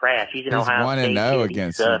 Stroud's trash. He's in Ohio State. 1-0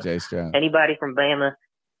 against C.J. Stroud. Anybody from Bama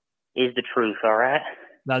is the truth, all right?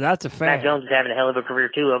 Now, that's a fact. Mac Jones is having a hell of a career,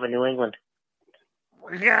 too, over in New England.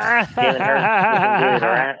 Jalen Hurts looking good,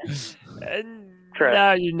 all right?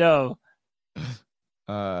 Now you know.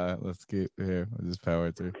 Let's get here. We'll just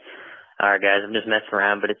power through. All right, guys. I'm just messing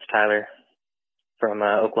around, but it's Tyler from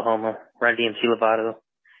Oklahoma, Run DMC Lovato,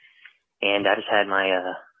 and I just had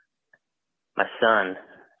my son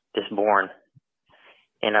just born,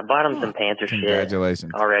 and I bought him some Panthers shit.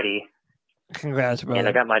 Congratulations Already. Congrats, brother. And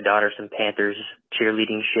I got my daughter some Panthers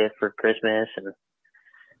cheerleading shit for Christmas, and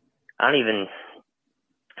I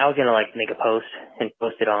I was gonna like make a post and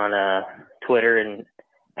post it on Twitter and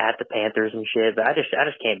at the Panthers and shit, but I just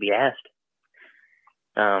can't be asked.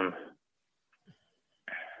 I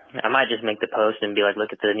might just make the post and be like,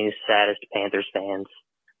 look at the new saddest Panthers fans,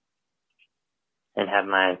 and have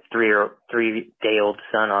my 3-day-old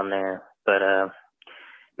son on there. But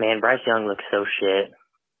man, Bryce Young looks so shit.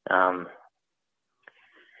 I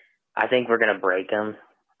think we're gonna break him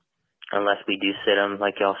unless we do sit him,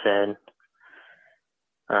 like y'all said.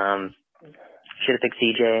 Should have picked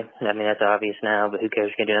CJ. I mean, that's obvious now, but who cares?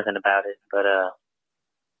 We can do nothing about it. But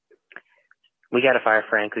we got to fire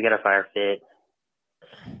Frank. We got to fire Fit.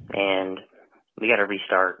 And we got to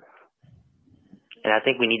restart. And I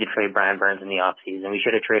think we need to trade Brian Burns in the offseason. We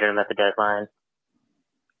should have traded him at the deadline.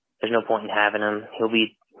 There's no point in having him. He'll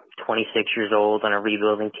be 26 years old on a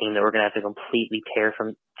rebuilding team that we're going to have to completely tear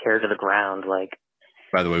to the ground. Like,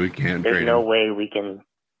 by the way, we can't there's trade no him. way we can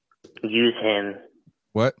use him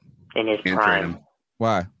What? in his Can't trade prime. him.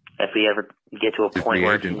 Why? If we ever get to a He's a point free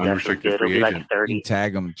where agent, he's actually unrestricted good, it'll free be like agent. 30. You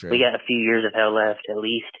tag him. Trade. We got a few years of hell left, at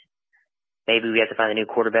least. Maybe we have to find a new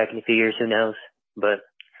quarterback in a few years. Who knows? But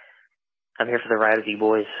I'm here for the ride with you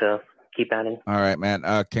boys, so keep pounding. All right, man.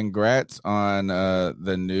 Congrats on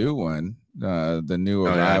the new one, the new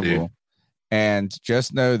arrival. Yeah, and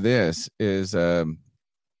just know this is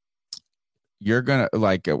you're gonna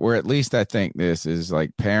like, or at least I think this is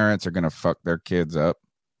like, parents are gonna fuck their kids up.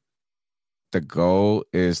 The goal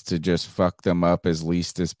is to just fuck them up as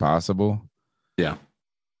least as possible. Yeah.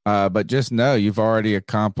 But just know you've already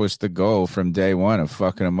accomplished the goal from day one of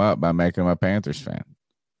fucking them up by making them a Panthers fan.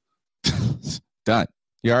 Done.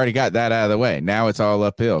 You already got that out of the way. Now it's all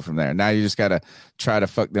uphill from there. Now you just got to try to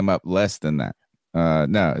fuck them up less than that.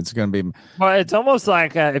 No, it's going to be. Well, it's almost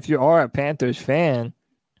like if you are a Panthers fan,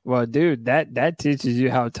 well, dude, that teaches you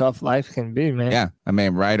how tough life can be, man. Yeah. I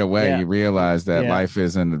mean, right away, you realize that life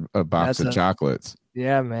isn't a box of chocolates.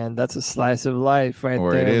 Yeah, man. That's a slice of life right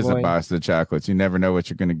or there. Or it is boy. a box of chocolates. You never know what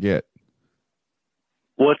you're going to get.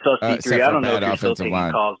 What's up, C3? Except I for don't know if bad you're still offensive taking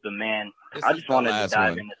line. calls, but man, I just wanted to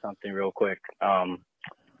dive into something real quick.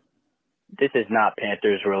 This is not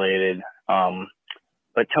Panthers related,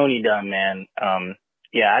 but Tony Dunn, man.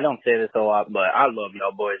 Yeah, I don't say this a lot, but I love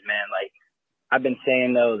y'all boys, man. Like, I've been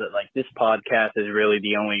saying though that like this podcast is really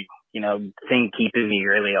the only, thing keeping me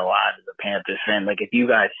really alive as a Panthers fan. Like, if you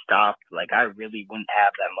guys stopped, like, I really wouldn't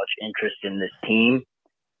have that much interest in this team.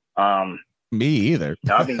 Me either.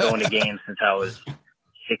 I've been going to games since I was 6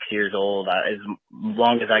 years old. As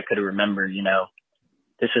long as I could remember,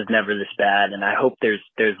 this was never this bad. And I hope there's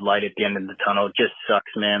light at the end of the tunnel. It just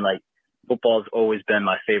sucks, man. Like, football's always been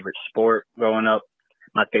my favorite sport growing up,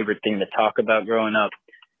 my favorite thing to talk about growing up.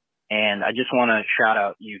 And I just want to shout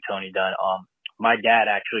out you, Tony Dunn. My dad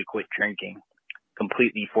actually quit drinking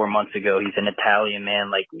completely 4 months ago. He's an Italian man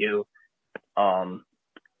like you.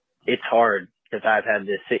 It's hard because I've had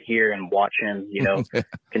to sit here and watch him,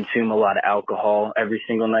 consume a lot of alcohol every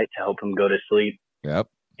single night to help him go to sleep. Yep.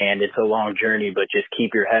 And it's a long journey, but just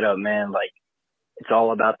keep your head up, man. Like, it's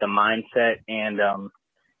all about the mindset, and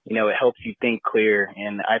it helps you think clear.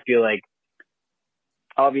 And I feel like,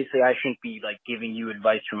 obviously, I shouldn't be like giving you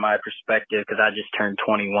advice from my perspective because I just turned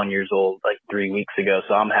 21 years old like 3 weeks ago,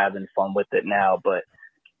 so I'm having fun with it now. But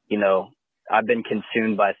I've been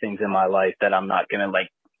consumed by things in my life that I'm not gonna like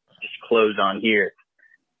disclose on here.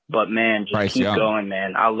 But man, just keep going,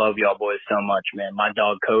 man. I love y'all boys so much, man. My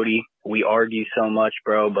dog Cody, we argue so much,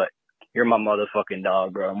 bro, but you're my motherfucking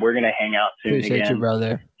dog, bro. And we're gonna hang out soon Appreciate again. you,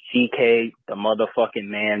 brother. CK, the motherfucking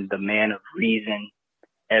man, the man of reason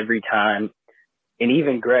every time. And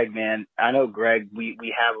even Greg, man. I know Greg, we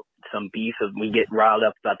have some beef and we get riled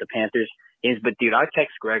up about the Panthers. But dude, I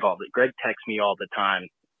text Greg Greg texts me all the time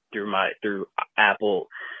through Apple,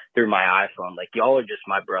 through my iPhone. Like, y'all are just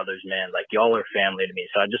my brothers, man. Like, y'all are family to me.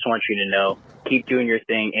 So I just want you to know, keep doing your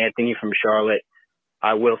thing. Anthony from Charlotte,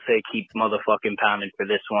 I will say keep motherfucking pounding for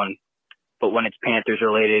this one. But when it's Panthers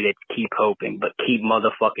related, it's keep hoping. But keep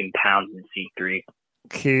motherfucking pounding, C3.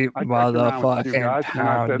 Keep I checked around with you motherfucking guys, and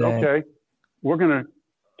I said, pounding. okay, we're going to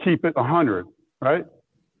keep it 100, right?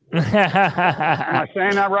 Am I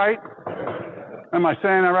saying that right?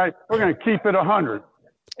 We're going to keep it 100.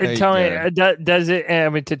 And Tony, does it? I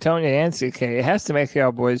mean, to Tony and CK, it has to make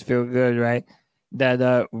y'all boys feel good, right?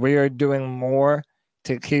 That we are doing more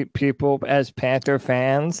to keep people as Panther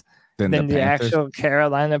fans than the actual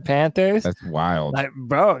Carolina Panthers. That's wild. Like,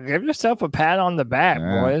 bro, give yourself a pat on the back,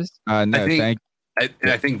 boys. I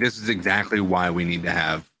think this is exactly why we need to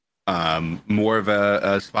have more of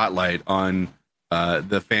a spotlight on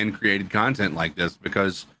the fan created content like this,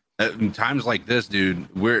 because in times like this, dude,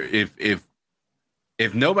 if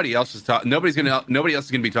if nobody else is nobody else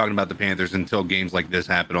is gonna be talking about the Panthers until games like this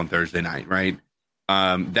happen on Thursday night, right?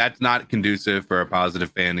 That's not conducive for a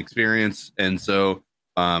positive fan experience, and so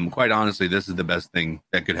quite honestly, this is the best thing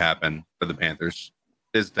that could happen for the Panthers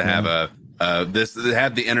is to have have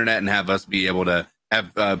the internet and have us be able to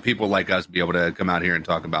have people like us be able to come out here and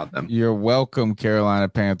talk about them. You're welcome, Carolina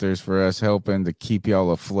Panthers, for us helping to keep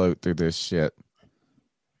y'all afloat through this shit.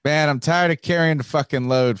 Man, I'm tired of carrying the fucking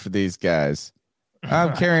load for these guys.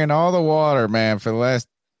 I'm carrying all the water, man, for the last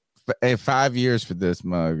 5 years for this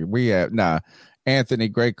mug. Anthony,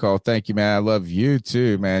 great call. Thank you, man. I love you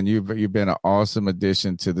too, man. You've been an awesome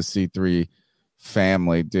addition to the C3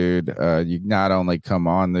 family, dude. You not only come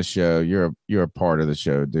on the show, you're a part of the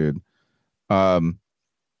show, dude.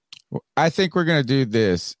 I think we're gonna do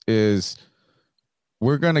this is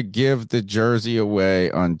we're gonna give the jersey away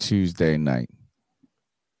on Tuesday night.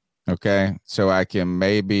 Okay, so I can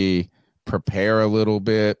maybe prepare a little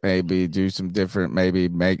bit, maybe do some different, maybe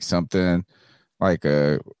make something like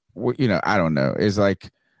I don't know. It's like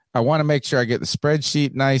I want to make sure I get the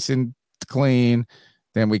spreadsheet nice and clean.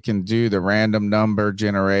 Then we can do the random number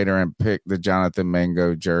generator and pick the Jonathan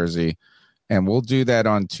Mingo jersey. And we'll do that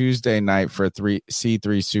on Tuesday night for a C3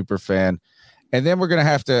 Superfan. And then we're going to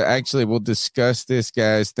have to we'll discuss this,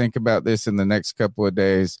 guys. Think about this in the next couple of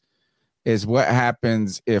days is what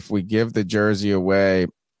happens if we give the jersey away.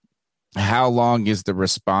 How long is the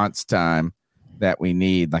response time that we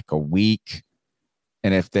need? Like a week.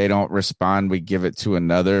 And if they don't respond, we give it to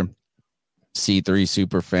another C3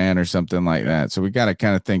 Superfan or something like that. So we got to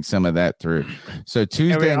kind of think some of that through. So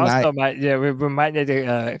Tuesday night, we might need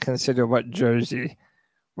to consider what jersey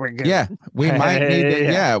we're getting. Yeah, we might need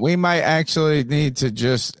to, we might actually need to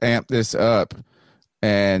just amp this up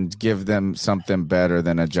and give them something better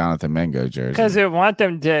than a Jonathan Mingo jersey. Because we want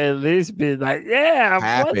them to at least be like,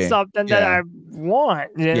 I want something that I want.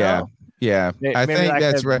 You know? Yeah. I think like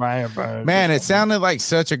that's right. Man, it sounded like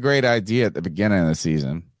such a great idea at the beginning of the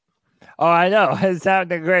season. Oh, I know. It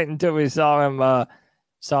sounded great until we saw him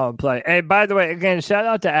play. Hey, by the way, again, shout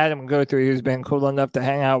out to Adam Guthrie, who's been cool enough to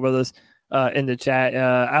hang out with us in the chat.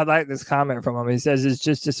 I like this comment from him. He says, it's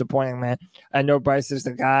just disappointing, man. I know Bryce is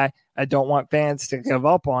the guy. I don't want fans to give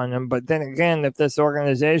up on him. But then again, if this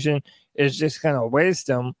organization is just going to waste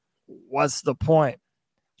him, what's the point?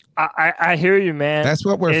 I hear you, man. That's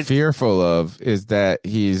what we're fearful of, is that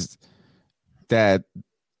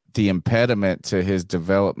the impediment to his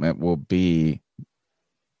development will be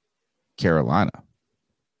Carolina.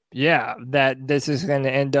 Yeah, that this is going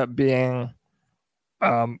to end up being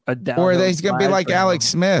a down. Or he's going to be like Alex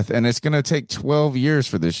Smith, and it's going to take 12 years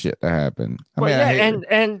for this shit to happen.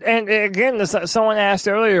 And again, someone asked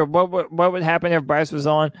earlier, what would happen if Bryce was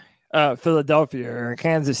on Philadelphia or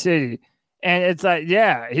Kansas City? And it's like,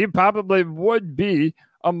 he probably would be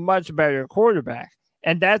a much better quarterback.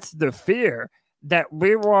 And that's the fear that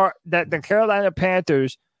the Carolina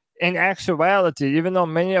Panthers, in actuality, even though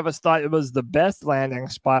many of us thought it was the best landing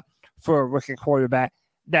spot for a rookie quarterback,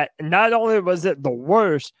 that not only was it the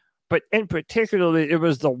worst, but in particularly it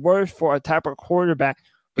was the worst for a type of quarterback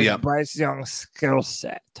with Bryce Young's skill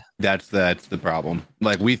set. That's the problem.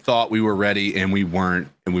 Like, we thought we were ready and we weren't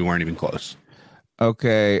even close.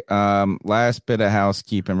 Okay, last bit of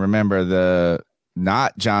housekeeping. Remember, the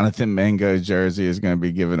not Jonathan Mingo jersey is going to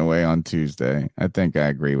be given away on Tuesday. I think I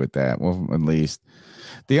agree with that. Well, at least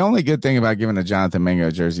the only good thing about giving a Jonathan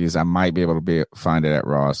Mingo jersey is I might be able to find it at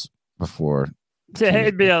Ross before.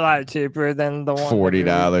 It'd be a lot cheaper than the one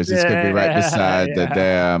 $40. It's going to be right beside the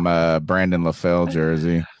damn Brandon LaFell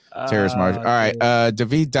jersey. Terrace Marshall. All right.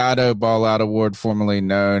 David Dotto Ball Out Award, formerly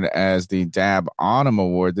known as the Dab On-Em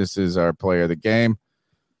Award. This is our player of the game.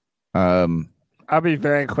 I'll be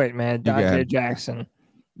very quick, man. Dante Jackson.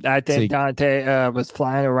 I think Dante was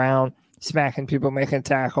flying around, smacking people, making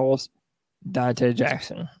tackles. Dante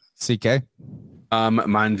Jackson. CK?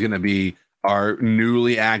 Mine's going to be our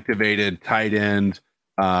newly activated tight end,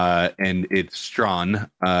 and it's Strawn,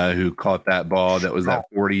 who caught that ball. That was that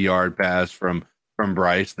 40-yard pass from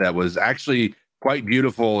Bryce that was actually quite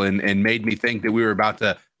beautiful and made me think that we were about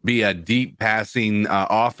to be a deep passing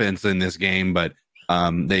offense in this game, but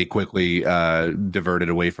they quickly diverted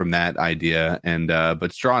away from that idea. And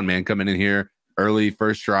but Strawn, man, coming in here early,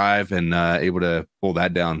 first drive, and able to pull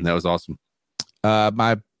that down. That was awesome.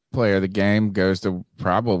 My player of the game goes to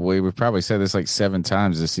we've probably said this like 7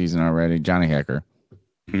 times this season already, Johnny Hecker,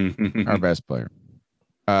 our best player.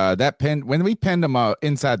 When we pinned him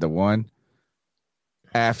inside the 1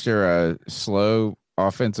 after a slow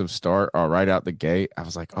offensive start right out the gate, I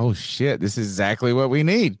was like, oh shit, this is exactly what we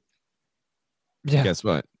need. Yeah. Guess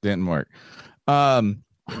what? Didn't work.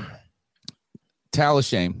 Towel of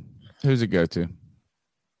shame. Who's it go to?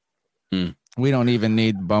 We don't even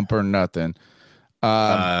need bumper, nothing.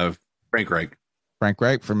 Frank Reich. Frank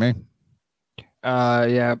Reich for me.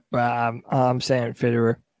 Yeah, but I'm saying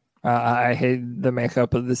Fitterer. I hate the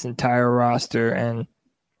makeup of this entire roster, and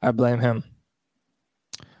I blame him.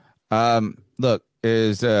 Look,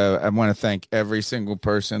 I want to thank every single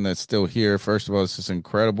person that's still here. First of all, this is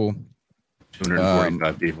incredible.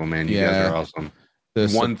 245 people, man. You guys are awesome.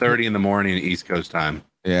 1:30 in the morning East Coast time.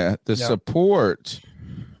 Yeah, the support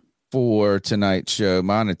for tonight's show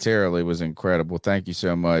monetarily was incredible. Thank you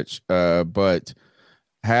so much. But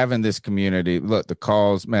having this community, look, the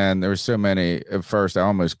calls, man, there were so many. At first, I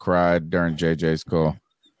almost cried during JJ's call.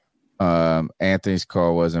 Anthony's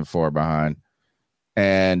call wasn't far behind.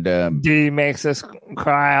 And D makes us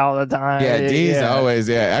cry all the time. Yeah, D's always,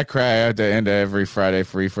 I cry at the end of every Friday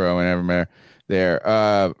free for all whenever I'm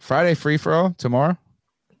there. Friday free for all tomorrow?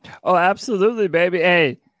 Oh, absolutely, baby.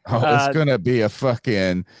 Hey. It's gonna be a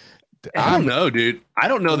fucking I don't know, dude. I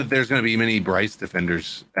don't know that there's going to be many Bryce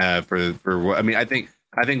defenders for. I mean, I think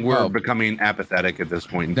we're becoming apathetic at this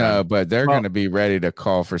point in time. No, but they're going to be ready to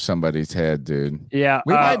call for somebody's head, dude. Yeah,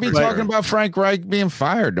 we might be talking about Frank Reich being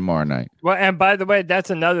fired tomorrow night. Well, and by the way, that's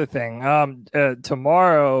another thing.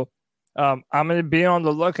 Tomorrow, I'm going to be on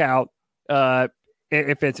the lookout.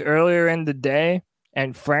 If it's earlier in the day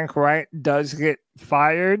and Frank Reich does get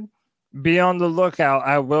fired, be on the lookout.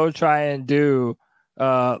 I will try and do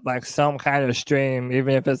like some kind of stream,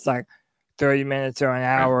 even if it's like 30 minutes or an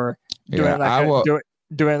hour,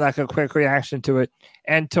 doing like a quick reaction to it.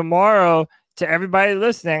 And tomorrow, to everybody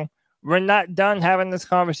listening, we're not done having this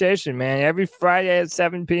conversation, man. Every Friday at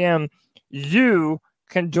 7 p.m., you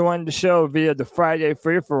can join the show via the Friday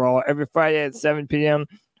Free For All every Friday at 7 p.m.,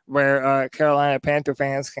 where Carolina Panther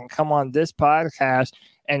fans can come on this podcast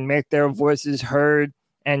and make their voices heard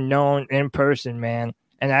and known in person, man.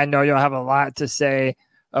 And I know you'll have a lot to say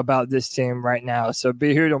about this team right now. So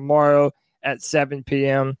be here tomorrow at 7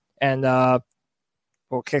 p.m. and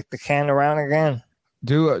we'll kick the can around again.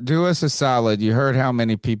 Do us a solid. You heard how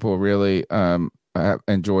many people really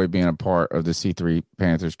enjoy being a part of the C3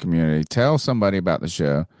 Panthers community. Tell somebody about the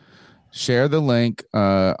show. Share the link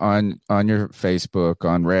on your Facebook,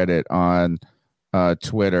 on Reddit, on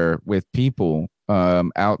Twitter with people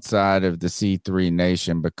outside of the C3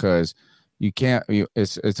 nation, because you can't.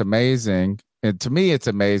 It's amazing, and to me, it's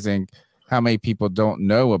amazing how many people don't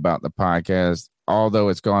know about the podcast, although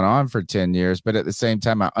it's gone on for 10 years. But at the same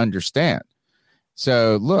time, I understand.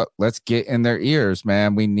 So look, let's get in their ears,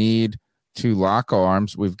 man. We need to lock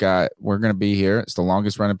arms. We're going to be here. It's the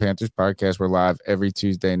longest running Panthers podcast. We're live every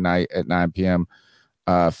Tuesday night at 9 p.m.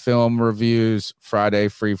 Film reviews, Friday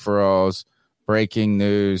free for alls, breaking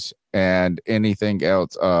news, and anything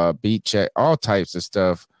else. Beat check, all types of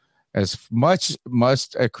stuff. As much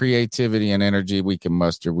creativity and energy we can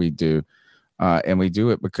muster, we do. And we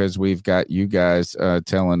do it because we've got you guys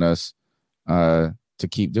telling us to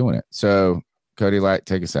keep doing it. So, Cody Light,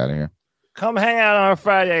 take us out of here. Come hang out on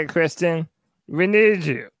Friday, Kristen. We need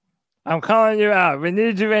you. I'm calling you out. We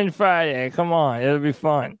need you in Friday. Come on. It'll be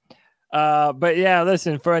fun. But yeah,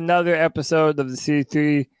 listen, for another episode of the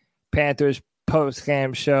C3 Panthers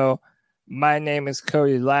post-game show, my name is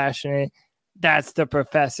Cody Lashney. That's the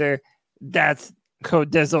professor. That's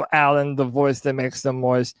Codizzle Allen, the voice that makes the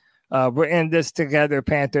noise. We're in this together,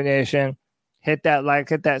 Panther Nation. Hit that like,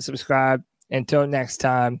 hit that subscribe. Until next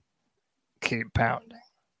time, keep pounding.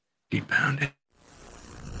 Keep pounding.